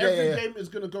 changing, So every yeah. game is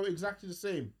gonna go exactly the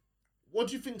same. What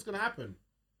do you think is gonna happen?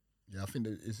 Yeah, I think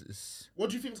that it's What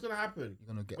do you think is gonna happen you're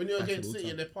gonna get when you're battered against all the City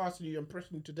and time. they're passing you and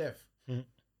pressing you to death? Mhm.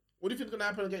 What do you think is gonna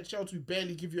happen against Chelsea who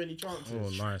barely give you any chances? oh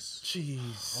nice.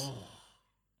 Jeez.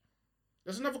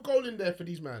 There's another goal in there for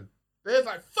these man. There's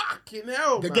like fucking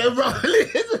hell, They man. get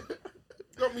rolling.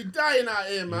 Got me dying out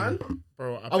here, man.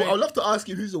 Bro, I would love to ask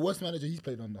you who's the worst manager he's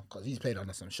played under, because he's played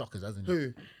under some shockers, hasn't he?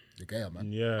 Who? De Gea,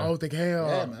 man. Yeah. Oh, De Gea.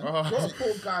 Yeah, man. What a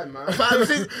poor guy, man.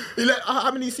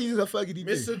 How many seasons of Fergie did he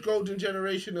Mr. do? Golden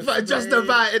Generation of But just Spain.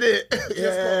 about it. Just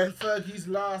Yeah. got Fergie's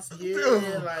last year.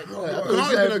 Like, Bro, what? that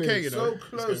Ronaldo's been okay, you know. So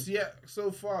close, yet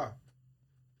so far.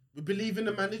 We believe in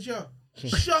the manager.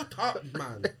 Shut up,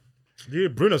 man. Yeah,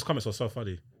 Bruno's comments were so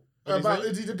funny. About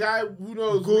is he the guy who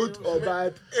knows Good or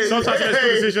bad? Sometimes he makes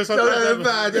good decisions, sometimes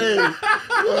bad. Hey.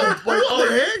 What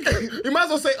the heck? You might as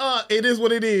well say, it is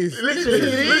what it is. Literally, It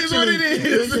is what it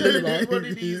is. Literally, It man. is what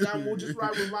it is, and we'll just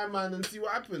ride with my man and see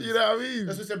what happens. You know what I mean?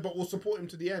 That's what I said, but we'll support him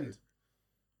to the end.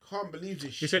 Can't believe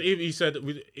this He shit. said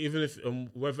even if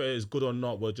whether it is good or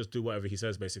not, we'll just do whatever he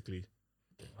says basically.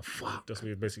 Fuck. That's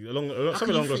basically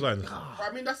something along those lines.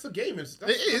 I mean, that's the game. That's It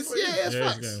is. what it Yeah, it's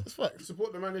Yeah, facts. yeah. It's facts.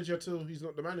 Support the manager till he's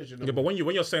not the manager. No Yeah, but when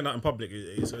you're saying that in public,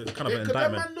 it's kind of an because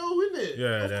that indictment. man know, innit?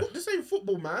 Yeah, Of yeah. course, this ain't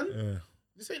football, man. Yeah.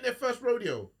 This ain't their first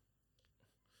rodeo.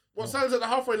 What sounds at the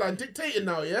halfway line? Dictating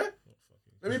now, yeah?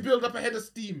 Let me build up a head of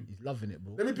steam. He's loving it,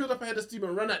 bro. Let me build up a head of steam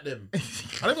and run at them.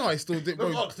 I don't know why he still did,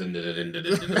 bro.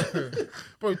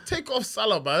 Bro, take off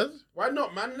Salah, man. Why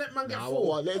not, man? Let man get Nah,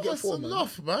 four. let it get That's four, man.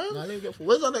 enough, man. Nah, let it get four.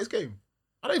 Where's our next game?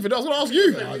 I don't even know. I was going to ask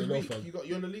you. Yeah, I don't know, Week, fam.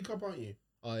 you're on the League Cup, aren't you?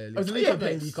 Oh, yeah. Oh, the League League Cup. Cup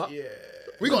Playing next. League Cup. Yeah.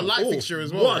 We got light Oh, fixture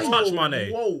as well. what a touch,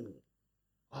 Mane. Whoa.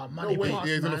 Oh, man, No he way. passed,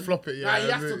 Yeah, he's going man. to flop it. Yeah, Nah, he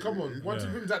has to man. come on. Once he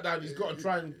brings that down, he's got to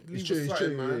try and leave It's true, us it's something,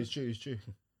 true, man. it's true, it's true.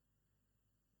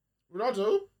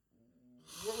 Ronaldo?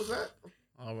 What was that?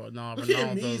 Oh, but nah, Look at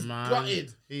him, Ronaldo, he's man.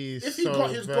 gutted. He's If he so got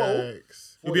his goal-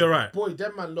 vexed. He'll be alright. Boy,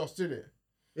 that man lost, innit?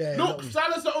 Yeah, Look,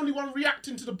 Salah's the only one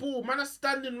reacting to the ball. Man, are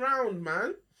standing round,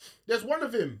 man. There's one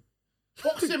of him.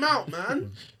 Box him out,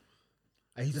 man.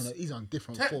 he's on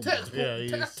different form. Textbook, Yeah, he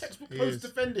that's is. textbook He post is.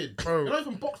 defended. Bro. You're not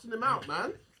even boxing him out,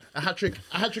 man. A hat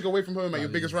trick away from home at your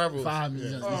biggest rivals. Fam,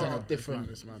 he's on Oh. a different,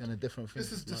 It's mad. he's on a different thing.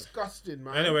 This is disgusting,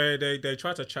 man. Anyway, they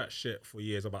tried to chat shit for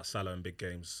years about Salah in big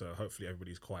games, so hopefully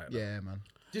everybody's quiet. now. Yeah, man.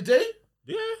 Did they?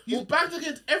 Yeah. He's bagged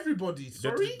against everybody.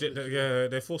 Sorry? Yeah,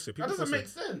 they force it. That People doesn't force make it.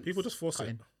 sense. People just force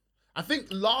it. I think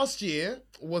last year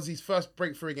was his first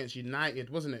breakthrough against United,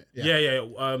 wasn't it? Yeah.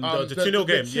 The 2-0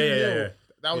 game. Yeah.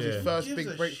 That was Yeah. his first Gives big a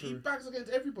shit. He breakthrough. bags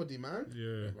against everybody, man.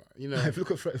 Yeah. You know, If you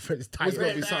look at Fred's It's tight.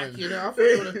 gotta be Back, something. you know, I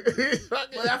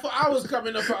thought, I thought I was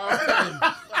coming up at our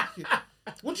time.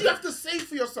 What do you have to say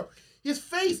for yourself? His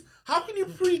face. How can you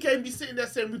pre-game be sitting there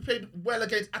saying we played well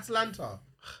against Atalanta?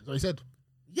 That's what he said.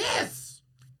 Yes.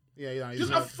 yeah, he's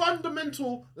Just a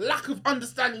fundamental lack of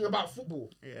understanding about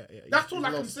football. yeah. That's all I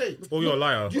can say. Oh, you're a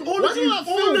liar. All Why of do you, that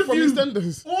all film of from you,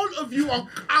 EastEnders? all of you are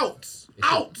out.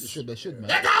 Out. They should, man.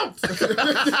 Get out!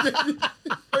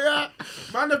 Yeah.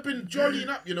 Man have been jollying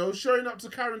up, you know, showing up to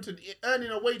Carrington, earning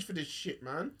a wage for this shit,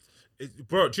 man.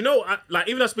 Bro, do you know, like,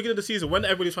 even at the beginning of the season, when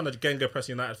everybody's trying to get press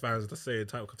United fans to say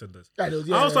title contenders, I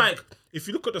was like, if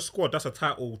you look at the squad, that's a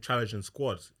title challenging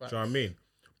squad. Do you know what I mean?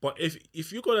 But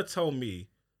if you're going to tell me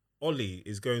Ollie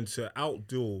is going to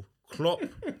outdo Klopp,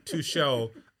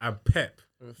 Tuchel, and Pep,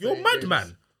 you're mad,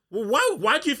 man. Well,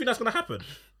 why do you think that's going to happen?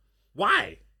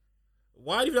 Why?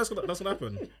 Why do you think that's going to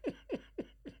happen?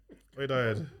 Wait,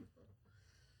 ahead.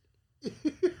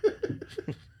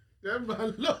 That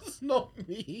man lost, not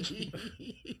me.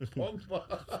 Pogba.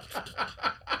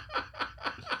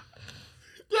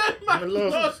 That man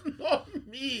lost, not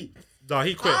me. Nah,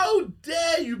 he quit. How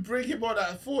dare you bring him on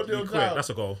at 4-0 He quit. down? That's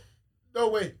a goal. No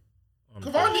way. Oh, he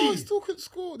Cavani. still couldn't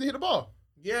score. They hit the bar.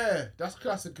 Yeah, that's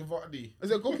classic Cavani.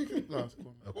 Is it a goal kick? No, it's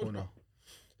A corner.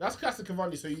 That's classic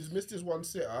Cavani. So he's missed his one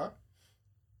sitter.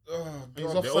 Oh, He's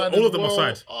God. offside. All as of them well.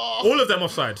 offside. Oh, All of them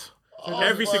offside.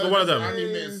 Every single one of them. And he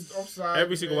missed. Offside.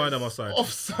 Every single one of them missed. offside.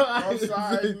 offside.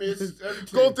 Offside, missed.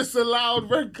 Everything. Goal disallowed.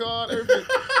 Red card. Everything.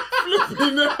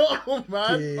 Flipping hell,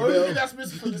 man. Only thing that's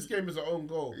missing from this game is an own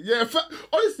goal. Yeah,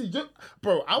 honestly,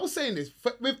 bro, I was saying this.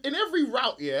 In every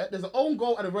route, yeah, there's an own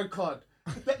goal and a red card.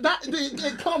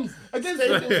 It comes against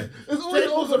Staples. There's always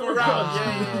Staples also of a a red round.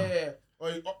 card. Yeah.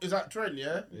 Oh, is that Trent,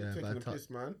 yeah? Yeah, You're taking bad the touch. piss,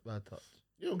 man. Bad touch.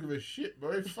 You don't give a shit,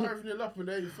 bro. It's 5-0 up in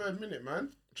the 83rd minute, man.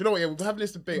 Do you know what? Yeah, we're having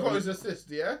this He debate. got his assist,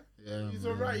 yeah? Yeah, He's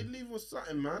man. alright. He leave with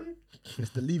something, man.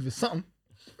 Mr. Leave is something.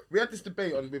 We had this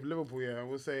debate with Liverpool, yeah, and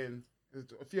we're saying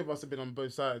a few of us have been on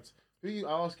both sides. I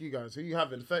ask you guys, who you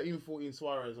having? 13-14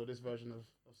 Suarez or this version of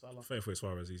Salah? 34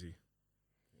 Suarez, easy.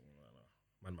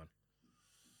 Man.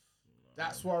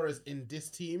 That Suarez in this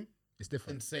team, It's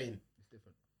different. insane. It's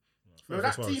different. Bro,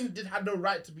 that team had no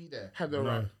right to be there. Had no No.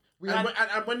 right. We And, had,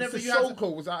 and whenever you Sissoko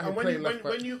had was out here and when playing you, left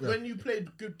back. when you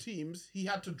played good teams, he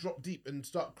had to drop deep and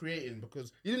start creating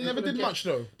because He they never couldn't did much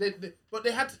though. But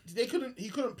he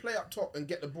couldn't play up top and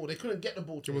get the ball. They couldn't get the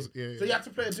ball to him. yeah. So he had to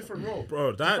play a different role.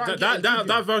 Bro, To try and get it to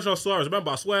that him. version of Suarez,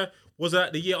 remember, I swear, was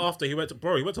that the year after he went to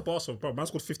Barcelona, bro, man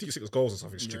scored 56 goals or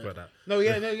something stupid like that.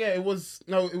 It was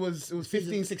 15-16. It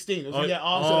was the year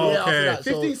after. Oh, Yeah, okay. after that,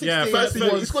 so 15-16. Yeah, First first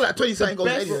season, he scored like 20-something goals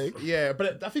Best- anyway. Yeah,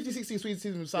 but that 15-16 Sweden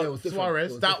season with it was different. Suarez,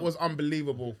 It was that different. was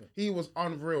unbelievable. He was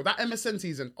unreal. That MSN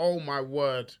season, oh my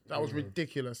word, that Mm. was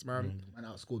ridiculous, man. Man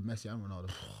outscored Messi and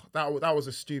Ronaldo. That was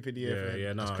a stupid year for him.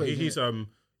 Yeah, no. crazy, He's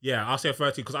I'll say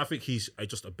 30 because I think he's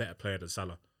just a better player than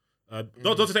Salah.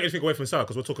 Not to take anything away from Salah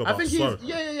because we're talking I about think he's Suarez.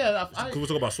 yeah. Because we're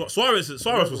talking about Suarez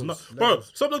was not, bro.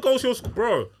 Some of the goals he was,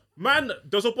 bro. Man,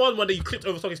 there's a one that he clipped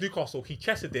over against Newcastle. He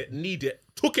chested it, kneed it,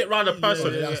 took it round the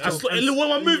person. yeah, yeah. And one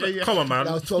more movement. Come on, man.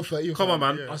 That was 12-30. Come on,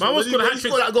 man. Yeah. Man was scoring hat When he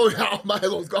scored tricks. that goal, out my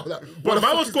head was going like, Bro,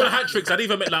 man was scoring hat tricks. I'd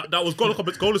even make that was goal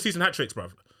of season hat tricks, bro.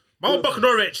 Man would buck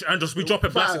Norwich and just be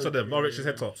dropping plastics on them. Norwich's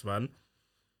head tops, man.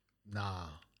 Nah.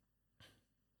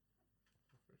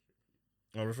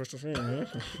 I'll refresh the thing, yeah.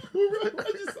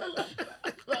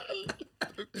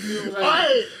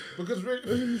 Because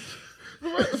really,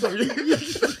 because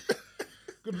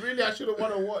really, I shouldn't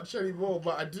want to watch anymore,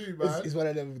 but I do, man. It's one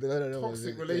of them.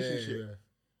 Toxic relationship.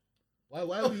 Why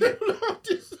are we?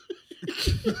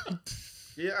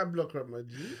 Yeah, I block up my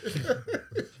G.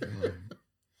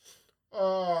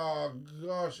 Oh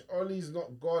gosh, Ollie's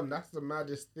not gone. That's the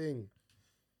maddest thing.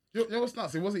 You know what's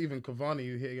nuts? It wasn't even Cavani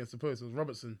who hit against the post. It was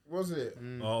Robertson. Was it?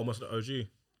 Oh, almost the OG.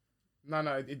 No,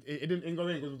 it didn't go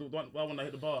in because it was the one that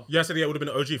hit the bar. Yeah, I said it would have been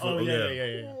an OG for Oh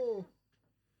yeah. Oh,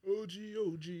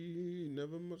 OG,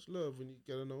 never much love when you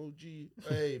get an OG.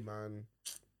 Hey man,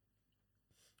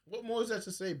 what more is there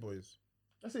to say, boys?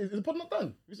 That's it. Is the pod not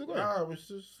done? We still going? Ah, we're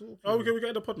just talking. Oh, we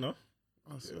get the pod now.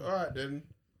 All right then.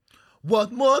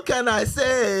 What more can I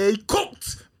say?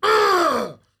 Cooked.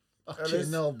 Okay,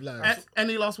 no, blood.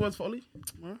 Any last words for Ollie?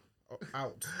 Oh,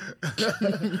 out.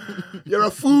 You're a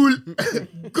fool.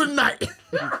 Good night.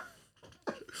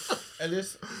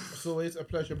 Ellis, it's always a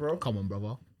pleasure, bro. Come on,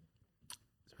 brother.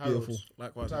 Harold, beautiful.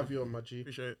 Likewise. to have you on, my G.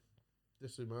 Appreciate it.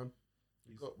 Listen, man.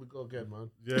 We go again, man.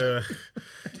 Yeah,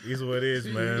 is what it is,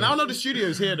 man. Now I know the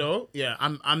studio's here though. Yeah,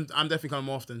 I'm definitely coming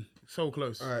more often. So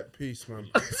close. All right, peace, man.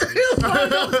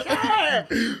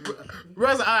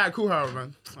 Where's the alright, cool Harold,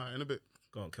 man. Alright, in a bit.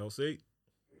 Go on, Kelsey.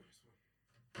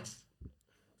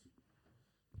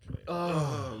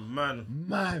 Oh, Man.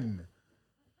 man.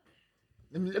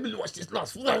 Let me watch this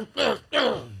last one.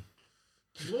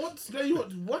 What? No,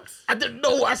 what? I didn't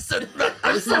know what I said.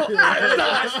 I'm so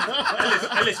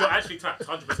Ellis, you're actually tapped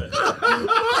 100%.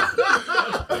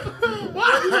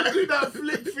 Why did you do that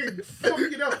flip thing?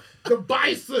 Fucking hell. The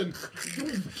bison.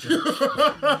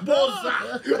 Boza.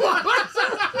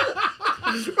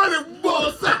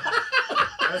 Bossa.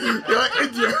 You're an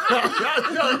idiot.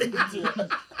 You're an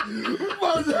idiot.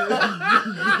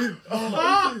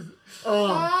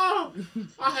 Oh,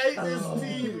 I hate this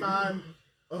team, man.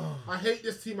 I hate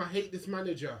this team. I hate this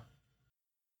manager.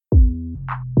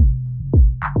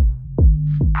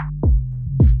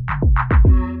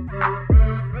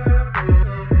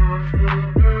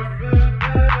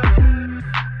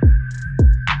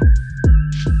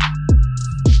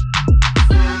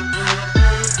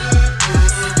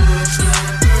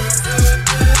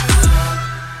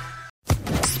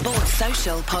 Sports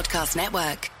Social Podcast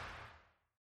Network.